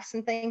 and we have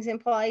some things in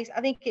place.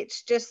 I think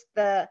it's just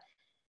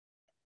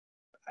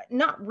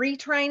not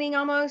retraining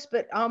almost,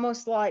 but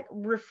almost like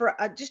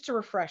just a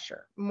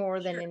refresher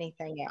more than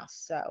anything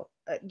else. So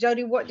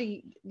Jody, what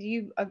do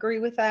you agree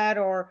with that,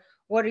 or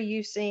what are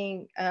you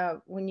seeing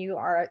when you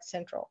are at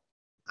Central?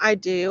 I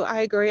do. I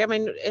agree. I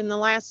mean, in the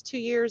last 2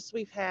 years,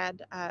 we've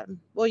had,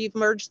 you've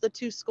merged the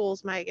two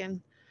schools,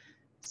 Megan.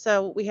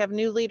 So we have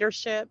new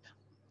leadership,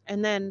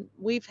 and then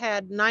we've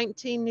had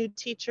 19 new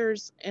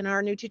teachers in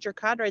our new teacher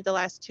cadre the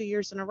last 2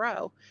 years in a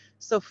row.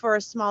 So for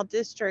a small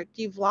district,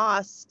 you've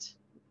lost,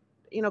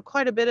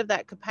 quite a bit of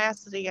that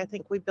capacity. I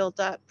think we built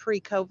up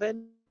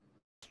pre-COVID.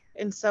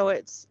 And so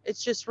it's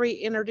just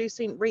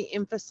reintroducing,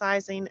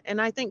 re-emphasizing,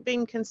 and I think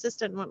being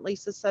consistent in what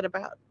Lisa said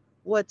about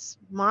what's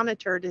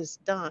monitored is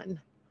done.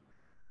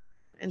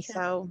 And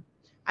so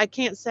I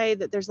can't say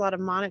that there's a lot of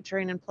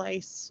monitoring in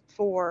place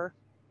for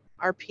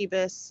our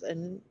PBIS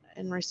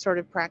and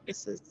restorative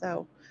practices.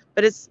 So,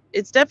 but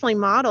it's definitely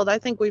modeled. I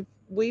think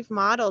we've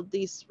modeled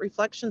these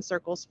reflection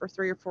circles for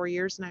 3 or 4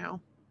 years now.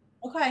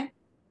 Okay.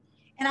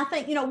 And I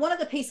think, one of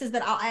the pieces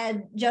that I'll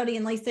add, Jody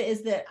and Lisa,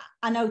 is that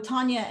I know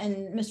Tanya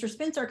and Mr.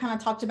 Spencer kind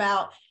of talked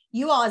about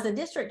you all as a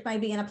district may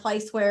be in a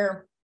place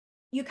where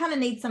you kind of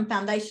need some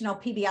foundational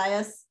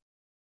PBIS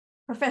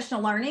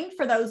professional learning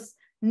for those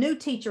new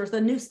teachers,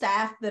 the new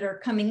staff that are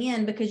coming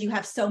in, because you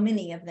have so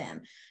many of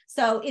them.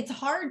 So it's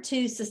hard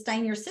to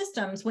sustain your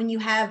systems when you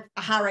have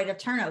a high rate of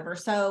turnover.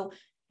 So,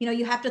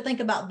 you have to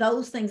think about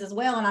those things as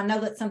well. And I know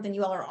that's something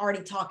you all are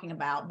already talking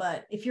about,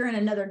 but if you're in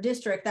another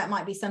district, that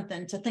might be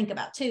something to think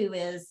about too,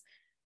 is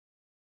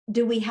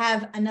do we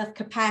have enough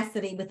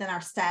capacity within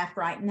our staff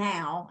right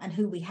now and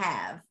who we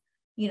have?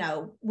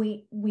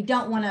 We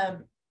don't want to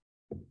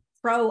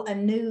throw a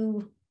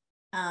new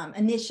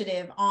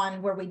initiative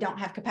on where we don't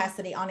have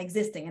capacity on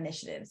existing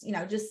initiatives,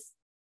 just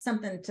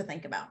something to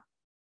think about.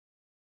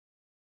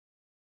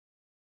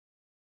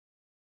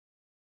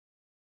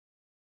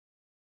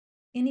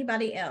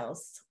 Anybody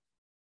else?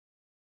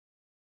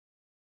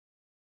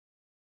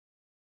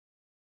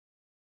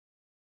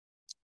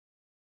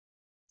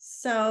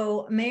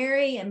 So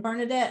Mary and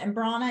Bernadette and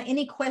Brana,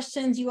 any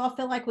questions you all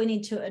feel like we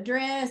need to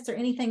address, or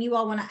anything you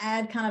all want to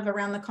add kind of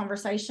around the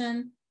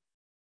conversation?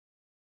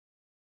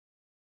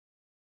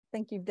 I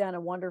think you've done a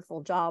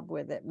wonderful job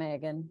with it,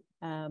 Megan.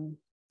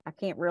 I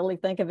can't really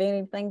think of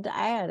anything to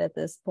add at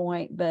this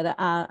point, but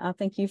I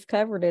think you've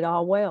covered it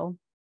all well.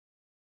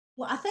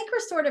 Well, I think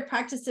restorative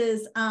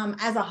practices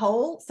as a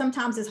whole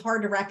sometimes is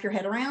hard to wrap your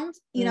head around.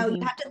 You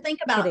have to think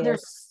about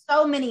there's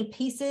so many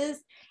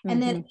pieces,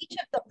 and then each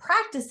of the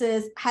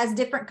practices has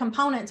different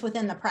components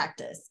within the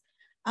practice.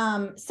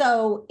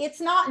 So it's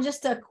not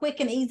just a quick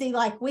and easy,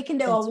 like we can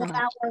do That's a 1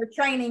 hour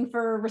training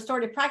for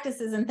restorative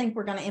practices and think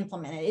we're going to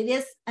implement it. It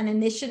is an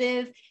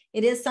initiative.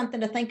 It is something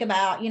to think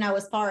about, you know,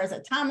 as far as a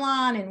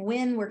timeline and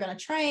when we're going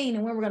to train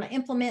and when we're going to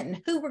implement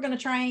and who we're going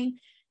to train.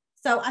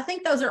 So I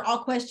think those are all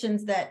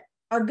questions that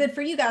are good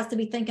for you guys to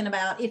be thinking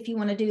about if you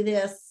want to do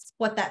this,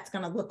 what that's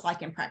going to look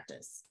like in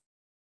practice.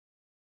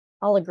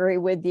 I'll agree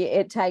with you.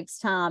 It takes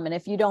time. And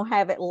if you don't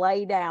have it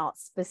laid out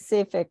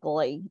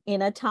specifically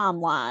in a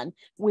timeline,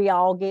 we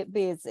all get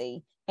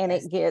busy and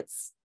it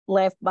gets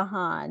left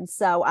behind.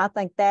 So I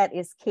think that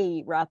is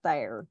key right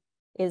there,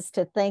 is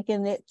to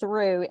thinking it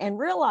through and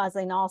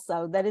realizing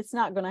also that it's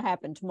not going to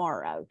happen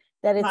tomorrow,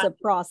 that it's a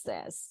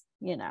process,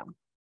 you know.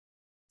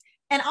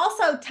 And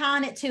also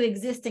tying it to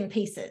existing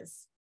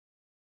pieces.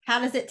 How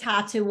does it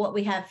tie to what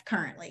we have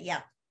currently?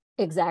 Yeah.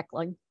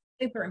 Exactly.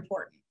 Super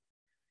important.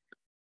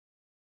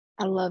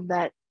 I love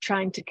that,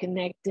 trying to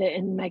connect it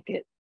and make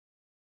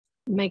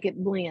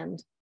it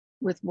blend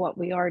with what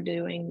we are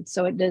doing,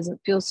 so it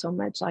doesn't feel so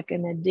much like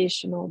an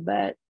additional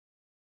but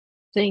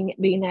thing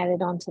being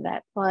added onto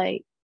that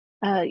plate.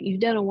 You've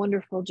done a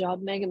wonderful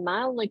job, Megan.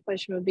 My only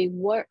question would be,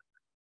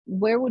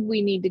 where would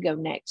we need to go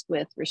next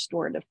with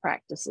restorative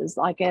practices?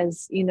 Like,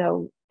 as you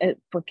know,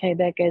 for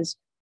Quebec, as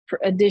for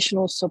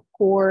additional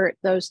support,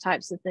 those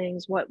types of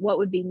things, what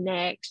would be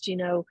next? You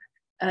know,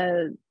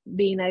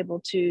 being able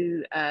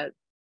to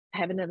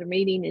have another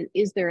meeting.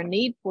 Is there a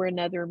need for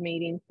another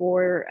meeting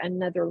for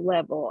another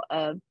level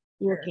of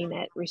looking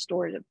at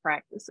restorative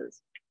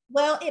practices?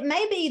 Well, it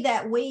may be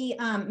that we,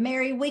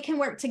 Mary, we can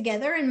work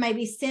together and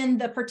maybe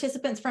send the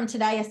participants from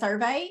today a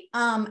survey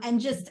and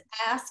just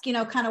ask, you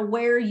know, kind of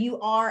where you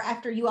are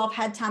after you all have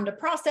had time to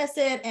process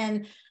it.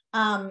 And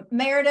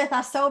Meredith,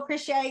 I so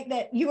appreciate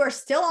that you are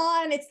still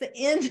on. It's the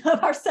end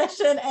of our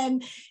session,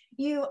 and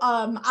you,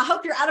 I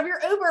hope you're out of your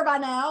Uber by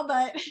now,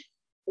 but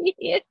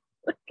yeah.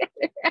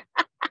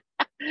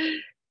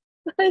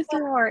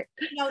 Smart.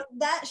 You know,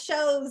 that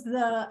shows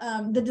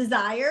the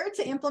desire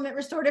to implement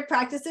restorative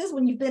practices.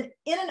 When you've been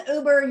in an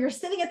Uber, you're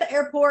sitting at the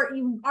airport,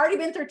 you've already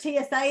been through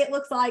TSA, it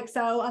looks like.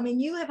 So, I mean,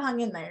 you have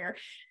hung in there.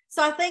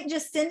 So I think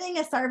just sending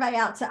a survey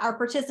out to our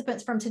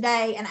participants from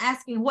today and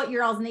asking what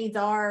your all's needs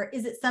are.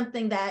 Is it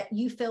something that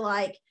you feel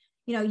like,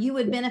 you know, you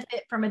would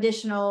benefit from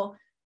additional?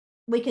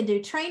 We could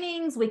do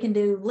trainings, we can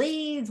do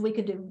leads, we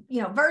could do,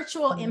 you know,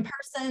 virtual, in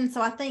person.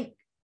 So I think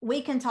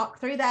we can talk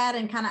through that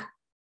and kind of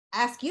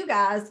ask you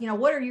guys, you know,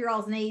 what are your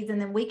all's needs? And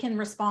then we can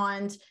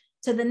respond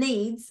to the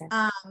needs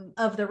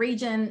of the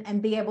region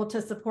and be able to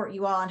support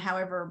you all in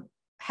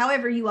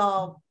however you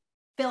all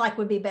feel like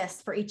would be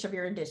best for each of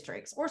your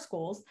districts or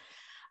schools,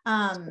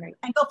 and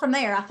go from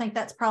there. I think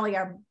that's probably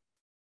our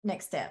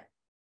next step.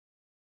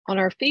 On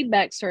our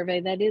feedback survey,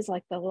 that is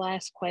like the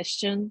last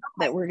question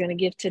that we're going to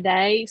give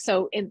today.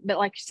 So, but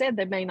like you said,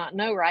 they may not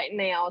know right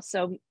now.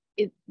 So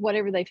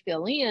whatever they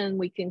fill in,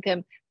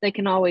 they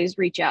can always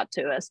reach out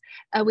to us.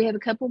 We have a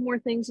couple more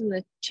things in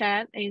the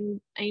chat. And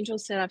Angel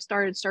said, I've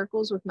started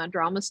circles with my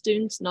drama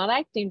students, not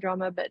acting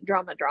drama, but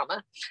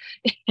drama.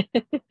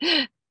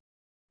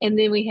 And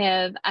then we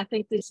have, I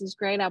think this is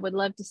great. I would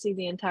love to see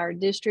the entire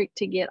district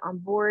to get on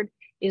board.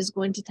 It is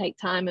going to take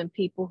time and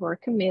people who are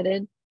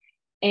committed.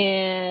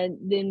 And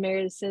then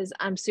Meredith says,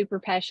 I'm super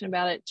passionate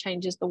about it.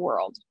 Changes the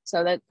world.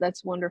 So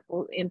that's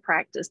wonderful in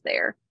practice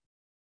there.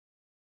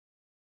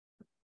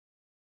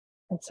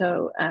 And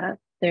so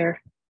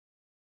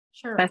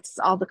that's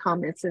all the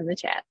comments in the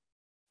chat.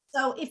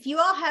 So if you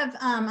all have,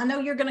 I know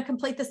you're going to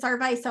complete the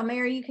survey, so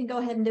Mary, you can go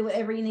ahead and do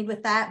whatever you need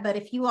with that. But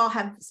if you all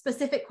have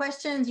specific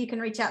questions, you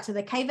can reach out to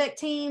the KVEC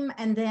team,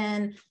 and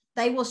then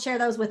they will share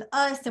those with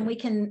us, and we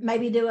can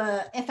maybe do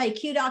a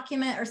FAQ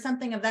document or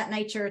something of that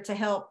nature to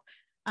help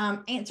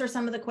answer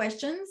some of the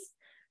questions,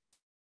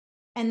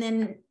 and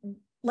then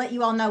let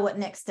you all know what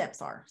next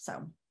steps are.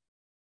 So